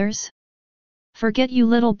the others? Forget you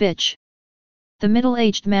little bitch." The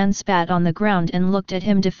middle-aged man spat on the ground and looked at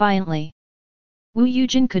him defiantly. Wu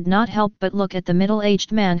Yujin could not help but look at the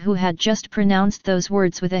middle-aged man who had just pronounced those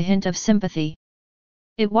words with a hint of sympathy.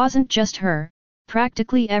 It wasn't just her,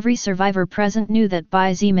 practically every survivor present knew that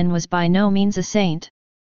Bai Zemin was by no means a saint.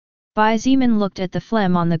 Bai Zemin looked at the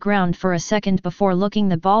phlegm on the ground for a second before looking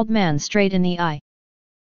the bald man straight in the eye.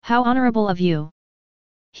 "How honorable of you!"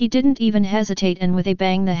 He didn't even hesitate, and with a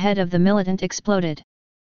bang the head of the militant exploded.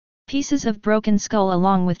 Pieces of broken skull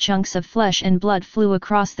along with chunks of flesh and blood flew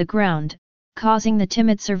across the ground, causing the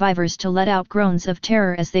timid survivors to let out groans of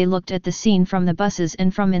terror as they looked at the scene from the buses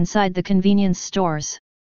and from inside the convenience stores.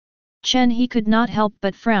 He could not help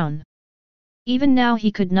but frown. Even now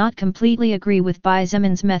he could not completely agree with Bai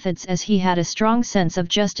Zemin's methods, as he had a strong sense of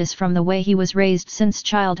justice from the way he was raised since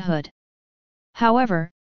childhood.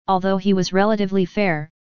 However, although he was relatively fair,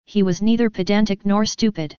 he was neither pedantic nor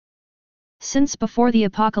stupid. Since before the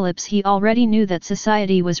apocalypse he already knew that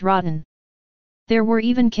society was rotten. There were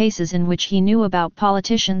even cases in which he knew about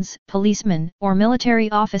politicians, policemen, or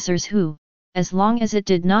military officers who, as long as it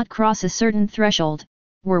did not cross a certain threshold,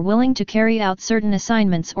 were willing to carry out certain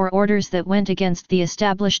assignments or orders that went against the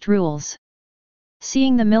established rules.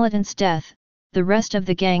 Seeing the militant's death, the rest of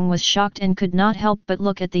the gang was shocked and could not help but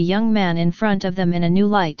look at the young man in front of them in a new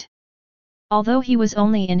light. Although he was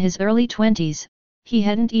only in his early 20s, he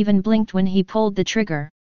hadn't even blinked when he pulled the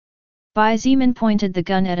trigger. Bai Zemin pointed the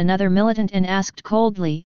gun at another militant and asked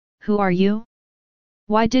coldly, "Who are you?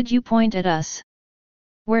 Why did you point at us?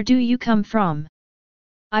 Where do you come from?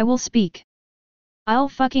 I will speak. I'll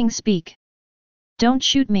fucking speak. Don't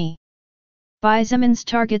shoot me." Bai Zemin's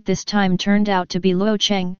target this time turned out to be Luo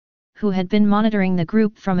Cheng, who had been monitoring the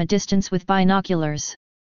group from a distance with binoculars.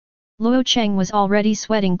 Luo Cheng was already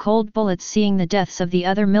sweating cold bullets seeing the deaths of the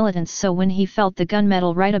other militants, so when he felt the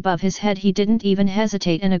gunmetal right above his head he didn't even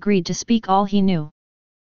hesitate and agreed to speak all he knew.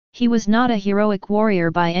 He was not a heroic warrior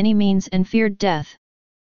by any means and feared death.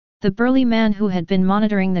 The burly man who had been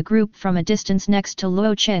monitoring the group from a distance next to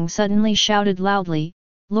Luo Cheng suddenly shouted loudly,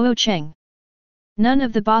 "Luo Cheng! None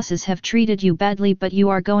of the bosses have treated you badly, but you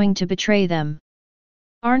are going to betray them.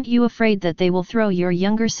 Aren't you afraid that they will throw your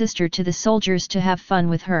younger sister to the soldiers to have fun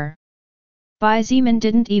with her? Bai Zimin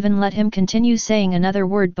didn't even let him continue saying another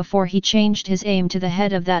word before he changed his aim to the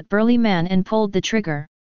head of that burly man and pulled the trigger.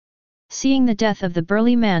 Seeing the death of the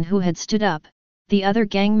burly man who had stood up, the other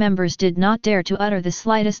gang members did not dare to utter the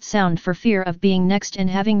slightest sound for fear of being next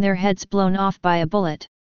and having their heads blown off by a bullet.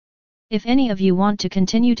 If any of you want to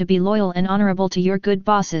continue to be loyal and honorable to your good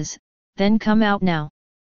bosses, then come out now.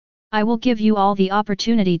 I will give you all the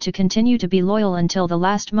opportunity to continue to be loyal until the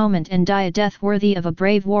last moment and die a death worthy of a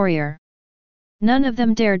brave warrior. None of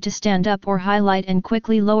them dared to stand up or highlight and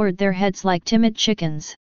quickly lowered their heads like timid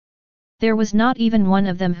chickens. There was not even one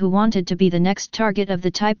of them who wanted to be the next target of the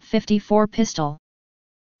Type 54 pistol.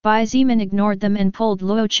 Bai Zimin ignored them and pulled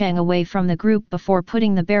Luo Cheng away from the group before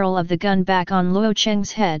putting the barrel of the gun back on Luo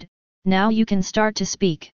Cheng's head. Now you can start to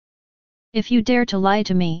speak. If you dare to lie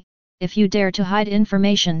to me, if you dare to hide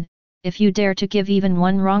information, if you dare to give even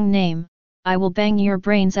one wrong name, I will bang your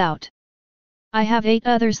brains out. I have 8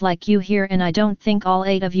 others like you here and I don't think all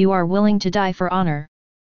 8 of you are willing to die for honor.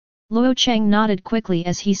 Luo Cheng nodded quickly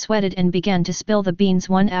as he sweated and began to spill the beans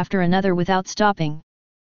one after another without stopping.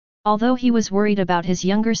 Although he was worried about his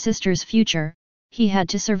younger sister's future, he had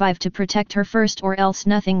to survive to protect her first or else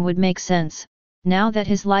nothing would make sense. Now that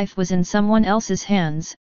his life was in someone else's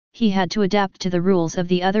hands, he had to adapt to the rules of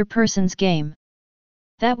the other person's game.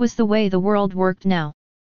 That was the way the world worked now.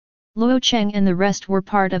 Luo Cheng and the rest were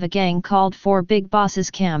part of a gang called Four Big Bosses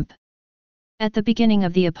Camp. At the beginning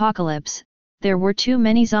of the apocalypse, there were too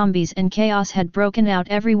many zombies and chaos had broken out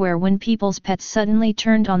everywhere when people's pets suddenly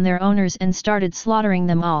turned on their owners and started slaughtering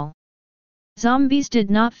them all. Zombies did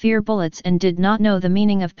not fear bullets and did not know the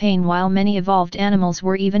meaning of pain, while many evolved animals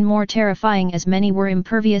were even more terrifying as many were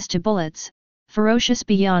impervious to bullets, ferocious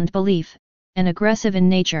beyond belief, and aggressive in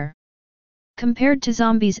nature. Compared to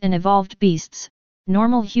zombies and evolved beasts,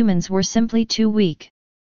 normal humans were simply too weak.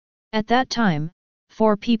 At that time,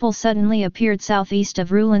 4 people suddenly appeared southeast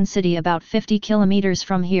of Rulan City about 50 kilometers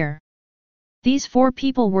from here. These 4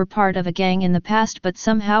 people were part of a gang in the past but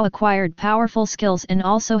somehow acquired powerful skills and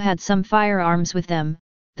also had some firearms with them,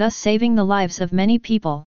 thus saving the lives of many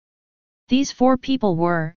people. These 4 people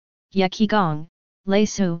were Ye Qigong, Lei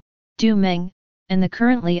Su, Du Meng, and the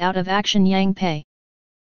currently out of action Yang Pei.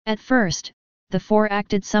 At first, the 4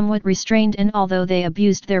 acted somewhat restrained and although they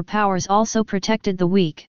abused their powers also protected the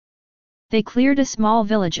weak. They cleared a small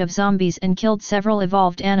village of zombies and killed several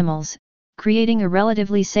evolved animals, creating a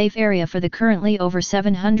relatively safe area for the currently over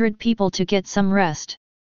 700 people to get some rest.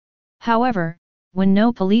 However, when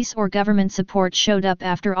no police or government support showed up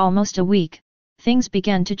after almost a week, things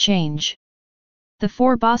began to change. The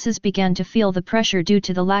 4 bosses began to feel the pressure due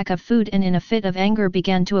to the lack of food and in a fit of anger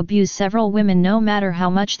began to abuse several women no matter how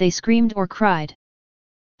much they screamed or cried.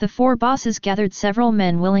 The 4 bosses gathered several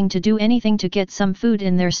men willing to do anything to get some food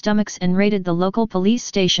in their stomachs and raided the local police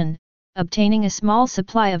station, obtaining a small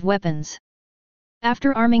supply of weapons.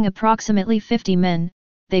 After arming approximately 50 men,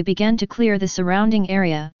 they began to clear the surrounding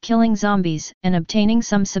area, killing zombies and obtaining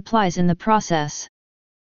some supplies in the process.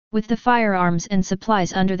 With the firearms and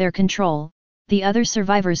supplies under their control, the other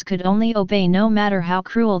survivors could only obey no matter how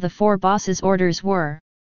cruel the 4 bosses' orders were.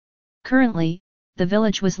 Currently, the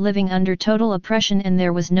village was living under total oppression and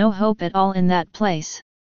there was no hope at all in that place.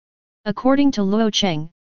 According to Luo Cheng,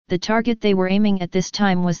 the target they were aiming at this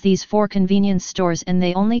time was these 4 convenience stores and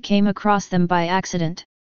they only came across them by accident.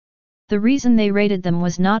 The reason they raided them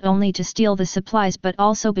was not only to steal the supplies but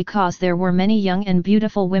also because there were many young and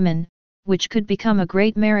beautiful women, which could become a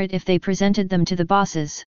great merit if they presented them to the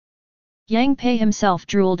bosses. Yang Pei himself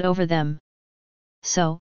drooled over them.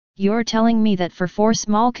 So, you're telling me that for 4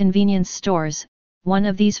 small convenience stores, one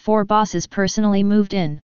of these 4 bosses personally moved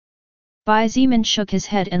in? Bai Zimin shook his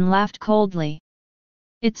head and laughed coldly.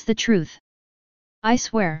 It's the truth. I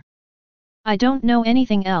swear. I don't know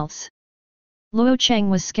anything else. Luo Cheng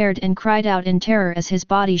was scared and cried out in terror as his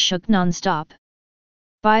body shook non-stop.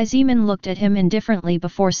 Bai Zimin looked at him indifferently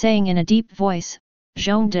before saying in a deep voice,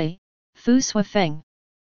 Zhongde, Fu Suifeng.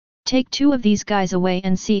 Take 2 of these guys away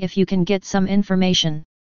and see if you can get some information.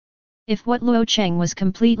 If what Luo Cheng was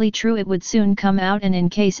completely true it would soon come out and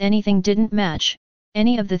in case anything didn't match,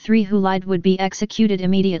 any of the 3 who lied would be executed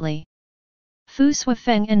immediately. Fu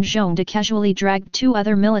Suifeng and Zhongde casually dragged 2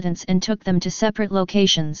 other militants and took them to separate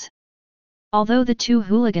locations. Although the 2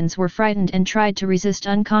 hooligans were frightened and tried to resist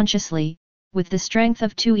unconsciously, with the strength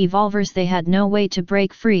of 2 evolvers they had no way to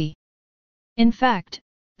break free. In fact,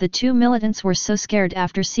 the 2 militants were so scared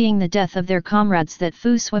after seeing the death of their comrades that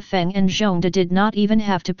Fu Suifeng and Zhongde did not even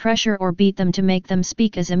have to pressure or beat them to make them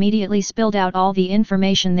speak as immediately spilled out all the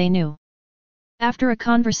information they knew. After a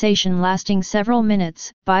conversation lasting several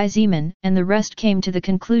minutes, Bai Zimin and the rest came to the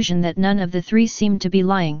conclusion that none of the 3 seemed to be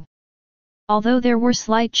lying. Although there were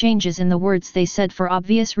slight changes in the words they said for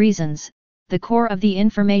obvious reasons, the core of the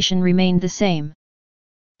information remained the same.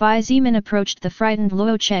 Bai Zimin approached the frightened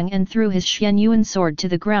Luo Cheng and threw his Xianyuan sword to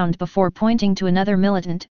the ground before pointing to another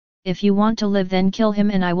militant. If you want to live, then kill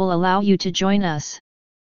him and I will allow you to join us.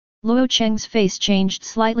 Luo Cheng's face changed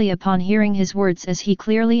slightly upon hearing his words, as he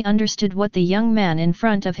clearly understood what the young man in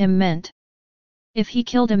front of him meant. If he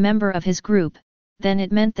killed a member of his group, then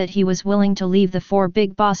it meant that he was willing to leave the four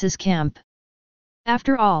big bosses' camp.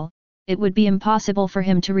 After all, it would be impossible for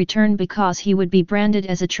him to return because he would be branded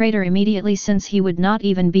as a traitor immediately, since he would not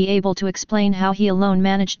even be able to explain how he alone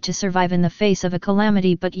managed to survive in the face of a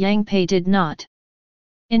calamity, but Yang Pei did not.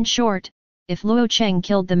 In short, if Luo Cheng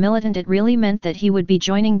killed the militant, it really meant that he would be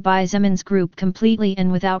joining Bai Zimin's group completely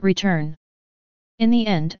and without return. In the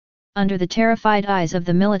end, under the terrified eyes of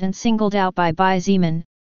the militant singled out by Bai Zimin,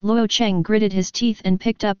 Luo Cheng gritted his teeth and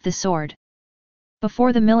picked up the sword.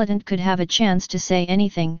 Before the militant could have a chance to say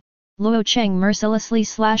anything, Luo Cheng mercilessly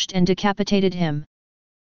slashed and decapitated him.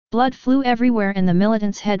 Blood flew everywhere and the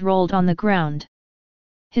militant's head rolled on the ground.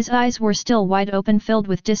 His eyes were still wide open, filled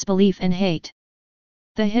with disbelief and hate.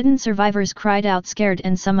 The hidden survivors cried out scared,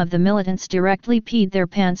 and some of the militants directly peed their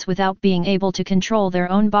pants without being able to control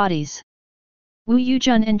their own bodies. Wu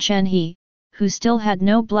Yujun and Chen He, who still had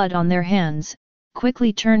no blood on their hands,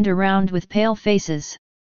 quickly turned around with pale faces.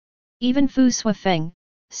 Even Fu Suifeng,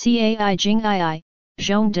 Cai Jingii,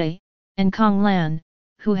 Zhongde, and Kong Lan,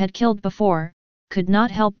 who had killed before, could not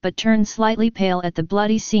help but turn slightly pale at the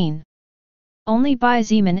bloody scene. Only Bai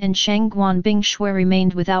Zimin and Shangguan Bingshui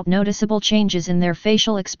remained without noticeable changes in their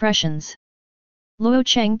facial expressions. Luo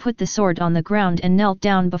Cheng put the sword on the ground and knelt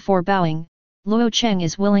down before bowing. Luo Cheng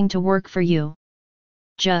is willing to work for you.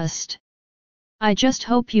 I just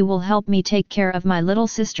hope you will help me take care of my little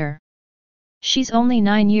sister. She's only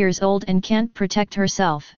 9 years old and can't protect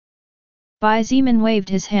herself. Bai Zimin waved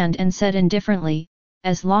his hand and said indifferently,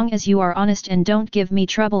 as long as you are honest and don't give me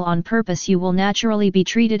trouble on purpose, you will naturally be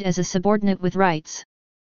treated as a subordinate with rights.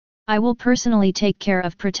 I will personally take care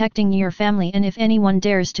of protecting your family, and if anyone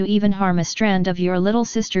dares to even harm a strand of your little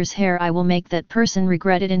sister's hair, I will make that person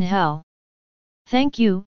regret it in hell. Thank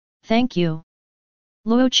you, thank you.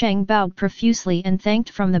 Luo Cheng bowed profusely and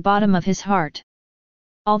thanked from the bottom of his heart.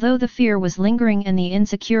 Although the fear was lingering and the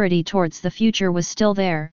insecurity towards the future was still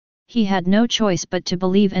there, he had no choice but to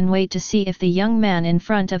believe and wait to see if the young man in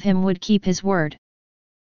front of him would keep his word.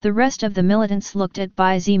 The rest of the militants looked at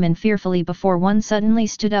Bai Zimin fearfully before one suddenly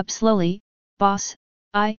stood up slowly. Boss,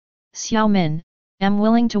 I, Xiao Min, am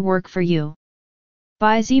willing to work for you.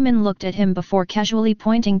 Bai Zimin looked at him before casually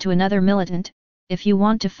pointing to another militant. If you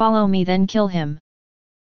want to follow me, then kill him.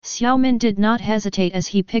 Xiao Min did not hesitate as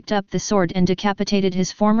he picked up the sword and decapitated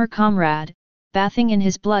his former comrade, bathing in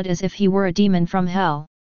his blood as if he were a demon from hell.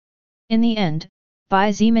 In the end, Bai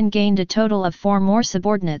Zimin gained a total of 4 more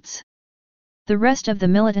subordinates. The rest of the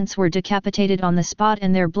militants were decapitated on the spot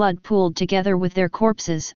and their blood pooled together with their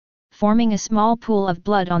corpses, forming a small pool of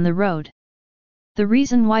blood on the road. The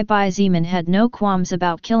reason why Bai Zimin had no qualms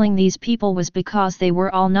about killing these people was because they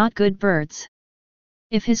were all not good birds.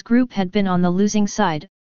 If his group had been on the losing side,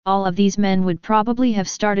 all of these men would probably have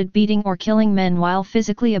started beating or killing men while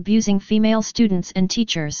physically abusing female students and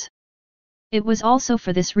teachers. It was also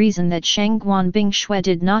for this reason that Shangguan Bingshui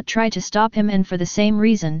did not try to stop him, and for the same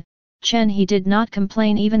reason, Chen He did not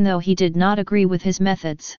complain even though he did not agree with his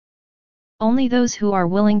methods. Only those who are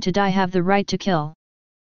willing to die have the right to kill.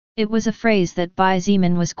 It was a phrase that Bai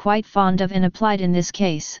Zimin was quite fond of and applied in this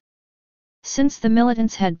case. Since the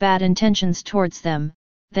militants had bad intentions towards them,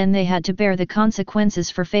 then they had to bear the consequences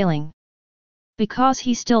for failing. Because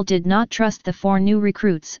he still did not trust the 4 new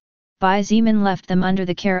recruits, Bai Zimin left them under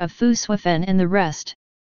the care of Fu Suifen and the rest.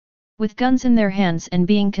 With guns in their hands and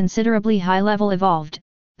being considerably high-level evolved,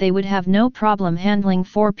 they would have no problem handling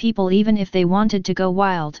 4 people even if they wanted to go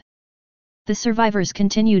wild. The survivors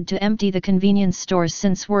continued to empty the convenience stores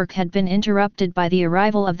since work had been interrupted by the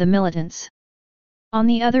arrival of the militants. On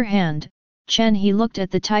the other hand, Chen He looked at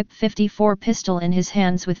the Type 54 pistol in his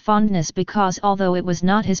hands with fondness because although it was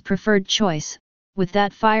not his preferred choice, with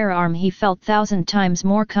that firearm he felt 1,000 times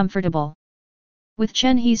more comfortable. With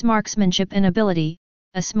Chen He's marksmanship and ability,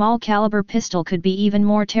 a small caliber pistol could be even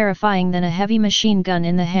more terrifying than a heavy machine gun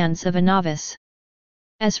in the hands of a novice.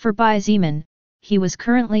 As for Bai Zimin, he was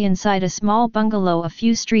currently inside a small bungalow a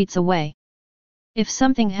few streets away. If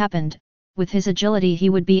something happened, with his agility he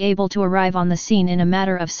would be able to arrive on the scene in a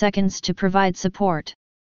matter of seconds to provide support.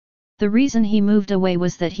 The reason he moved away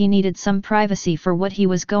was that he needed some privacy for what he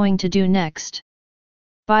was going to do next.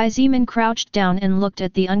 Bai Zimin crouched down and looked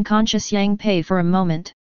at the unconscious Yang Pei for a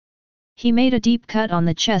moment. He made a deep cut on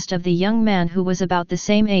the chest of the young man who was about the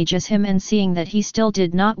same age as him, and seeing that he still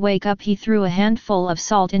did not wake up, he threw a handful of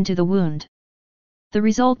salt into the wound. The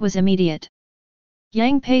result was immediate.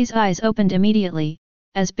 Yang Pei's eyes opened immediately,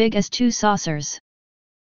 as big as 2 saucers.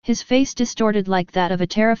 His face distorted like that of a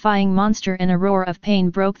terrifying monster, and a roar of pain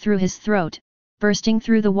broke through his throat, bursting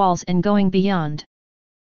through the walls and going beyond.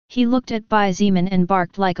 He looked at Bai Zimin and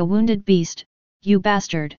barked like a wounded beast, "You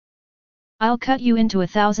bastard! I'll cut you into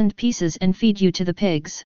 1,000 pieces and feed you to the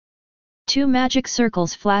pigs." 2 magic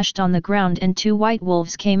circles flashed on the ground and 2 white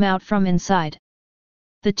wolves came out from inside.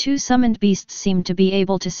 The 2 summoned beasts seemed to be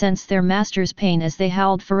able to sense their master's pain as they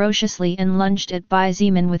howled ferociously and lunged at Bai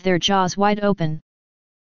Zimin with their jaws wide open.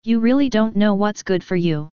 "You really don't know what's good for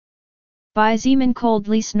you." Bai Zimin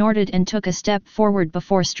coldly snorted and took a step forward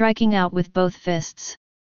before striking out with both fists.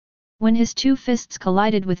 When his 2 fists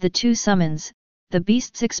collided with the 2 summons, the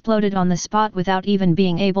beasts exploded on the spot without even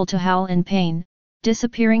being able to howl in pain,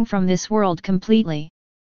 disappearing from this world completely.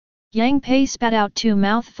 Yang Pei spat out 2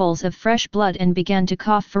 mouthfuls of fresh blood and began to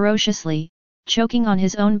cough ferociously, choking on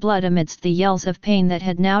his own blood amidst the yells of pain that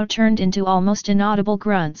had now turned into almost inaudible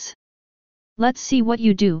grunts. "Let's see what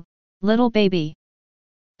you do, little baby."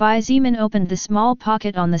 Bai Zimin opened the small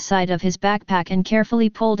pocket on the side of his backpack and carefully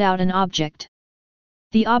pulled out an object.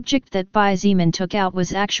 The object that Bai Zimin took out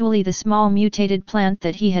was actually the small mutated plant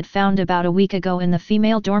that he had found about a week ago in the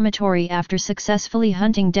female dormitory after successfully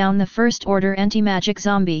hunting down the First Order anti-magic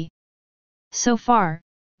zombie. So far,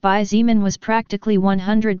 Bai Zimin was practically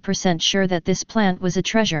 100% sure that this plant was a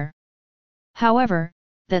treasure. However,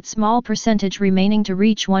 that small percentage remaining to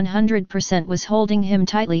reach 100% was holding him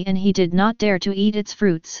tightly, and he did not dare to eat its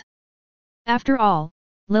fruits. After all,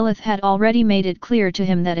 Lilith had already made it clear to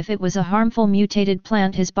him that if it was a harmful mutated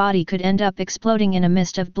plant, his body could end up exploding in a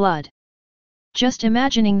mist of blood. Just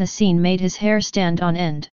imagining the scene made his hair stand on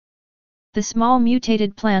end. The small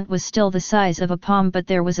mutated plant was still the size of a palm, but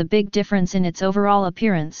there was a big difference in its overall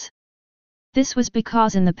appearance. This was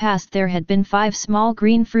because in the past there had been 5 small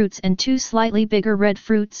green fruits and 2 slightly bigger red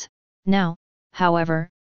fruits. Now, however,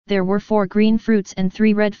 there were 4 green fruits and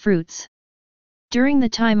 3 red fruits. During the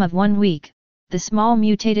time of 1 week, the small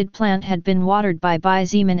mutated plant had been watered by Bai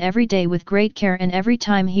Zimin every day with great care, and every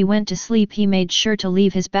time he went to sleep he made sure to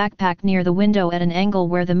leave his backpack near the window at an angle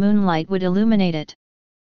where the moonlight would illuminate it.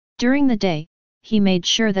 During the day, he made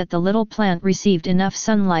sure that the little plant received enough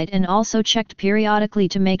sunlight and also checked periodically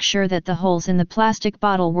to make sure that the holes in the plastic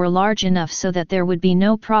bottle were large enough so that there would be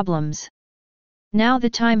no problems. Now the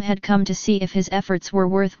time had come to see if his efforts were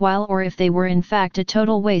worthwhile or if they were in fact a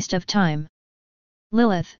total waste of time.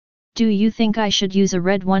 "Lilith, do you think I should use a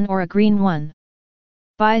red one or a green one?"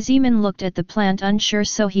 Bai Zimin looked at the plant unsure,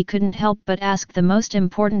 so he couldn't help but ask the most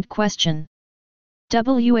important question.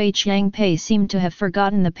 Yang Pei seemed to have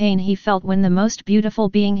forgotten the pain he felt when the most beautiful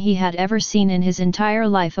being he had ever seen in his entire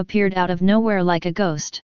life appeared out of nowhere like a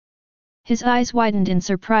ghost. His eyes widened in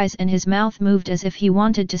surprise and his mouth moved as if he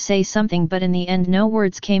wanted to say something, but in the end no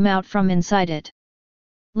words came out from inside it.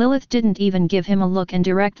 Lilith didn't even give him a look and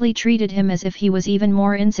directly treated him as if he was even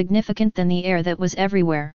more insignificant than the air that was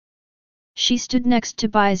everywhere. She stood next to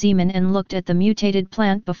Bai Zimin and looked at the mutated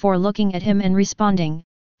plant before looking at him and responding,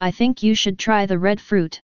 "I think you should try the red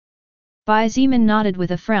fruit." Bai Zimin nodded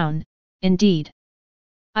with a frown, "Indeed.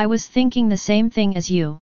 I was thinking the same thing as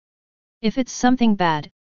you. If it's something bad,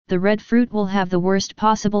 the red fruit will have the worst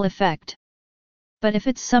possible effect. But if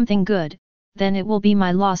it's something good, then it will be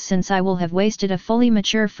my loss, since I will have wasted a fully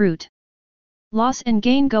mature fruit. Loss and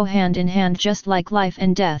gain go hand in hand, just like life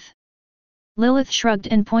and death." Lilith shrugged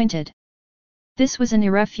and pointed. This was an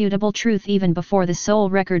irrefutable truth even before the soul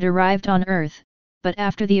record arrived on Earth, but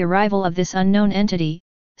after the arrival of this unknown entity,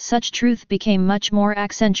 such truth became much more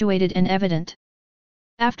accentuated and evident.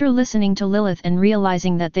 After listening to Lilith and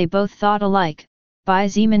realizing that they both thought alike, Bai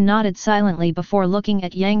Zimin nodded silently before looking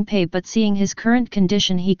at Yang Pei, but seeing his current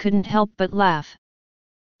condition he couldn't help but laugh.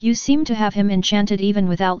 "You seem to have him enchanted even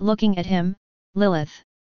without looking at him, Lilith.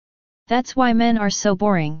 That's why men are so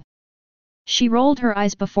boring." She rolled her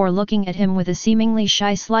eyes before looking at him with a seemingly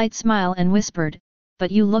shy slight smile and whispered,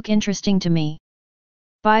 "But you look interesting to me."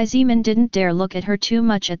 Bai Zimin didn't dare look at her too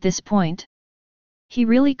much at this point. He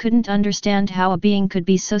really couldn't understand how a being could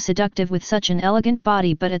be so seductive with such an elegant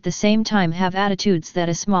body but at the same time have attitudes that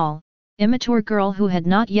a small, immature girl who had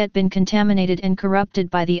not yet been contaminated and corrupted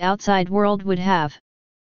by the outside world would have.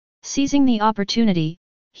 Seizing the opportunity,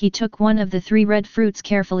 he took one of the 3 red fruits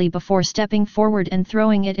carefully before stepping forward and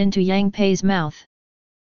throwing it into Yang Pei's mouth.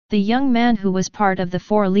 The young man who was part of the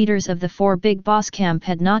 4 leaders of the 4 big boss camp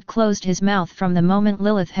had not closed his mouth from the moment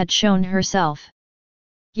Lilith had shown herself.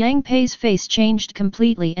 Yang Pei's face changed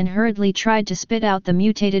completely and hurriedly tried to spit out the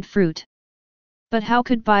mutated fruit. But how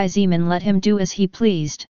could Bai Zimin let him do as he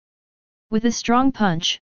pleased? With a strong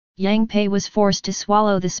punch, Yang Pei was forced to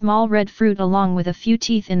swallow the small red fruit along with a few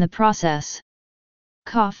teeth in the process.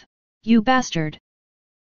 Cough, you bastard!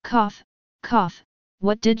 Cough, cough,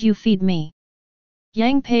 what did you feed me?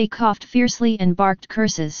 Yang Pei coughed fiercely and barked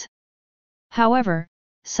curses. However,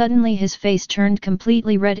 suddenly his face turned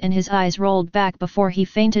completely red and his eyes rolled back before he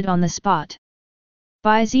fainted on the spot.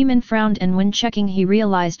 Bai Zimin frowned, and when checking he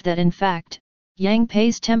realized that in fact, Yang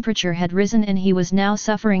Pei's temperature had risen and he was now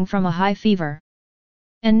suffering from a high fever.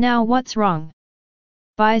 And now what's wrong?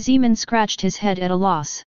 Bai Zimin scratched his head at a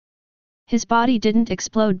loss. His body didn't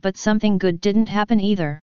explode, but something good didn't happen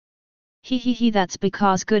either. That's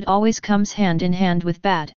because good always comes hand in hand with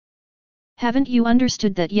bad. Haven't you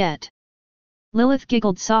understood that yet? Lilith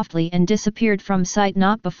giggled softly and disappeared from sight,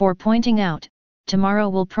 not before pointing out, tomorrow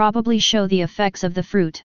will probably show the effects of the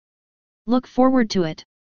fruit. Look forward to it.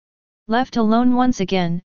 Left alone once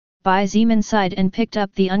again, Bai Zimin sighed and picked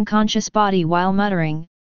up the unconscious body while muttering,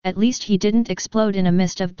 at least he didn't explode in a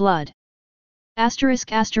mist of blood.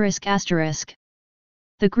 Asterisk asterisk asterisk.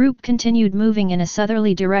 The group continued moving in a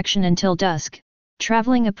southerly direction until dusk,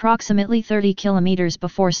 traveling approximately 30 kilometers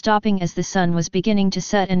before stopping as the sun was beginning to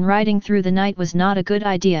set, and riding through the night was not a good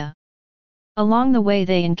idea. Along the way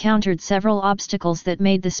they encountered several obstacles that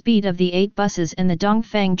made the speed of the 8 buses and the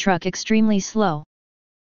Dongfang truck extremely slow.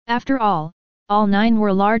 After all 9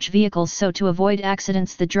 were large vehicles, so to avoid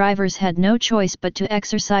accidents the drivers had no choice but to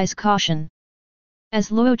exercise caution. As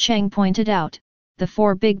Luo Cheng pointed out, the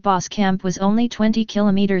 4 Big Boss camp was only 20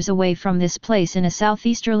 kilometers away from this place in a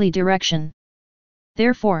southeasterly direction.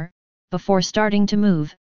 Therefore, before starting to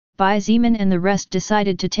move, Bai Zimin and the rest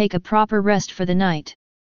decided to take a proper rest for the night.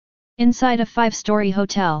 Inside a 5-story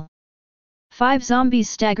hotel, 5 zombies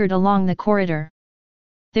staggered along the corridor.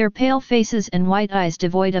 Their pale faces and white eyes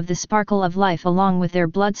devoid of the sparkle of life along with their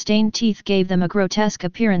blood-stained teeth gave them a grotesque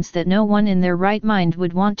appearance that no one in their right mind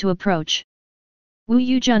would want to approach. Wu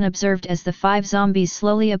Yujun observed as the 5 zombies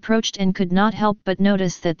slowly approached and could not help but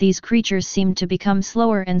notice that these creatures seemed to become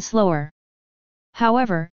slower and slower.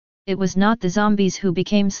 However, it was not the zombies who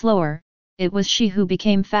became slower, it was she who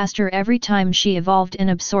became faster every time she evolved and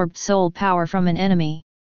absorbed soul power from an enemy.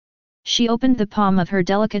 She opened the palm of her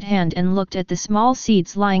delicate hand and looked at the small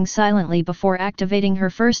seeds lying silently before activating her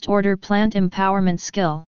first-order plant empowerment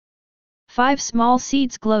skill. 5 small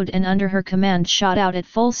seeds glowed and under her command shot out at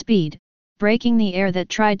full speed, breaking the air that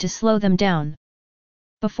tried to slow them down.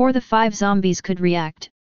 Before the 5 zombies could react,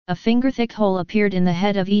 a finger-thick hole appeared in the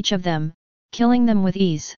head of each of them, killing them with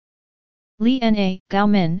ease. Li Na, Gao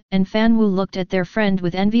Min, and Fan Wu looked at their friend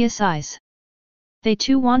with envious eyes. They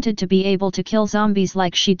too wanted to be able to kill zombies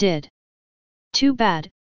like she did. Too bad,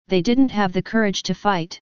 they didn't have the courage to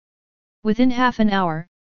fight. Within half an hour,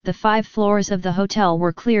 the 5 floors of the hotel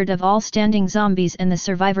were cleared of all standing zombies and the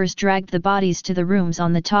survivors dragged the bodies to the rooms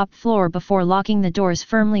on the top floor before locking the doors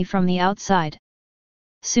firmly from the outside.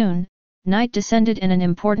 Soon, night descended and an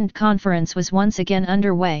important conference was once again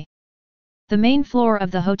underway. The main floor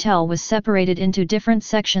of the hotel was separated into different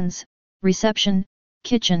sections: reception,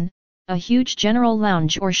 kitchen, a huge general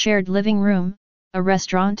lounge or shared living room, a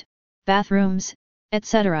restaurant, bathrooms,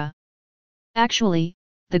 etc. Actually,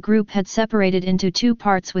 the group had separated into 2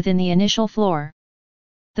 parts within the initial floor.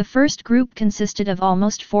 The first group consisted of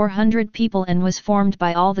almost 400 people and was formed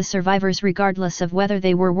by all the survivors regardless of whether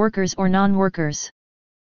they were workers or non-workers.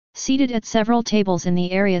 Seated at several tables in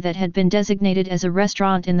the area that had been designated as a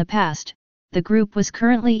restaurant in the past, the group was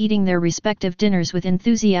currently eating their respective dinners with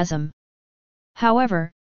enthusiasm.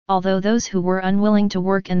 However, although those who were unwilling to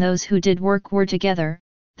work and those who did work were together,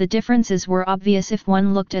 the differences were obvious if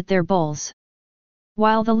one looked at their bowls.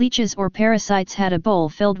 While the leeches or parasites had a bowl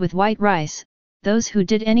filled with white rice, those who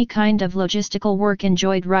did any kind of logistical work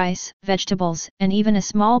enjoyed rice, vegetables, and even a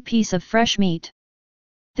small piece of fresh meat.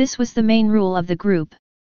 This was the main rule of the group.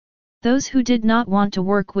 Those who did not want to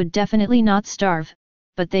work would definitely not starve,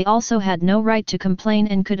 but they also had no right to complain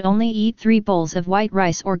and could only eat 3 bowls of white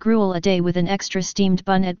rice or gruel a day with an extra steamed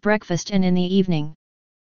bun at breakfast and in the evening.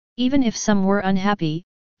 Even if some were unhappy,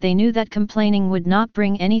 they knew that complaining would not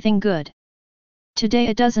bring anything good. Today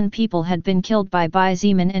a dozen people had been killed by Bai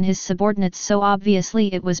Zimin and his subordinates, so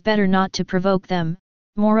obviously it was better not to provoke them.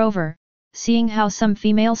 Moreover, seeing how some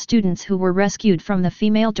female students who were rescued from the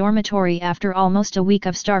female dormitory after almost a week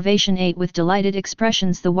of starvation ate with delighted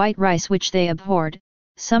expressions the white rice which they abhorred,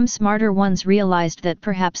 some smarter ones realized that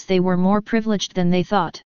perhaps they were more privileged than they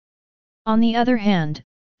thought. On the other hand,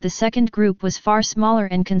 the second group was far smaller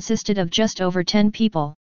and consisted of just over 10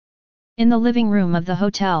 people. In the living room of the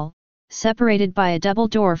hotel, separated by a double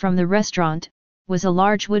door from the restaurant, was a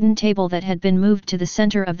large wooden table that had been moved to the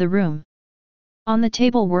center of the room. On the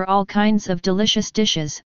table were all kinds of delicious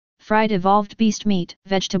dishes, fried evolved beast meat,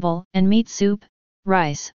 vegetable and meat soup,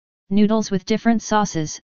 rice, noodles with different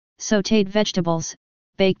sauces, sautéed vegetables,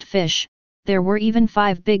 baked fish. There were even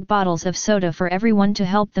 5 big bottles of soda for everyone to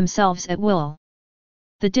help themselves at will.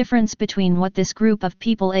 The difference between what this group of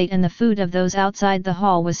people ate and the food of those outside the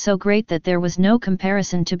hall was so great that there was no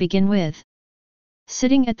comparison to begin with.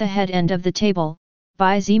 Sitting at the head end of the table,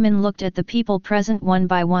 Bai Zimin looked at the people present one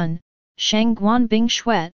by one: Shang Guanbing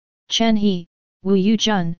Shuet, Chen He, Wu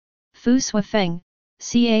Yujun, Fu Suifeng,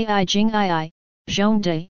 Cai Jingii,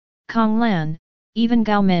 Zhongde, Kong Lan, even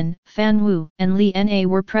Gao Min, Fan Wu and Li Na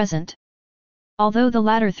were present. Although the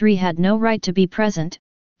latter 3 had no right to be present,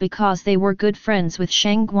 because they were good friends with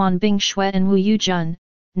Shang Guanbing Shuet and Wu Yujun,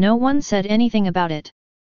 no one said anything about it.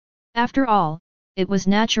 After all, it was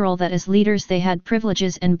natural that as leaders they had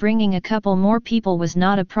privileges, and bringing a couple more people was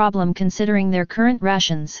not a problem considering their current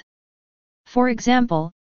rations. For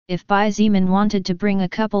example, if Bai Zimin wanted to bring a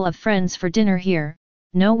couple of friends for dinner here,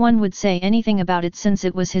 no one would say anything about it since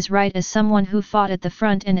it was his right as someone who fought at the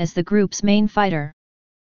front and as the group's main fighter.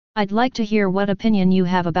 I'd like to hear what opinion you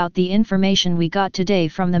have about the information we got today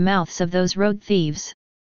from the mouths of those road thieves.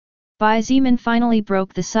 Bai Zimin finally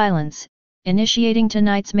broke the silence, initiating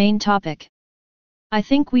tonight's main topic. I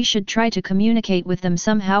think we should try to communicate with them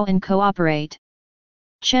somehow and cooperate.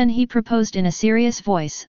 Chen He proposed in a serious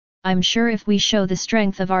voice. I'm sure if we show the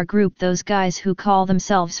strength of our group, those guys who call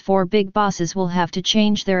themselves 4 big bosses will have to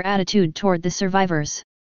change their attitude toward the survivors.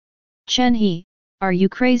 Chen He, are you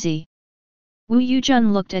crazy? Wu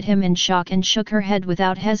Yujun looked at him in shock and shook her head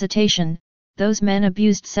without hesitation. Those men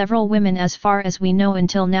abused several women as far as we know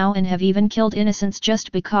until now, and have even killed innocents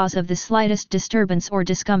just because of the slightest disturbance or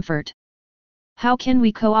discomfort. How can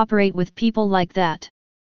we cooperate with people like that?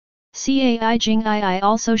 Cai Jingii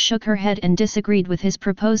also shook her head and disagreed with his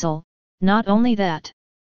proposal. Not only that,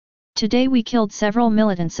 today we killed several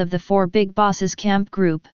militants of the 4 big bosses camp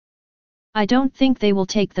group. I don't think they will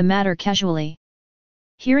take the matter casually.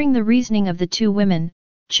 Hearing the reasoning of the 2 women,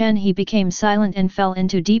 Chen He became silent and fell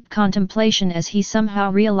into deep contemplation as he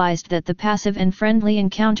somehow realized that the passive and friendly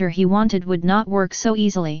encounter he wanted would not work so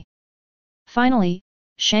easily. Finally,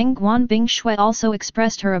 Shang Guanbing Shui also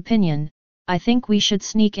expressed her opinion. I think we should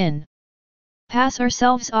sneak in. Pass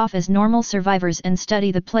ourselves off as normal survivors and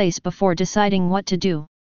study the place before deciding what to do.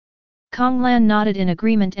 Kong Lan nodded in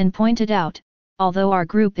agreement and pointed out, although our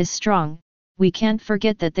group is strong, we can't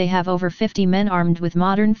forget that they have over 50 men armed with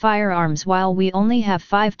modern firearms while we only have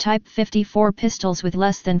 5 Type 54 pistols with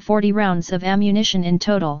less than 40 rounds of ammunition in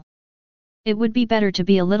total. It would be better to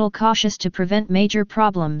be a little cautious to prevent major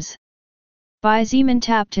problems. Bai Zimin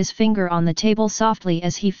tapped his finger on the table softly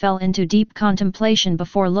as he fell into deep contemplation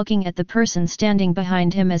before looking at the person standing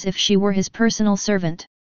behind him as if she were his personal servant.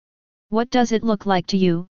 What does it look like to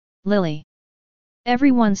you, Lily?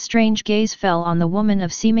 Everyone's strange gaze fell on the woman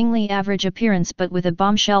of seemingly average appearance but with a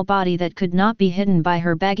bombshell body that could not be hidden by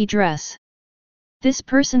her baggy dress. This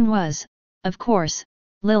person was, of course,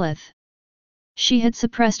 Lilith. She had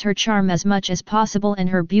suppressed her charm as much as possible, and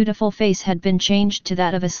her beautiful face had been changed to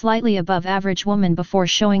that of a slightly above average woman before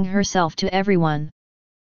showing herself to everyone.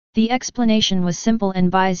 The explanation was simple, and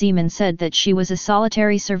Bai Zimin said that she was a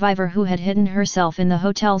solitary survivor who had hidden herself in the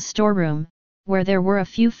hotel's storeroom, where there were a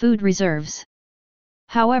few food reserves.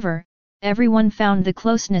 However, everyone found the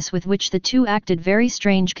closeness with which the 2 acted very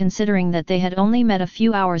strange considering that they had only met a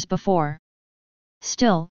few hours before.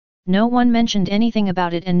 Still, no one mentioned anything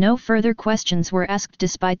about it and no further questions were asked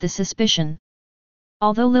despite the suspicion.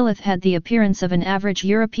 Although Lilith had the appearance of an average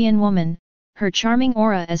European woman, her charming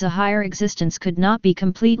aura as a higher existence could not be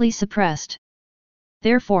completely suppressed.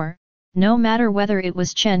 Therefore, no matter whether it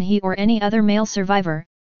was Chen He or any other male survivor,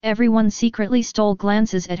 everyone secretly stole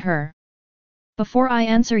glances at her. Before I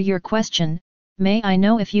answer your question, may I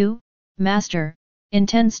know if you, Master,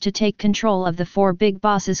 intends to take control of the 4 big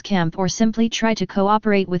bosses camp or simply try to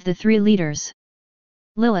cooperate with the 3 leaders?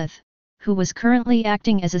 Lilith, who was currently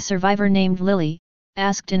acting as a survivor named Lily,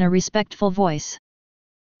 asked in a respectful voice.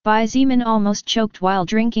 Bai Zimin almost choked while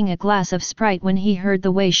drinking a glass of Sprite when he heard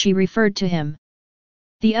the way she referred to him.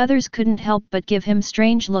 The others couldn't help but give him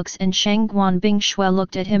strange looks, and Shang Guanbing Shui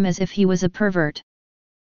looked at him as if he was a pervert.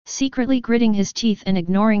 Secretly gritting his teeth and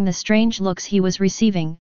ignoring the strange looks he was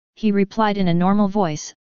receiving, he replied in a normal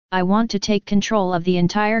voice, I want to take control of the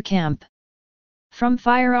entire camp. From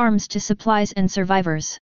firearms to supplies and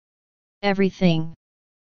survivors. Everything.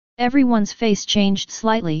 Everyone's face changed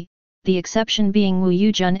slightly, the exception being Wu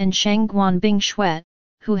Yujun and Shang Guanbing Shui,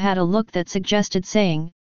 who had a look that suggested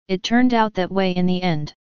saying, "It turned out that way in the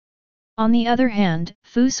end." On the other hand,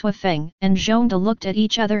 Fu Suifeng and Zhongde looked at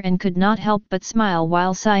each other and could not help but smile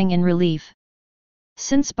while sighing in relief.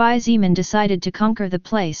 Since Bai Zimin decided to conquer the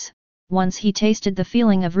place, once he tasted the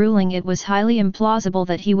feeling of ruling, it was highly implausible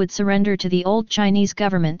that he would surrender to the old Chinese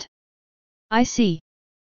government. "I see."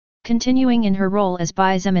 Continuing in her role as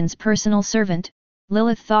Bai Zimin's personal servant,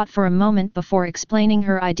 Lilith thought for a moment before explaining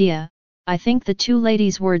her idea. "I think the two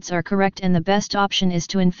ladies' words are correct and the best option is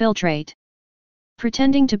to infiltrate.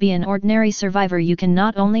 Pretending to be an ordinary survivor, you can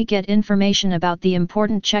not only get information about the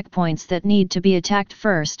important checkpoints that need to be attacked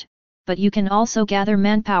first, but you can also gather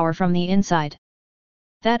manpower from the inside."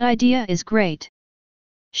 "That idea is great."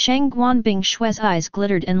 Shang Guanbing Shui's eyes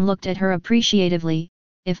glittered and looked at her appreciatively.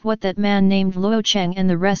 If what that man named Luo Cheng and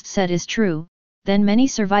the rest said is true, then many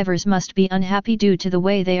survivors must be unhappy due to the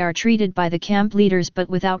way they are treated by the camp leaders but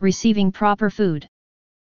without receiving proper food.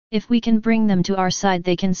 If we can bring them to our side,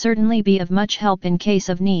 they can certainly be of much help in case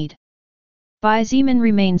of need. Bai Zimin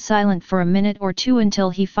remained silent for a minute or two until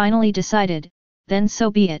he finally decided, "Then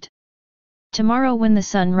so be it. Tomorrow when the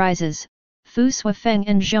sun rises, Fu Suifeng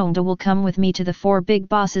and Zhongde will come with me to the four big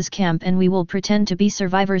bosses' camp and we will pretend to be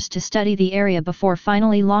survivors to study the area before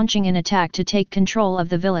finally launching an attack to take control of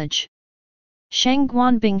the village." Shang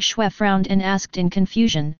Guanbing Shui frowned and asked in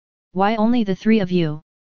confusion, "Why only the three of you?"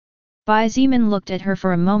 Bai Zimin looked at her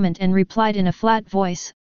for a moment and replied in a flat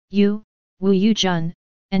voice, "You, Wu Yujun,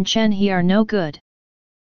 and Chen He are no good."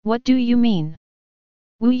 "What do you mean?"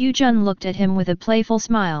 Wu Yujun looked at him with a playful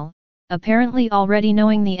smile, apparently already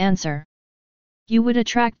knowing the answer. "You would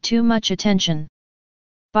attract too much attention."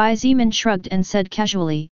 Bai Zimin shrugged and said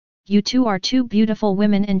casually, "You two are two beautiful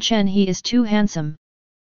women and Chen He is too handsome.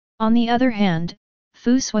 On the other hand,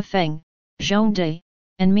 Fu Suifeng, Zhongde,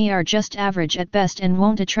 and me are just average at best and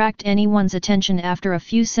won't attract anyone's attention after a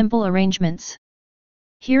few simple arrangements."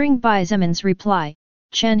 Hearing Bai Zimin's reply,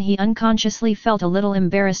 Chen He unconsciously felt a little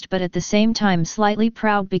embarrassed but at the same time slightly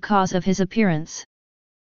proud because of his appearance.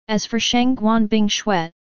 As for Shang Guanbing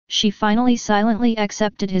Shui, she finally silently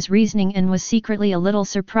accepted his reasoning and was secretly a little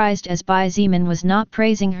surprised as Bai Zimin was not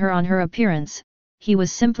praising her on her appearance, he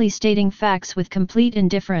was simply stating facts with complete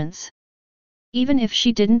indifference. Even if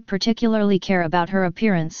she didn't particularly care about her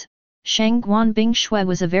appearance, Shang Guanbing Shui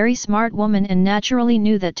was a very smart woman and naturally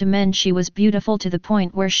knew that to men she was beautiful to the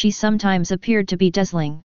point where she sometimes appeared to be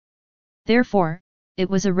dazzling. Therefore, it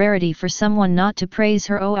was a rarity for someone not to praise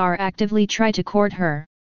her or actively try to court her.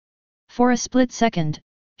 For a split second,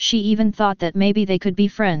 she even thought that maybe they could be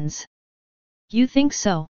friends. "You think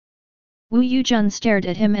so?" Wu Yujun stared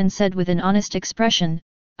at him and said with an honest expression,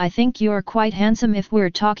 "I think you're quite handsome if we're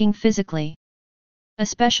talking physically.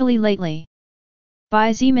 Especially lately."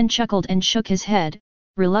 Bai Zimin chuckled and shook his head,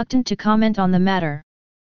 reluctant to comment on the matter.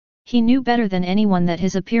 He knew better than anyone that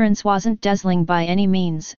his appearance wasn't dazzling by any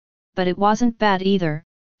means, but it wasn't bad either,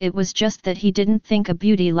 it was just that he didn't think a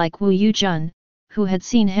beauty like Wu Yujun, who had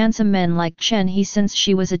seen handsome men like Chen He since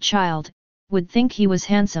she was a child, would think he was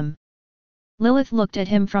handsome. Lilith looked at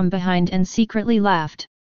him from behind and secretly laughed.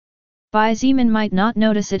 Bai Zimin might not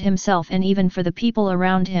notice it himself, and even for the people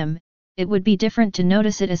around him, it would be different to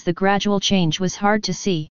notice it as the gradual change was hard to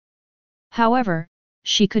see. However,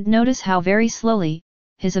 she could notice how very slowly,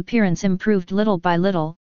 his appearance improved little by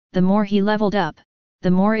little, the more he leveled up,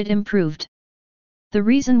 the more it improved. The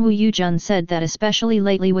reason Wu Yujun said that especially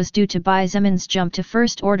lately was due to Bai Zimin's jump to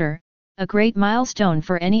first order, a great milestone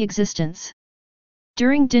for any existence.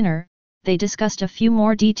 During dinner, they discussed a few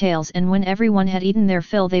more details, and when everyone had eaten their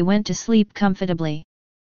fill they went to sleep comfortably.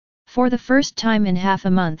 For the first time in half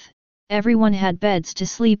a month, everyone had beds to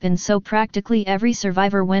sleep in, so practically every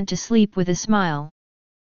survivor went to sleep with a smile.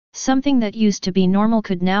 Something that used to be normal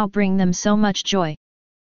could now bring them so much joy.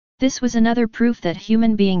 This was another proof that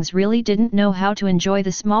human beings really didn't know how to enjoy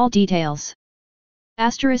the small details.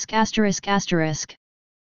 Asterisk asterisk asterisk.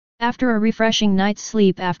 After a refreshing night's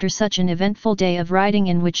sleep after such an eventful day of riding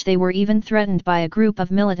in which they were even threatened by a group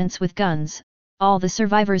of militants with guns, all the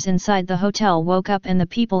survivors inside the hotel woke up and the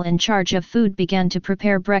people in charge of food began to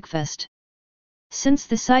prepare breakfast. Since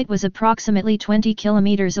the site was approximately 20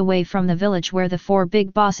 kilometers away from the village where the four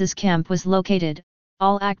big bosses' camp was located,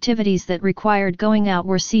 all activities that required going out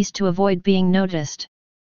were ceased to avoid being noticed.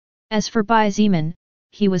 As for Bai Zimin,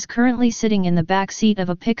 he was currently sitting in the back seat of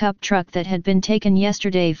a pickup truck that had been taken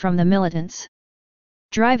yesterday from the militants.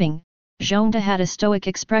 Driving, Zhongde had a stoic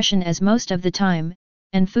expression as most of the time,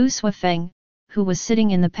 and Fu Suifeng, who was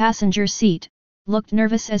sitting in the passenger seat, looked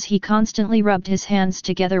nervous as he constantly rubbed his hands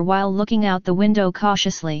together while looking out the window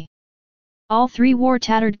cautiously. All three wore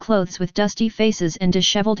tattered clothes with dusty faces and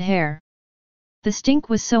disheveled hair. The stink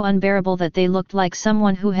was so unbearable that they looked like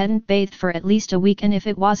someone who hadn't bathed for at least a week, and if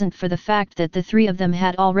it wasn't for the fact that the three of them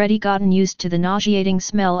had already gotten used to the nauseating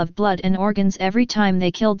smell of blood and organs every time they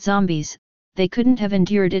killed zombies, they couldn't have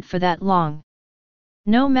endured it for that long.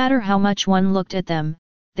 No matter how much one looked at them,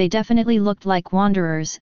 they definitely looked like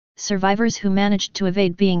wanderers, survivors who managed to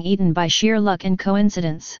evade being eaten by sheer luck and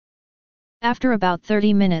coincidence. After about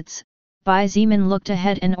 30 minutes, Bai Zimin looked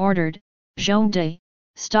ahead and ordered, "Zhongde,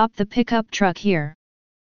 stop the pickup truck here."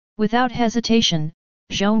 Without hesitation,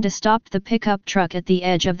 Zhongde stopped the pickup truck at the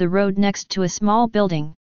edge of the road next to a small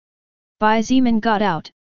building. Bai Zimin got out,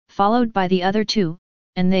 followed by the other two,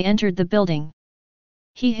 and they entered the building.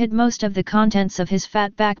 He hid most of the contents of his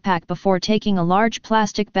fat backpack before taking a large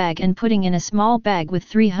plastic bag and putting in a small bag with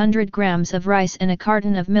 300 grams of rice and a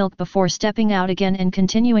carton of milk before stepping out again and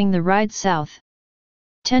continuing the ride south.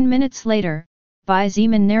 10 minutes later, Bai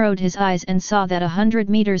Zimin narrowed his eyes and saw that 100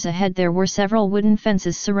 meters ahead there were several wooden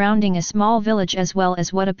fences surrounding a small village as well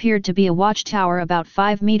as what appeared to be a watchtower about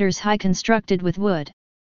 5 meters high constructed with wood.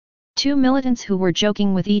 Two militants who were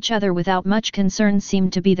joking with each other without much concern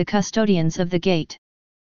seemed to be the custodians of the gate.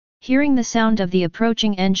 Hearing the sound of the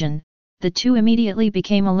approaching engine, the two immediately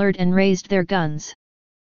became alert and raised their guns.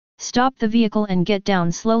 "Stop the vehicle and get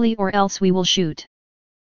down slowly or else we will shoot,"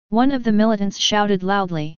 one of the militants shouted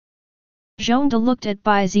loudly. Zhongde looked at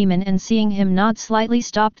Bai Zimin and seeing him nod slightly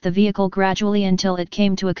stopped the vehicle gradually until it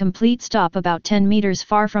came to a complete stop about 10 meters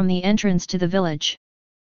far from the entrance to the village.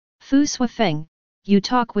 "Fu Suifeng, you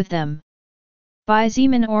talk with them," Bai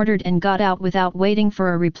Zimin ordered and got out without waiting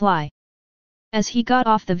for a reply. As he got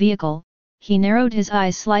off the vehicle, he narrowed his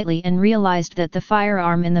eyes slightly and realized that the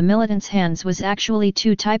firearm in the militant's hands was actually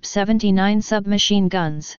two Type 79 submachine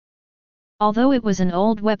guns. Although it was an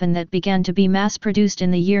old weapon that began to be mass-produced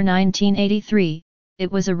in the year 1983, it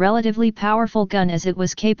was a relatively powerful gun as it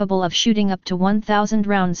was capable of shooting up to 1,000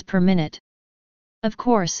 rounds per minute. Of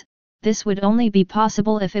course, this would only be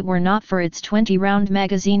possible if it were not for its 20-round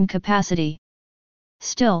magazine capacity.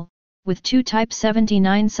 Still, with two Type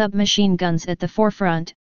 79 submachine guns at the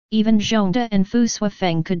forefront, even Zhongde and Fu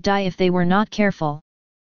Suifeng could die if they were not careful.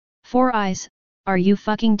 "Four Eyes, are you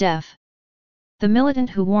fucking deaf?" The militant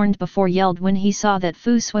who warned before yelled when he saw that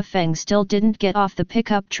Fu Suifeng still didn't get off the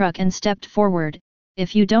pickup truck and stepped forward,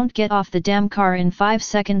 "If you don't get off the damn car in 5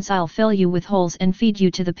 seconds I'll fill you with holes and feed you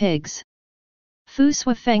to the pigs." Fu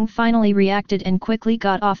Suifeng finally reacted and quickly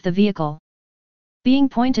got off the vehicle. Being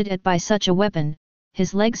pointed at by such a weapon,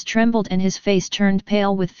 his legs trembled and his face turned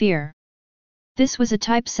pale with fear. This was a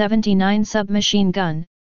Type 79 submachine gun.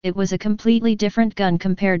 It was a completely different gun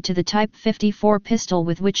compared to the Type 54 pistol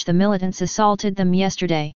with which the militants assaulted them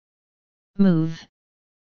yesterday. "Move!"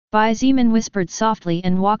 Bai Zimin whispered softly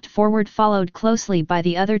and walked forward followed closely by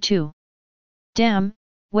the other two. "Damn,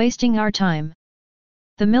 wasting our time."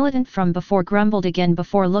 The militant from before grumbled again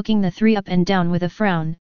before looking the three up and down with a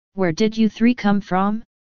frown. "Where did you three come from?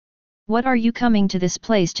 What are you coming to this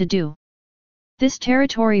place to do? This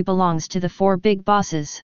territory belongs to the four big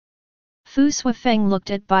bosses." Fu Suifeng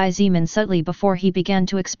looked at Bai Zimin subtly before he began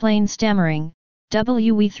to explain, stammering,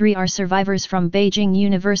 "We three are survivors from Beijing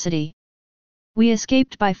University. We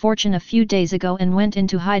escaped by fortune a few days ago and went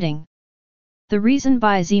into hiding." The reason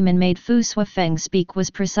Bai Zimin made Fu Suifeng speak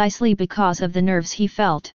was precisely because of the nerves he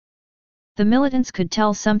felt. The militants could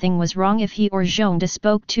tell something was wrong if he or Zhongde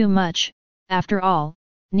spoke too much. After all,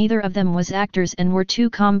 neither of them was actors and were too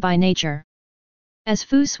calm by nature. As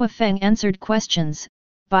Fu Suifeng answered questions,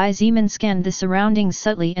 Bai Zimin scanned the surroundings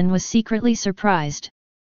subtly and was secretly surprised.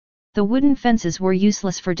 The wooden fences were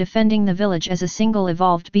useless for defending the village as a single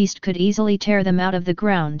evolved beast could easily tear them out of the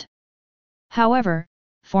ground. However,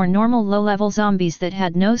 for normal low-level zombies that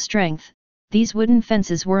had no strength, these wooden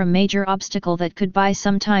fences were a major obstacle that could buy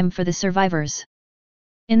some time for the survivors.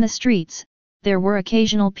 In the streets, there were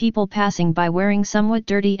occasional people passing by wearing somewhat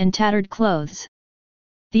dirty and tattered clothes.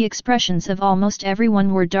 The expressions of almost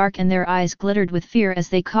everyone were dark and their eyes glittered with fear as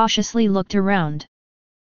they cautiously looked around.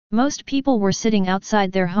 Most people were sitting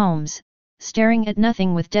outside their homes, staring at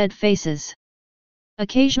nothing with dead faces.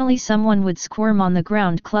 Occasionally someone would squirm on the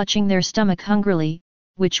ground clutching their stomach hungrily,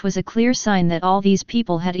 which was a clear sign that all these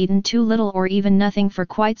people had eaten too little or even nothing for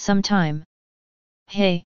quite some time.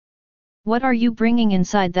 "Hey! What are you bringing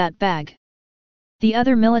inside that bag?" The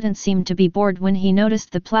other militant seemed to be bored when he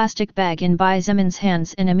noticed the plastic bag in Bai Zimin's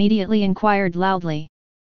hands and immediately inquired loudly.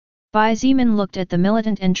 Bai Zimin looked at the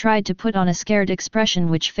militant and tried to put on a scared expression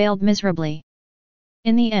which failed miserably.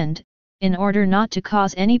 In the end, in order not to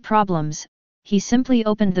cause any problems, he simply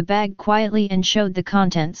opened the bag quietly and showed the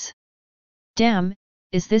contents. "Damn,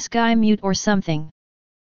 is this guy mute or something?"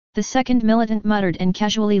 The second militant muttered and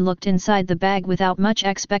casually looked inside the bag without much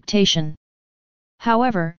expectation.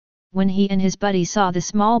 However, when he and his buddy saw the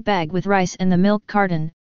small bag with rice and the milk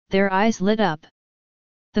carton, their eyes lit up.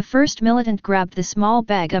 The first militant grabbed the small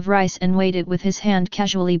bag of rice and weighed it with his hand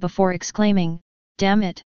casually before exclaiming, "Damn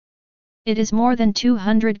it! It is more than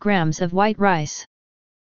 200 grams of white rice."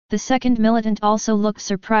 The second militant also looked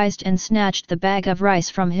surprised and snatched the bag of rice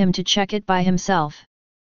from him to check it by himself.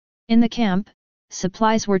 In the camp,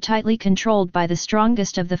 supplies were tightly controlled by the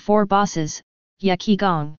strongest of the four bosses,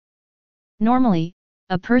 Yakigong. Normally,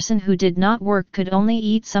 a person who did not work could only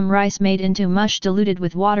eat some rice made into mush diluted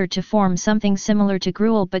with water to form something similar to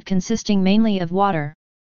gruel but consisting mainly of water.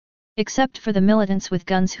 Except for the militants with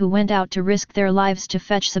guns who went out to risk their lives to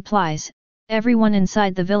fetch supplies, everyone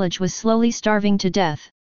inside the village was slowly starving to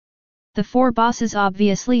death. The four bosses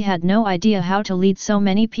obviously had no idea how to lead so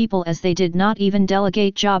many people, as they did not even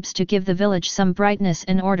delegate jobs to give the village some brightness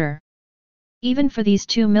and order. Even for these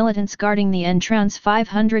two militants guarding the entrance,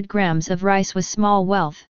 500 grams of rice was small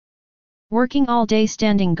wealth. Working all day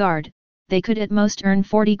standing guard, they could at most earn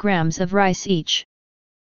 40 grams of rice each.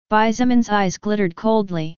 Bai Zimin's eyes glittered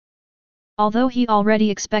coldly. Although he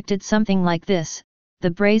already expected something like this,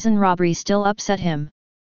 the brazen robbery still upset him.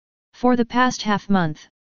 For the past half-month,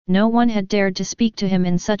 no one had dared to speak to him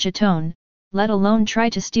in such a tone, let alone try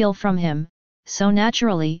to steal from him, so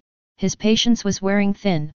naturally, his patience was wearing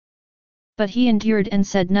thin. But he endured and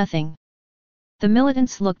said nothing. The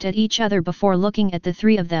militants looked at each other before looking at the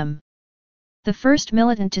three of them. The first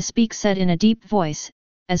militant to speak said in a deep voice,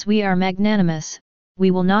 "As we are magnanimous, we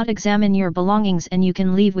will not examine your belongings and you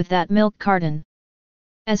can leave with that milk carton.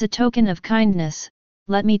 As a token of kindness,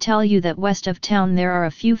 let me tell you that west of town there are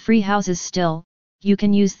a few free houses still, you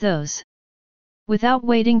can use those." Without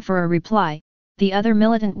waiting for a reply, the other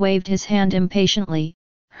militant waved his hand impatiently,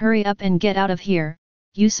 "Hurry up and get out of here.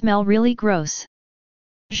 You smell really gross."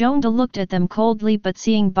 Zhongde looked at them coldly, but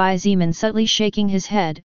seeing Bai Zimin subtly shaking his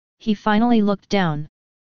head, he finally looked down.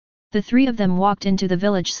 The three of them walked into the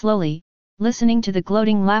village slowly, listening to the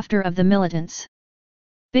gloating laughter of the militants.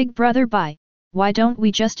 "Big brother Bai, why don't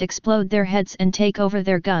we just explode their heads and take over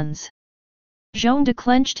their guns?" Zhongde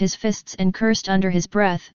clenched his fists and cursed under his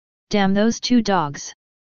breath, "Damn those two dogs!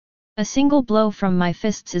 A single blow from my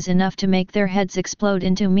fists is enough to make their heads explode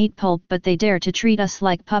into meat pulp, but they dare to treat us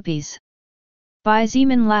like puppies." Bai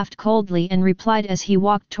Zimin laughed coldly and replied as he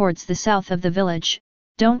walked towards the south of the village,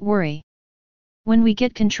 "Don't worry. When we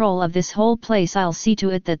get control of this whole place, I'll see to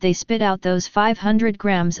it that they spit out those 500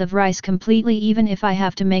 grams of rice completely, even if I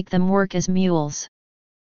have to make them work as mules."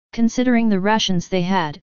 Considering the rations they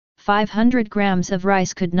had, 500 grams of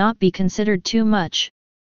rice could not be considered too much.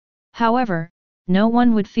 However, no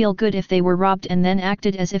one would feel good if they were robbed and then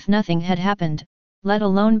acted as if nothing had happened, let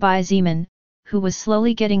alone Bai Zimin, who was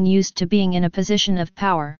slowly getting used to being in a position of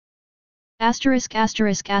power.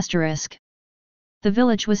 ******. The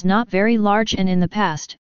village was not very large, and in the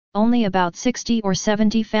past, only about 60 or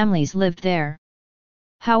 70 families lived there.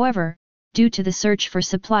 However, due to the search for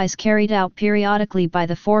supplies carried out periodically by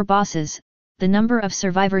the four bosses, the number of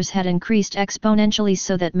survivors had increased exponentially,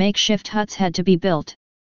 so that makeshift huts had to be built.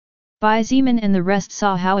 Bai Zimin and the rest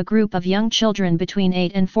saw how a group of young children between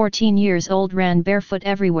 8 and 14 years old ran barefoot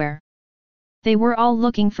everywhere. They were all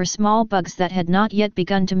looking for small bugs that had not yet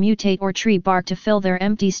begun to mutate or tree bark to fill their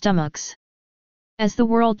empty stomachs. As the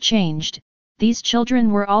world changed, these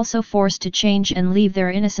children were also forced to change and leave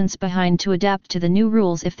their innocence behind to adapt to the new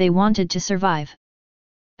rules if they wanted to survive.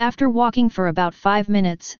 After walking for about 5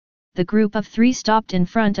 minutes, the group of three stopped in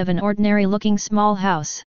front of an ordinary-looking small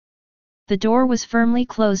house. The door was firmly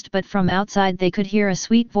closed, but from outside they could hear a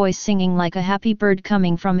sweet voice singing like a happy bird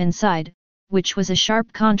coming from inside, which was a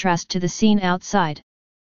sharp contrast to the scene outside.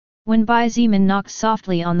 When Bai Zimin knocked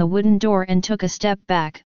softly on the wooden door and took a step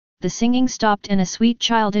back, the singing stopped and a sweet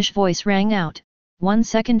childish voice rang out, "1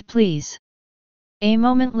 second please." A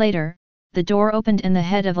moment later, the door opened and the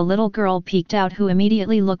head of a little girl peeked out, who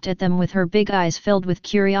immediately looked at them with her big eyes filled with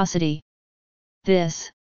curiosity.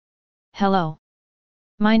 Hello.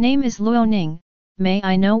 My name is Luo Ning, may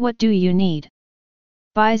I know what do you need?"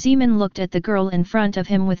 Bai Zimin looked at the girl in front of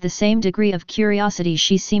him with the same degree of curiosity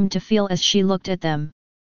she seemed to feel as she looked at them.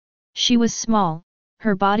 She was small,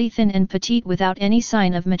 her body thin and petite without any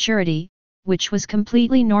sign of maturity, which was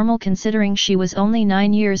completely normal considering she was only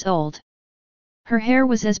 9 years old. Her hair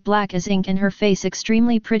was as black as ink and her face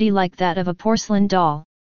extremely pretty, like that of a porcelain doll.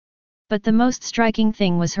 But the most striking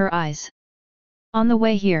thing was her eyes. On the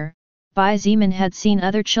way here, Bai Zimin had seen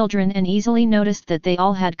other children and easily noticed that they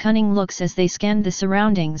all had cunning looks as they scanned the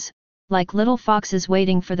surroundings, like little foxes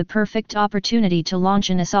waiting for the perfect opportunity to launch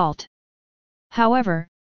an assault. However,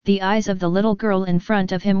 the eyes of the little girl in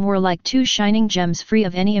front of him were like two shining gems free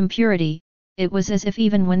of any impurity. It was as if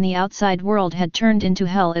even when the outside world had turned into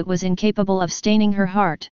hell it was incapable of staining her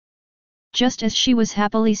heart. Just as she was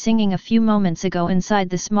happily singing a few moments ago inside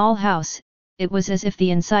the small house, it was as if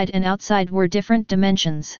the inside and outside were different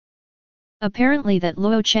dimensions. Apparently that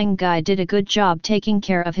Luo Cheng guy did a good job taking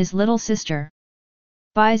care of his little sister.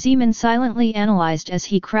 Bai Zimin silently analyzed as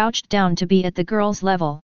he crouched down to be at the girl's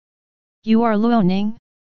level. You are Luo Ning?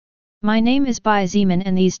 My name is Bai Zimin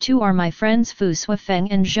and these two are my friends Fu Suifeng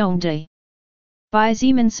and Zhong Di. Bai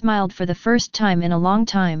Zimin smiled for the first time in a long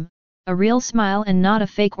time, a real smile and not a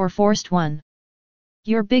fake or forced one.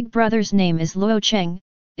 Your big brother's name is Luo Cheng,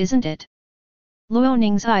 isn't it? Luo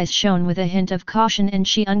Ning's eyes shone with a hint of caution and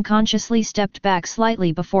she unconsciously stepped back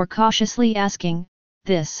slightly before cautiously asking,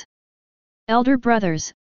 this. Elder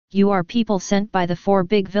brothers, you are people sent by the four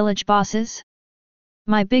big village bosses?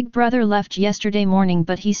 My big brother left yesterday morning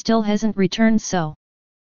but he still hasn't returned so.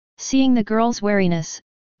 Seeing the girl's wariness,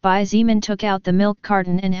 Bai Zimin took out the milk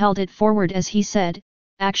carton and held it forward as he said,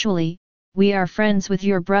 actually, we are friends with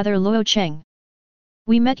your brother Luo Cheng.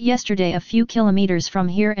 We met yesterday a few kilometers from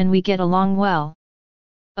here and we get along well.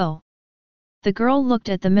 Oh. The girl looked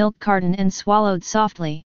at the milk carton and swallowed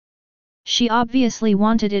softly. She obviously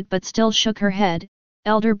wanted it but still shook her head,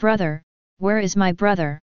 elder brother, where is my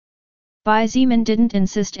brother? Bai Zimin didn't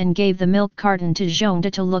insist and gave the milk carton to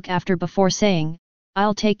Zhongde to look after before saying,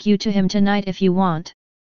 I'll take you to him tonight if you want.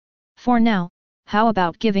 For now, how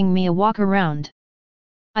about giving me a walk around?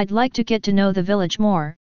 I'd like to get to know the village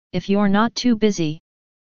more, if you're not too busy.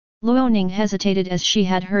 Luo Ning hesitated as she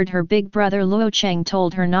had heard her big brother Luo Cheng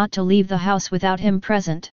told her not to leave the house without him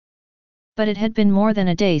present. But it had been more than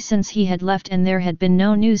a day since he had left and there had been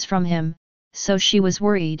no news from him, so she was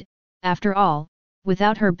worried. After all,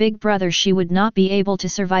 without her big brother she would not be able to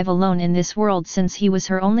survive alone in this world since he was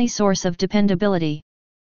her only source of dependability.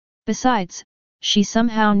 Besides, she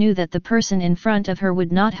somehow knew that the person in front of her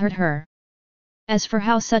would not hurt her. As for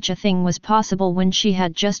how such a thing was possible when she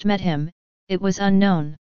had just met him, it was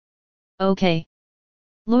unknown. Okay.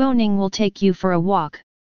 Luo Ning will take you for a walk.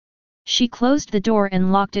 She closed the door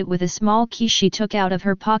and locked it with a small key she took out of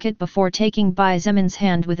her pocket before taking Bai Zimin's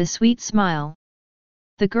hand with a sweet smile.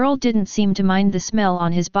 The girl didn't seem to mind the smell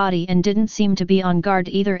on his body and didn't seem to be on guard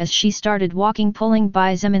either as she started walking pulling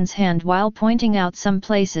Bai Zimin's hand while pointing out some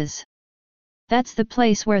places. That's the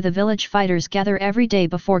place where the village fighters gather every day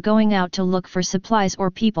before going out to look for supplies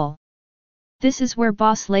or people. This is where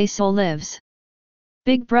Boss Lei So lives.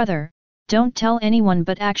 Big brother, don't tell anyone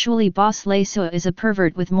but actually Boss Lei So is a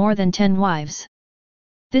pervert with more than 10 wives.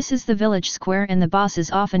 This is the village square and the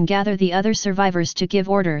bosses often gather the other survivors to give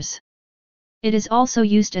orders. It is also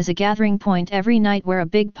used as a gathering point every night where a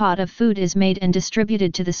big pot of food is made and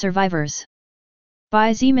distributed to the survivors.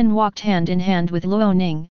 Bai Zimin walked hand in hand with Luo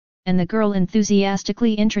Ning, and the girl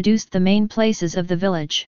enthusiastically introduced the main places of the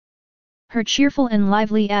village. Her cheerful and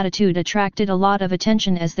lively attitude attracted a lot of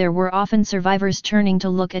attention as there were often survivors turning to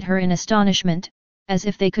look at her in astonishment, as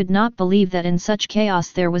if they could not believe that in such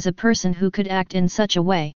chaos there was a person who could act in such a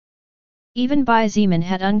way. Even Bai Zimin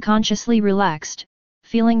had unconsciously relaxed,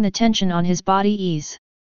 feeling the tension on his body ease.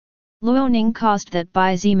 Luo Ning caused that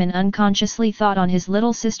Bai Zimin unconsciously thought on his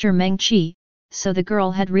little sister Meng Qi, so the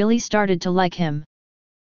girl had really started to like him.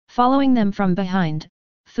 Following them from behind,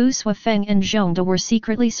 Fu Suifeng and Zhongde were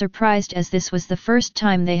secretly surprised as this was the first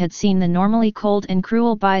time they had seen the normally cold and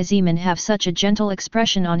cruel Bai Zimin have such a gentle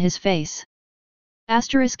expression on his face.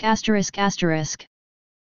 ******.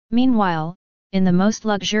 Meanwhile, in the most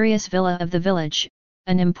luxurious villa of the village,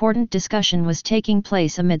 an important discussion was taking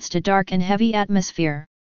place amidst a dark and heavy atmosphere.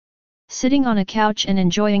 Sitting on a couch and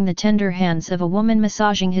enjoying the tender hands of a woman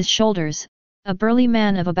massaging his shoulders, a burly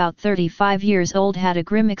man of about 35 years old had a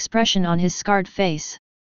grim expression on his scarred face.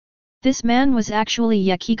 This man was actually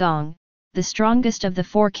Ye Qigong, the strongest of the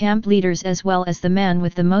 4 camp leaders as well as the man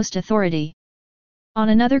with the most authority. On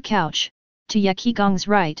another couch, to Ye Qigong's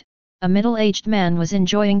right, a middle-aged man was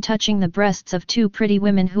enjoying touching the breasts of 2 pretty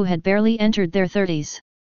women who had barely entered their 30s.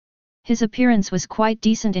 His appearance was quite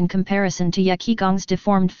decent in comparison to Ye Qigong's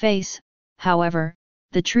deformed face, however,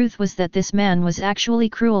 the truth was that this man was actually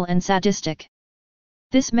cruel and sadistic.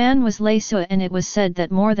 This man was Lei So and it was said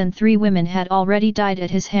that more than 3 women had already died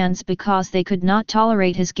at his hands because they could not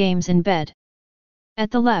tolerate his games in bed.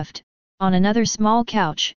 At the left, on another small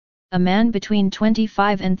couch, a man between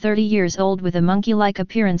 25 and 30 years old with a monkey-like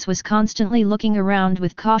appearance was constantly looking around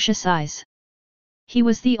with cautious eyes. He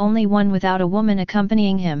was the only one without a woman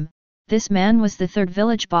accompanying him. This man was the 3rd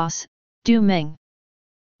village boss, Du Meng.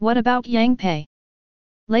 What about Yang Pei?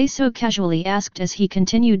 Lei Su casually asked as he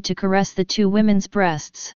continued to caress the two women's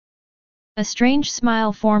breasts. A strange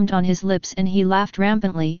smile formed on his lips and he laughed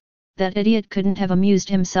rampantly. That idiot couldn't have amused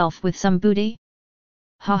himself with some booty?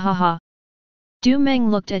 Ha ha ha. Du Meng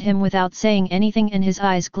looked at him without saying anything and his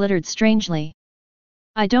eyes glittered strangely.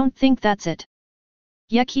 I don't think that's it.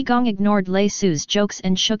 Ye Qigong ignored Lei Su's jokes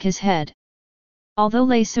and shook his head. Although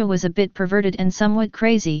Lei Su was a bit perverted and somewhat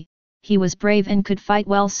crazy, he was brave and could fight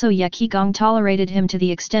well, so Ye Qigong tolerated him to the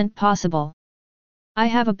extent possible. I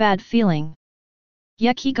have a bad feeling.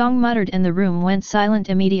 Ye Qigong muttered and the room went silent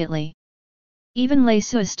immediately. Even Lei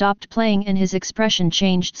Su stopped playing and his expression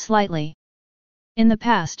changed slightly. In the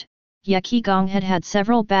past, Ye Qigong had had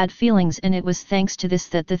several bad feelings and it was thanks to this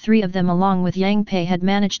that the three of them along with Yang Pei had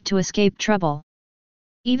managed to escape trouble.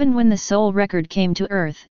 Even when the soul record came to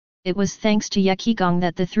earth, it was thanks to Ye Qigong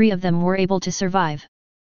that the three of them were able to survive.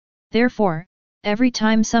 Therefore, every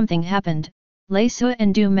time something happened, Lei Su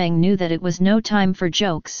and Du Meng knew that it was no time for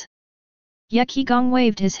jokes. Ye Qigong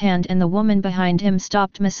waved his hand and the woman behind him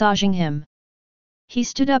stopped massaging him. He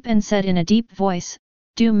stood up and said in a deep voice,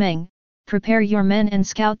 Du Meng, prepare your men and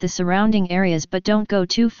scout the surrounding areas but don't go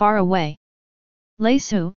too far away. Lei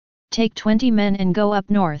Su, take 20 men and go up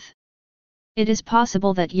north. It is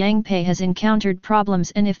possible that Yang Pei has encountered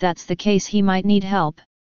problems and if that's the case he might need help.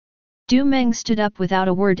 Du Meng stood up without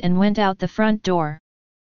a word and went out the front door.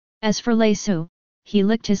 As for Lei Su, he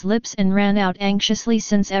licked his lips and ran out anxiously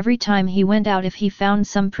since every time he went out if he found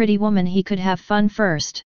some pretty woman he could have fun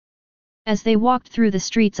first. As they walked through the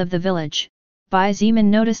streets of the village, Bai Zimin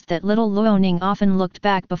noticed that little Luoning often looked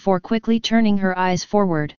back before quickly turning her eyes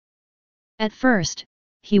forward. At first,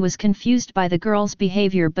 he was confused by the girl's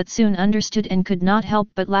behavior but soon understood and could not help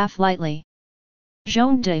but laugh lightly.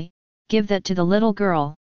 Zhongde, give that to the little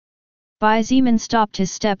girl. Bai Zimin stopped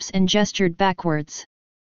his steps and gestured backwards.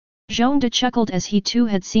 Zhongde chuckled as he too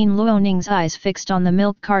had seen Luoning's eyes fixed on the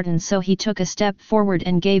milk carton, so he took a step forward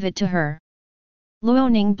and gave it to her.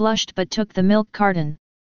 Luoning blushed but took the milk carton.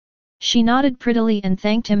 She nodded prettily and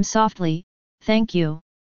thanked him softly, "Thank you."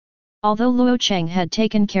 Although Luo Cheng had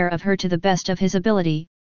taken care of her to the best of his ability,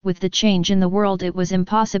 with the change in the world it was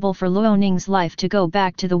impossible for Luoning's life to go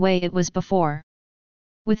back to the way it was before.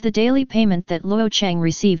 With the daily payment that Luo Cheng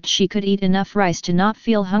received she could eat enough rice to not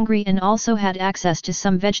feel hungry and also had access to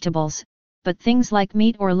some vegetables, but things like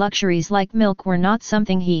meat or luxuries like milk were not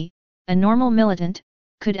something he, a normal militant,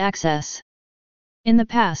 could access. In the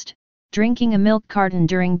past, drinking a milk carton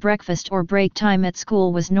during breakfast or break time at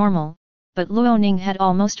school was normal, but Luoning had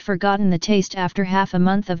almost forgotten the taste after half a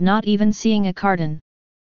month of not even seeing a carton.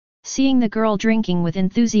 Seeing the girl drinking with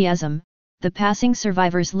enthusiasm, the passing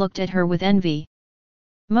survivors looked at her with envy.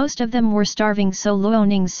 Most of them were starving, so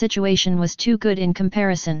Luoning's situation was too good in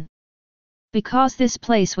comparison. Because this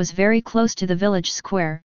place was very close to the village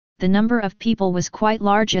square, the number of people was quite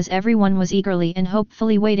large as everyone was eagerly and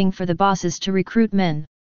hopefully waiting for the bosses to recruit men.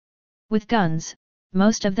 With guns,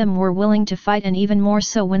 most of them were willing to fight, and even more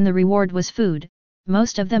so when the reward was food,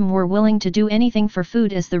 most of them were willing to do anything for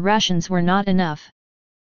food as the rations were not enough.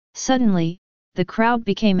 Suddenly, the crowd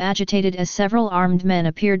became agitated as several armed men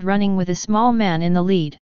appeared running with a small man in the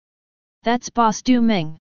lead. "That's Boss Du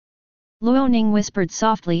Meng." Luoning whispered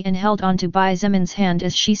softly and held onto Bai Zimin's hand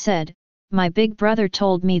as she said, "My big brother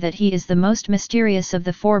told me that he is the most mysterious of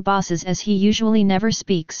the four bosses as he usually never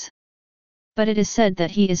speaks. But it is said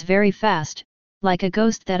that he is very fast, like a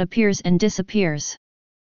ghost that appears and disappears."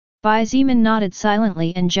 Bai Zimin nodded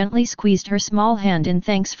silently and gently squeezed her small hand in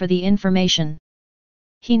thanks for the information.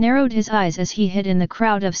 He narrowed his eyes as he hid in the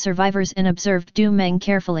crowd of survivors and observed Du Meng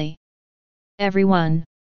carefully. "Everyone.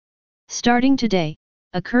 Starting today,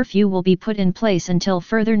 a curfew will be put in place until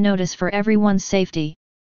further notice for everyone's safety."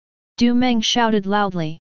 Du Meng shouted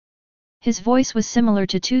loudly. His voice was similar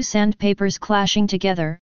to two sandpapers clashing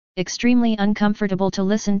together, extremely uncomfortable to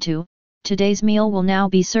listen to. "Today's meal will now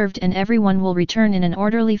be served and everyone will return in an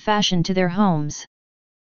orderly fashion to their homes."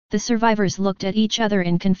 The survivors looked at each other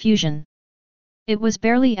in confusion. It was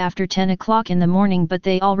barely after 10 o'clock in the morning, but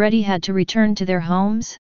they already had to return to their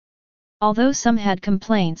homes? Although some had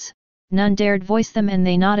complaints, none dared voice them and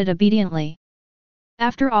they nodded obediently.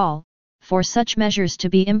 After all, for such measures to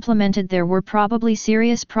be implemented there were probably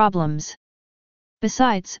serious problems.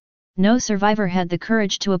 Besides, no survivor had the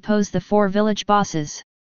courage to oppose the four village bosses.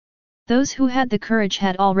 Those who had the courage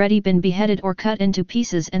had already been beheaded or cut into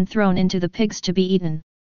pieces and thrown into the pigs to be eaten.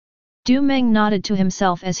 Du Meng nodded to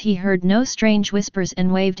himself as he heard no strange whispers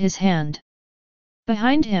and waved his hand.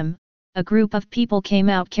 Behind him, a group of people came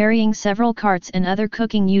out carrying several carts and other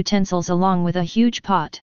cooking utensils along with a huge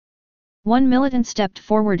pot. One militant stepped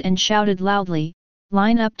forward and shouted loudly,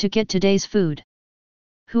 "Line up to get today's food."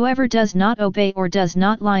 Whoever does not obey or does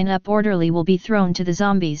not line up orderly will be thrown to the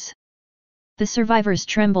zombies. The survivors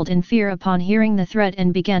trembled in fear upon hearing the threat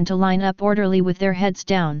and began to line up orderly with their heads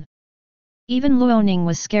down. Even Luoning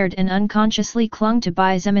was scared and unconsciously clung to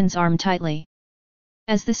Bai Zemin's arm tightly.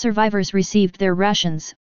 As the survivors received their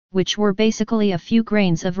rations, which were basically a few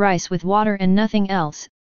grains of rice with water and nothing else,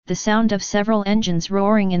 the sound of several engines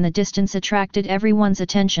roaring in the distance attracted everyone's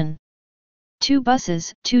attention. 2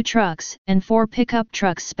 buses, 2 trucks, and 4 pickup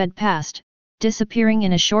trucks sped past, disappearing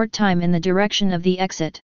in a short time in the direction of the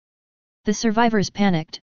exit. The survivors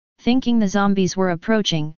panicked, thinking the zombies were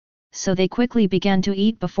approaching, so they quickly began to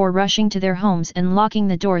eat before rushing to their homes and locking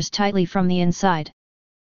the doors tightly from the inside.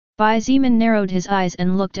 Bai Zemin narrowed his eyes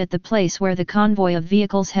and looked at the place where the convoy of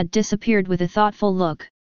vehicles had disappeared with a thoughtful look.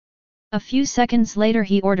 A few seconds later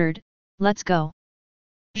he ordered, "Let's go."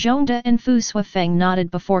 Zhongde and Fu Suifeng nodded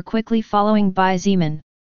before quickly following Bai Zemin.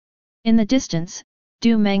 In the distance,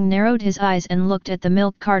 Du Meng narrowed his eyes and looked at the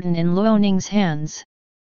milk carton in Luoning's hands.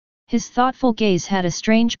 His thoughtful gaze had a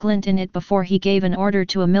strange glint in it before he gave an order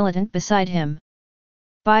to a militant beside him.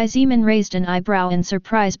 Bai Zemin raised an eyebrow in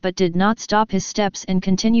surprise but did not stop his steps and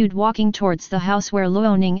continued walking towards the house where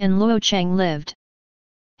Luoning and Luo Cheng lived.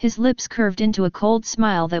 His lips curved into a cold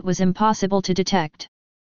smile that was impossible to detect.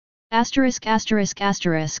 ******.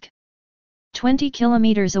 20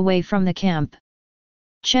 kilometers away from the camp.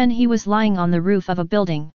 Chen He was lying on the roof of a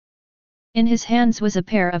building. In his hands was a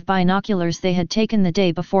pair of binoculars they had taken the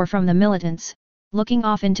day before from the militants, looking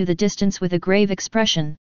off into the distance with a grave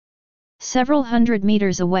expression. Several hundred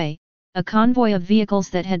meters away, a convoy of vehicles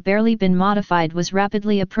that had barely been modified was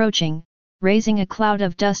rapidly approaching, raising a cloud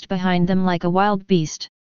of dust behind them like a wild beast.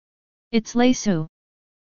 "It's Lei Su!"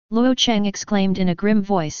 Luo Cheng exclaimed in a grim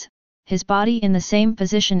voice, his body in the same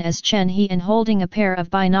position as Chen He and holding a pair of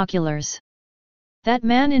binoculars. "That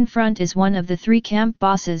man in front is one of the 3 camp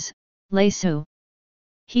bosses, Lei Su.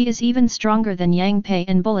 He is even stronger than Yang Pei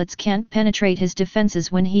and bullets can't penetrate his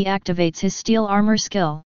defenses when he activates his steel armor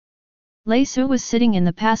skill." Lei Su was sitting in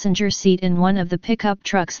the passenger seat in one of the pickup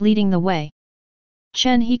trucks leading the way.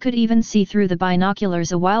 Chen He could even see through the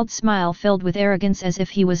binoculars a wild smile filled with arrogance as if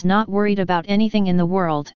he was not worried about anything in the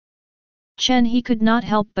world. Chen He could not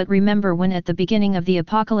help but remember when at the beginning of the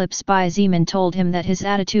apocalypse Bai Zemin told him that his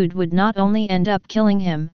attitude would not only end up killing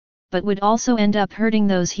him, but would also end up hurting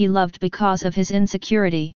those he loved because of his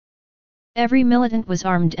insecurity. Every militant was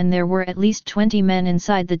armed and there were at least 20 men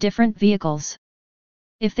inside the different vehicles.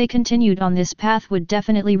 If they continued on this path would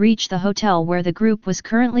definitely reach the hotel where the group was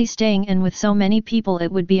currently staying, and with so many people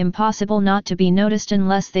it would be impossible not to be noticed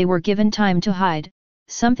unless they were given time to hide,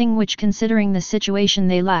 something which considering the situation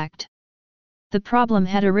they lacked. The problem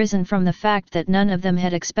had arisen from the fact that none of them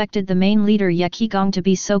had expected the main leader Ye Qigong to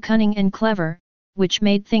be so cunning and clever, which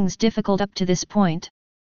made things difficult up to this point.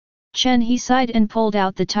 Chen He sighed and pulled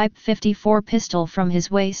out the Type 54 pistol from his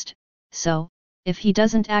waist, "So, if he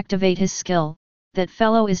doesn't activate his skill, that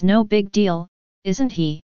fellow is no big deal, isn't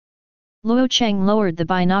he?" Luo Cheng lowered the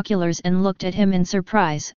binoculars and looked at him in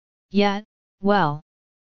surprise. "Yeah, well.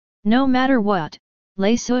 No matter what,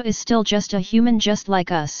 Lei Su is still just a human just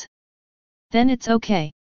like us. Then it's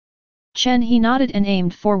okay." Chen He nodded and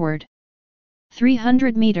aimed forward.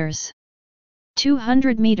 300 meters.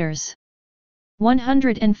 200 meters.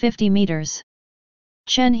 150 meters.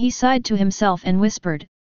 Chen He sighed to himself and whispered,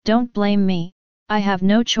 "Don't blame me, I have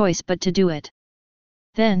no choice but to do it."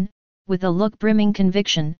 Then, with a look brimming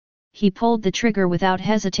conviction, he pulled the trigger without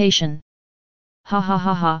hesitation. "Ha ha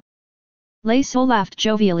ha ha." Lei Su laughed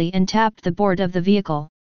jovially and tapped the board of the vehicle.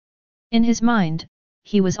 In his mind,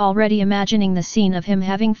 he was already imagining the scene of him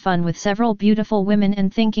having fun with several beautiful women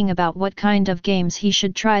and thinking about what kind of games he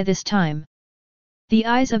should try this time. The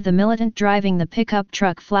eyes of the militant driving the pickup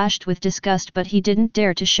truck flashed with disgust, but he didn't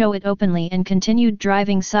dare to show it openly and continued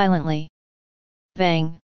driving silently.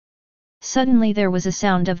 Bang! Suddenly there was a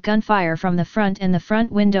sound of gunfire from the front and the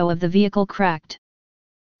front window of the vehicle cracked.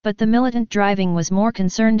 But the militant driving was more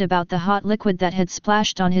concerned about the hot liquid that had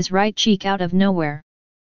splashed on his right cheek out of nowhere.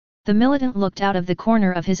 The militant looked out of the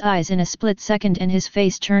corner of his eyes in a split second and his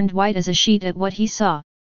face turned white as a sheet at what he saw.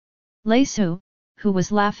 Lei Su, who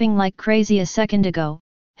was laughing like crazy a second ago,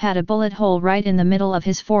 had a bullet hole right in the middle of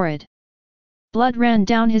his forehead. Blood ran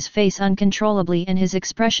down his face uncontrollably and his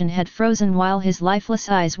expression had frozen while his lifeless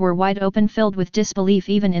eyes were wide open, filled with disbelief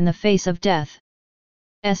even in the face of death.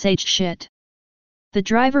 Shit. The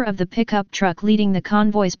driver of the pickup truck leading the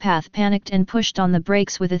convoy's path panicked and pushed on the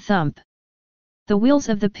brakes with a thump. The wheels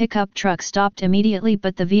of the pickup truck stopped immediately,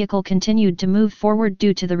 but the vehicle continued to move forward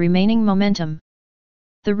due to the remaining momentum.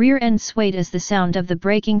 The rear end swayed as the sound of the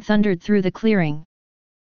braking thundered through the clearing.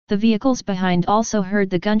 The vehicles behind also heard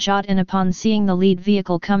the gunshot, and upon seeing the lead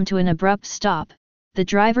vehicle come to an abrupt stop, the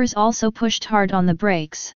drivers also pushed hard on the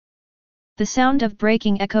brakes. The sound of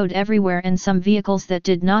braking echoed everywhere, and some vehicles that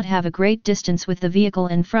did not have a great distance with the vehicle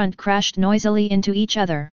in front crashed noisily into each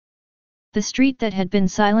other. The street that had been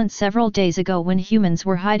silent several days ago when humans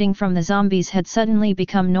were hiding from the zombies had suddenly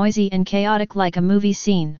become noisy and chaotic like a movie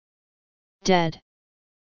scene. Dead.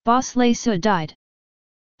 Boss Lei Su died.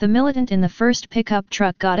 The militant in the first pickup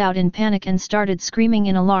truck got out in panic and started screaming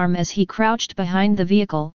in alarm as he crouched behind the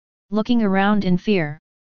vehicle, looking around in fear.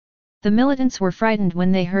 The militants were frightened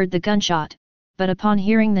when they heard the gunshot, but upon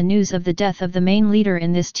hearing the news of the death of the main leader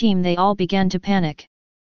in this team they all began to panic.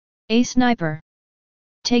 A sniper!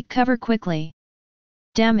 Take cover quickly!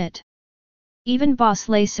 Damn it! Even Boss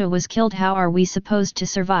Lei Su was killed. How are we supposed to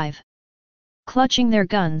survive? Clutching their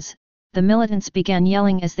guns, the militants began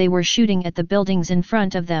yelling as they were shooting at the buildings in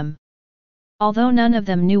front of them. Although none of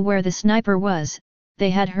them knew where the sniper was, they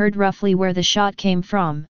had heard roughly where the shot came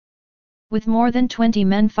from. With more than 20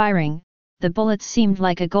 men firing, the bullets seemed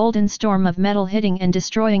like a golden storm of metal hitting and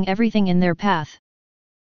destroying everything in their path.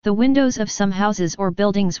 The windows of some houses or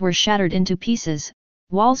buildings were shattered into pieces,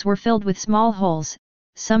 walls were filled with small holes,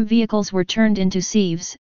 some vehicles were turned into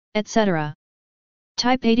sieves, etc.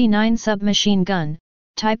 Type 89 submachine gun,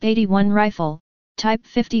 Type 81 rifle, Type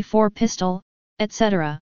 54 pistol,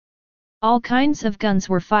 etc. All kinds of guns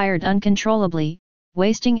were fired uncontrollably,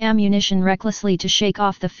 wasting ammunition recklessly to shake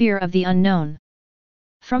off the fear of the unknown.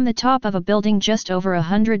 From the top of a building just over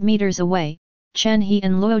 100 meters away, Chen He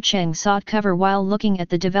and Luo Cheng sought cover while looking at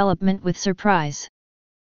the development with surprise.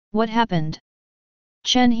 What happened?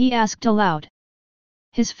 Chen He asked aloud.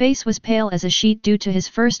 His face was pale as a sheet due to his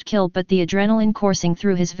first kill, but the adrenaline coursing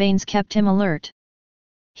through his veins kept him alert.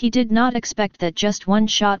 He did not expect that just one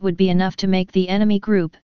shot would be enough to make the enemy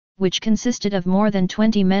group, which consisted of more than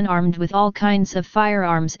 20 men armed with all kinds of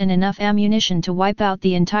firearms and enough ammunition to wipe out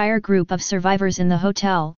the entire group of survivors in the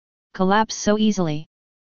hotel, collapse so easily.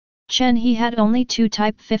 Chen He had only 2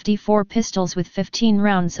 Type 54 pistols with 15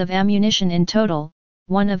 rounds of ammunition in total,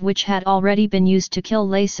 one of which had already been used to kill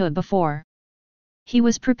Lei Su before. He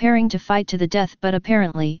was preparing to fight to the death, but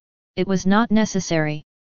apparently, it was not necessary.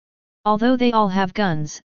 Although they all have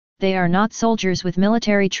guns, they are not soldiers with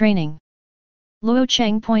military training. Luo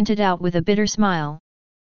Cheng pointed out with a bitter smile.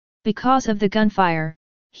 Because of the gunfire,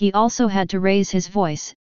 he also had to raise his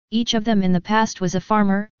voice. Each of them in the past was a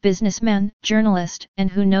farmer, businessman, journalist, and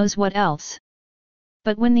who knows what else.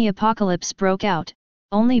 But when the apocalypse broke out,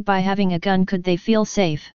 only by having a gun could they feel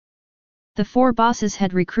safe. The 4 bosses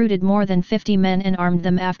had recruited more than 50 men and armed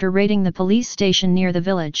them after raiding the police station near the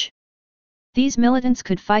village. These militants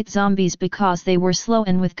could fight zombies because they were slow,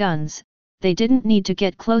 and with guns, they didn't need to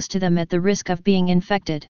get close to them at the risk of being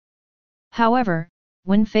infected. However,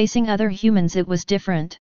 when facing other humans it was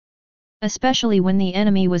different. Especially when the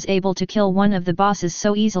enemy was able to kill one of the bosses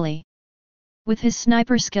so easily. With his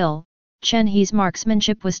sniper skill, Chen He's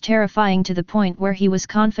marksmanship was terrifying to the point where he was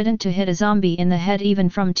confident to hit a zombie in the head even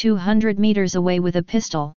from 200 meters away with a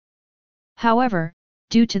pistol. However,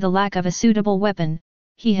 due to the lack of a suitable weapon,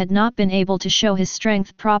 he had not been able to show his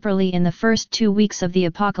strength properly in the first 2 weeks of the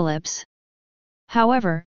apocalypse.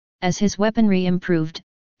 However, as his weaponry improved,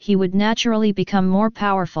 he would naturally become more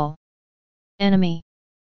powerful. Enemy!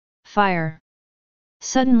 Fire!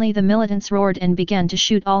 Suddenly the militants roared and began to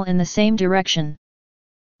shoot all in the same direction.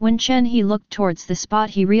 When Chen He looked towards the spot,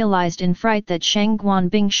 he realized in fright that Shangguan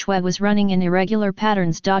Bingshui was running in irregular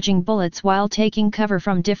patterns, dodging bullets while taking cover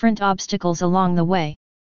from different obstacles along the way.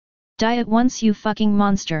 Die at once, you fucking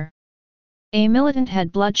monster! A militant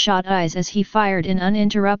had bloodshot eyes as he fired in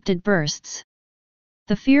uninterrupted bursts.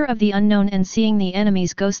 The fear of the unknown and seeing the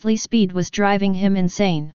enemy's ghostly speed was driving him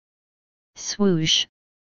insane. Swoosh!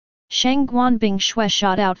 Shangguan Bingshui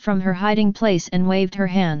shot out from her hiding place and waved her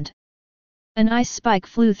hand. An ice spike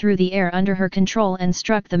flew through the air under her control and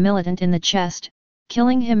struck the militant in the chest,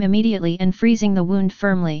 killing him immediately and freezing the wound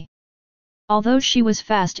firmly. Although she was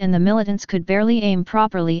fast and the militants could barely aim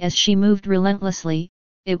properly as she moved relentlessly,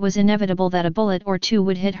 it was inevitable that a bullet or 2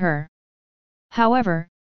 would hit her. However,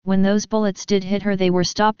 when those bullets did hit her, they were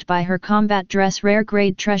stopped by her combat dress rare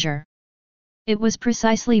grade treasure. It was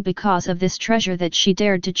precisely because of this treasure that she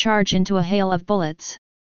dared to charge into a hail of bullets.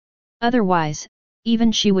 Otherwise,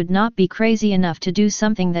 even she would not be crazy enough to do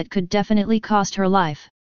something that could definitely cost her life.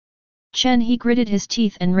 Chen He gritted his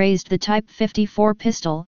teeth and raised the Type 54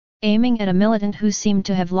 pistol, aiming at a militant who seemed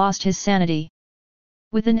to have lost his sanity.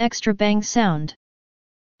 With an extra bang sound,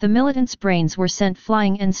 the militant's brains were sent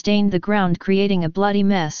flying and stained the ground, creating a bloody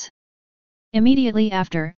mess. Immediately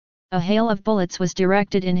after, a hail of bullets was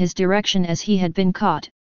directed in his direction as he had been caught,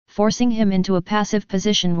 forcing him into a passive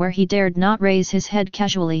position where he dared not raise his head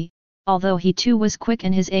casually. Although he too was quick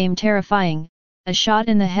and his aim terrifying, a shot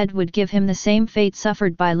in the head would give him the same fate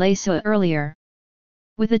suffered by Lei Suo earlier.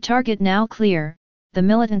 With the target now clear, the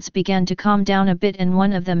militants began to calm down a bit and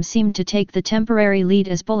one of them seemed to take the temporary lead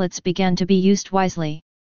as bullets began to be used wisely.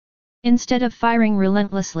 Instead of firing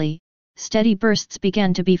relentlessly, steady bursts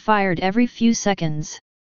began to be fired every few seconds.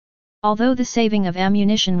 Although the saving of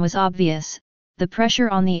ammunition was obvious, the pressure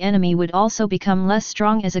on the enemy would also become less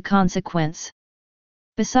strong as a consequence.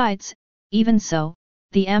 Besides, even so,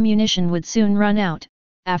 the ammunition would soon run out.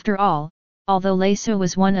 After all, although Lei Suo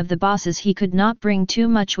was one of the bosses, he could not bring too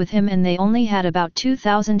much with him and they only had about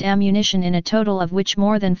 2,000 ammunition in a total of which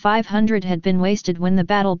more than 500 had been wasted when the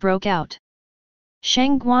battle broke out.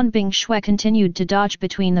 Shang Guanbing Shui continued to dodge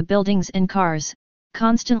between the buildings and cars,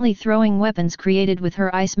 constantly throwing weapons created with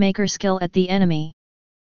her ice maker skill at the enemy.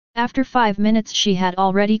 After 5 minutes she had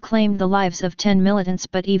already claimed the lives of 10 militants,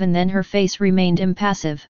 but even then her face remained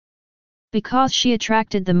impassive. Because she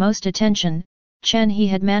attracted the most attention, Chen He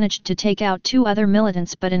had managed to take out 2 other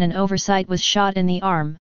militants but in an oversight was shot in the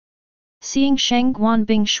arm. Seeing Shang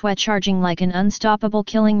Guanbing Shui charging like an unstoppable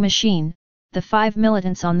killing machine, the 5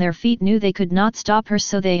 militants on their feet knew they could not stop her,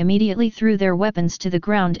 so they immediately threw their weapons to the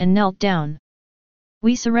ground and knelt down.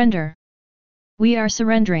 "We surrender. We are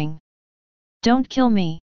surrendering. Don't kill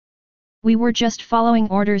me. We were just following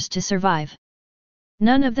orders to survive."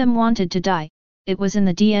 None of them wanted to die, it was in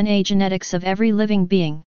the DNA genetics of every living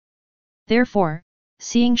being. Therefore,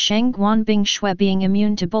 seeing Shang Guanbing Shui being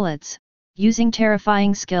immune to bullets, using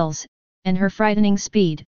terrifying skills, and her frightening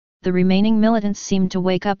speed, the remaining militants seemed to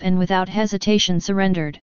wake up and without hesitation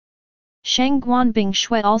surrendered. Shang Guanbing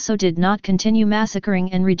Shui also did not continue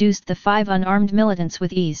massacring and reduced the 5 unarmed militants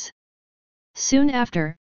with ease. Soon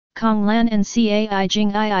after, Kong Lan and Cai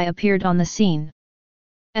Jingii appeared on the scene.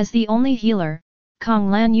 As the only healer,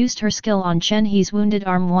 Kong Lan used her skill on Chen He's wounded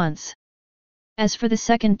arm once. As for the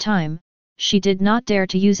second time, she did not dare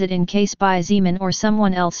to use it in case Bai Zimin or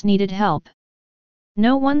someone else needed help.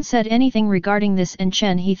 No one said anything regarding this and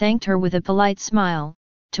Chen He thanked her with a polite smile,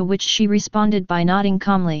 to which she responded by nodding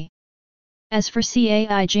calmly. As for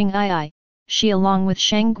Cai Jingii, she along with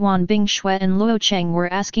Shang Guanbing Shui and Luo Cheng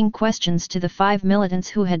were asking questions to the 5 militants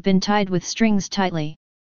who had been tied with strings tightly.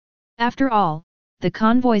 After all, the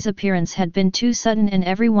convoy's appearance had been too sudden and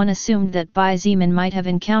everyone assumed that Bai Zimin might have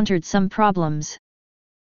encountered some problems.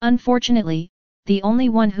 Unfortunately, the only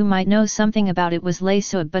one who might know something about it was Lei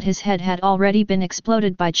Suo, but his head had already been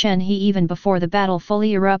exploded by Chen He even before the battle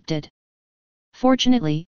fully erupted.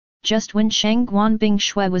 Fortunately, just when Shang Guanbing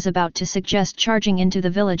Shui was about to suggest charging into the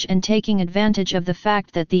village and taking advantage of the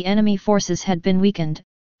fact that the enemy forces had been weakened,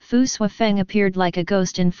 Fu Suifeng appeared like a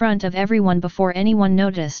ghost in front of everyone before anyone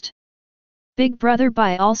noticed. Big Brother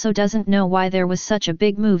Bai also doesn't know why there was such a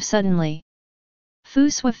big move suddenly. Fu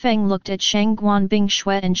Suifeng looked at Shang Guanbing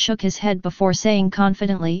Shui and shook his head before saying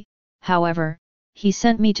confidently, "However, he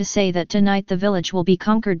sent me to say that tonight the village will be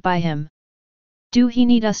conquered by him. Do he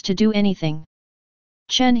need us to do anything?"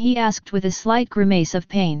 Chen He asked with a slight grimace of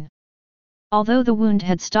pain. Although the wound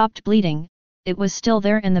had stopped bleeding, it was still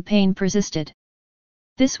there and the pain persisted.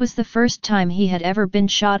 This was the first time he had ever been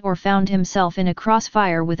shot or found himself in a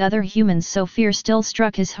crossfire with other humans, so fear still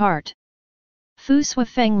struck his heart. Fu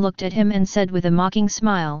Suifeng looked at him and said with a mocking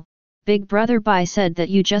smile, "Big Brother Bai said that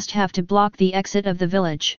you just have to block the exit of the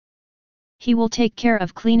village. He will take care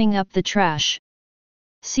of cleaning up the trash."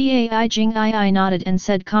 Cai Jingii nodded and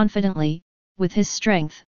said confidently, "With his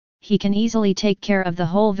strength, he can easily take care of the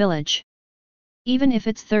whole village. Even if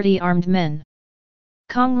it's 30 armed men."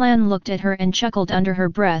 Kong Lan looked at her and chuckled under her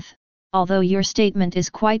breath, "Although your statement is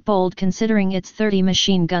quite bold considering it's 30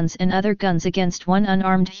 machine guns and other guns against one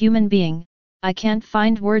unarmed human being, I can't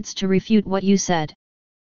find words to refute what you said."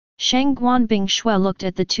 Shang Guanbing Shui looked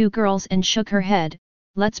at the 2 girls and shook her head,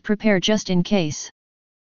 "Let's prepare just in case."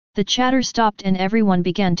 The chatter stopped and everyone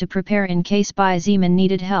began to prepare in case Bai Zimin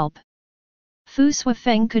needed help. Fu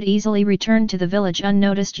Suifeng could easily return to the village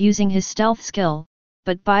unnoticed using his stealth skill,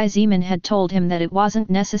 but Bai Zimin had told him that it wasn't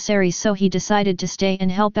necessary, so he decided to stay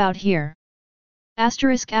and help out here. Back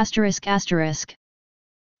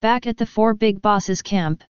at the 4 big bosses'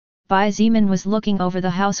 camp, Bai Zimin was looking over the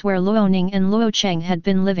house where Luoning and Luo Cheng had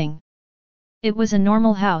been living. It was a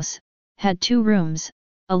normal house, had 2 rooms,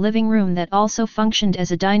 a living room that also functioned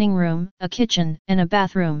as a dining room, a kitchen, and a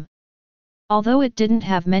bathroom. Although it didn't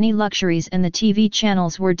have many luxuries and the TV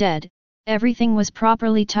channels were dead, everything was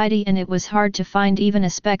properly tidy and it was hard to find even a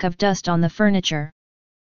speck of dust on the furniture.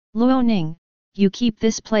 "Luo Ning, you keep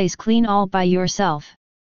this place clean all by yourself.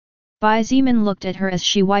 Bai Zimin looked at her as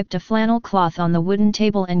she wiped a flannel cloth on the wooden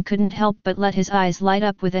table and couldn't help but let his eyes light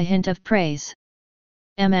up with a hint of praise.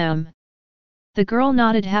 The girl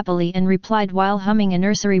nodded happily and replied while humming a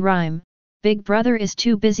nursery rhyme, "Big brother is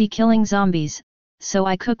too busy killing zombies, so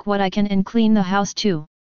I cook what I can and clean the house too.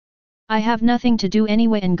 I have nothing to do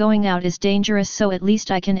anyway and going out is dangerous, so at least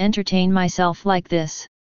I can entertain myself like this."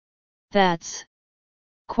 "That's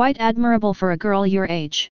quite admirable for a girl your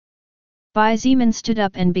age." Bai Zimin stood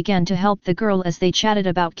up and began to help the girl as they chatted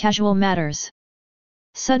about casual matters.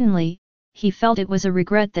 Suddenly, he felt it was a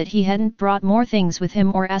regret that he hadn't brought more things with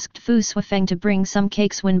him or asked Fu Suifeng to bring some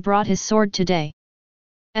cakes when brought his sword today.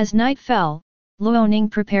 As night fell, Luoning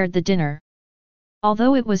prepared the dinner.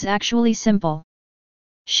 Although it was actually simple.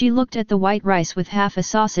 She looked at the white rice with half a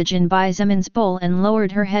sausage in Bai Zimin's bowl and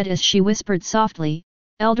lowered her head as she whispered softly,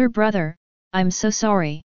 "Elder brother, I'm so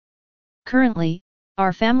sorry. Currently,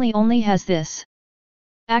 our family only has this."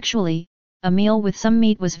 Actually, a meal with some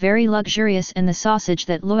meat was very luxurious, and the sausage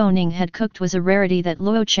that Luoning had cooked was a rarity that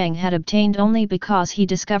Luo Cheng had obtained only because he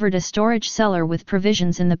discovered a storage cellar with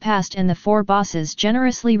provisions in the past and the four bosses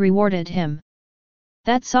generously rewarded him.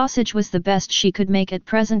 That sausage was the best she could make at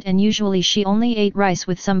present, and usually she only ate rice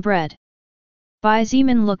with some bread. Bai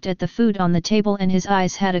Zimin looked at the food on the table and his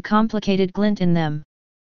eyes had a complicated glint in them.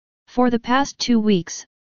 For the past 2 weeks,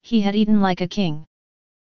 he had eaten like a king.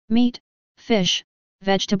 Meat, fish,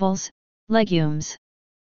 vegetables, legumes.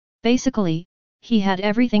 Basically, he had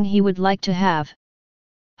everything he would like to have.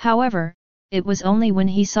 However, it was only when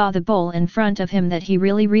he saw the bowl in front of him that he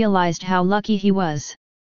really realized how lucky he was.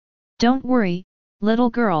 "Don't worry, little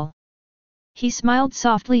girl." He smiled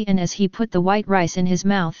softly, and as he put the white rice in his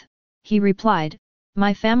mouth, he replied,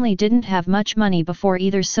 "My family didn't have much money before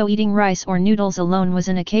either, so eating rice or noodles alone was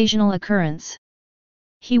an occasional occurrence."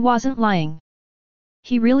 He wasn't lying.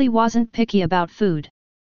 He really wasn't picky about food.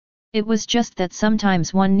 It was just that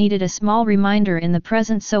sometimes one needed a small reminder in the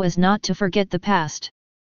present so as not to forget the past.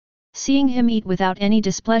 Seeing him eat without any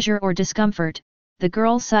displeasure or discomfort, the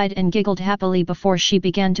girl sighed and giggled happily before she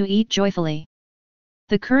began to eat joyfully.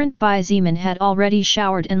 The current Bai Zimin had already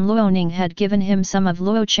showered and Luoning had given him some of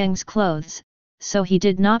Luo Cheng's clothes, so he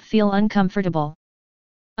did not feel uncomfortable.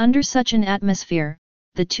 Under such an atmosphere,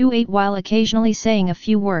 the two ate while occasionally saying a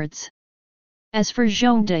few words. As for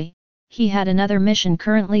Zhongde, he had another mission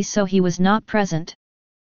currently, so he was not present.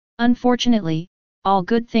 Unfortunately, all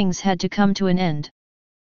good things had to come to an end.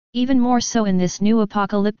 Even more so in this new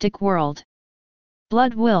apocalyptic world.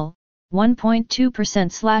 Blood will,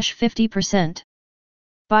 1.2%/50%.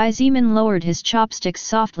 Bai Zimin lowered his chopsticks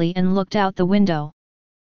softly and looked out the window.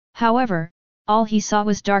 However, all he saw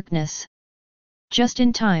was darkness. Just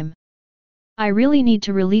in time. "I really need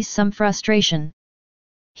to release some frustration,"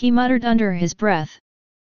 he muttered under his breath.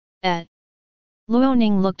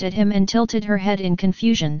 Luoning looked at him and tilted her head in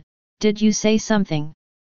confusion. "Did you say something?"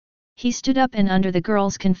 He stood up and under the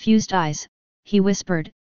girl's confused eyes, he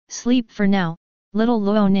whispered, "Sleep for now, little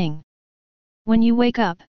Luoning. When you wake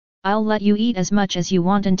up, I'll let you eat as much as you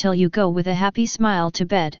want until you go with a happy smile to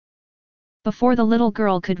bed." Before the little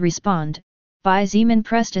girl could respond, Bai Zimin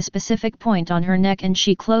pressed a specific point on her neck and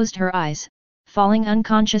she closed her eyes, falling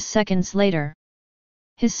unconscious seconds later.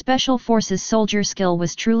 His special forces soldier skill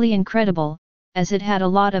was truly incredible, as it had a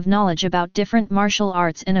lot of knowledge about different martial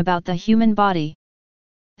arts and about the human body.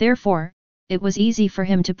 Therefore, it was easy for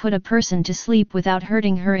him to put a person to sleep without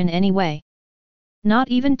hurting her in any way. Not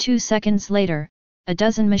even 2 seconds later, a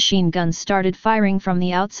dozen machine guns started firing from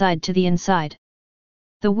the outside to the inside.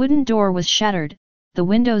 The wooden door was shattered, the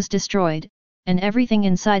windows destroyed, and everything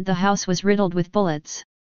inside the house was riddled with bullets.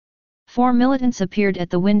 4 militants appeared at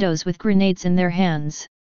the windows with grenades in their hands.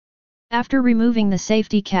 After removing the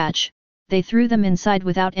safety catch, they threw them inside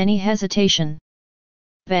without any hesitation.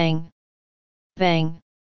 Bang! Bang!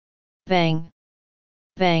 Bang!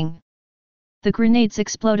 Bang! The grenades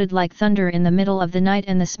exploded like thunder in the middle of the night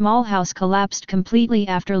and the small house collapsed completely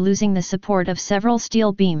after losing the support of several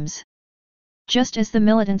steel beams. Just as the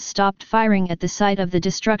militants stopped firing at the sight of the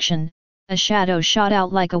destruction, a shadow shot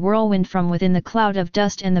out like a whirlwind from within the cloud of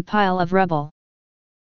dust and the pile of rubble.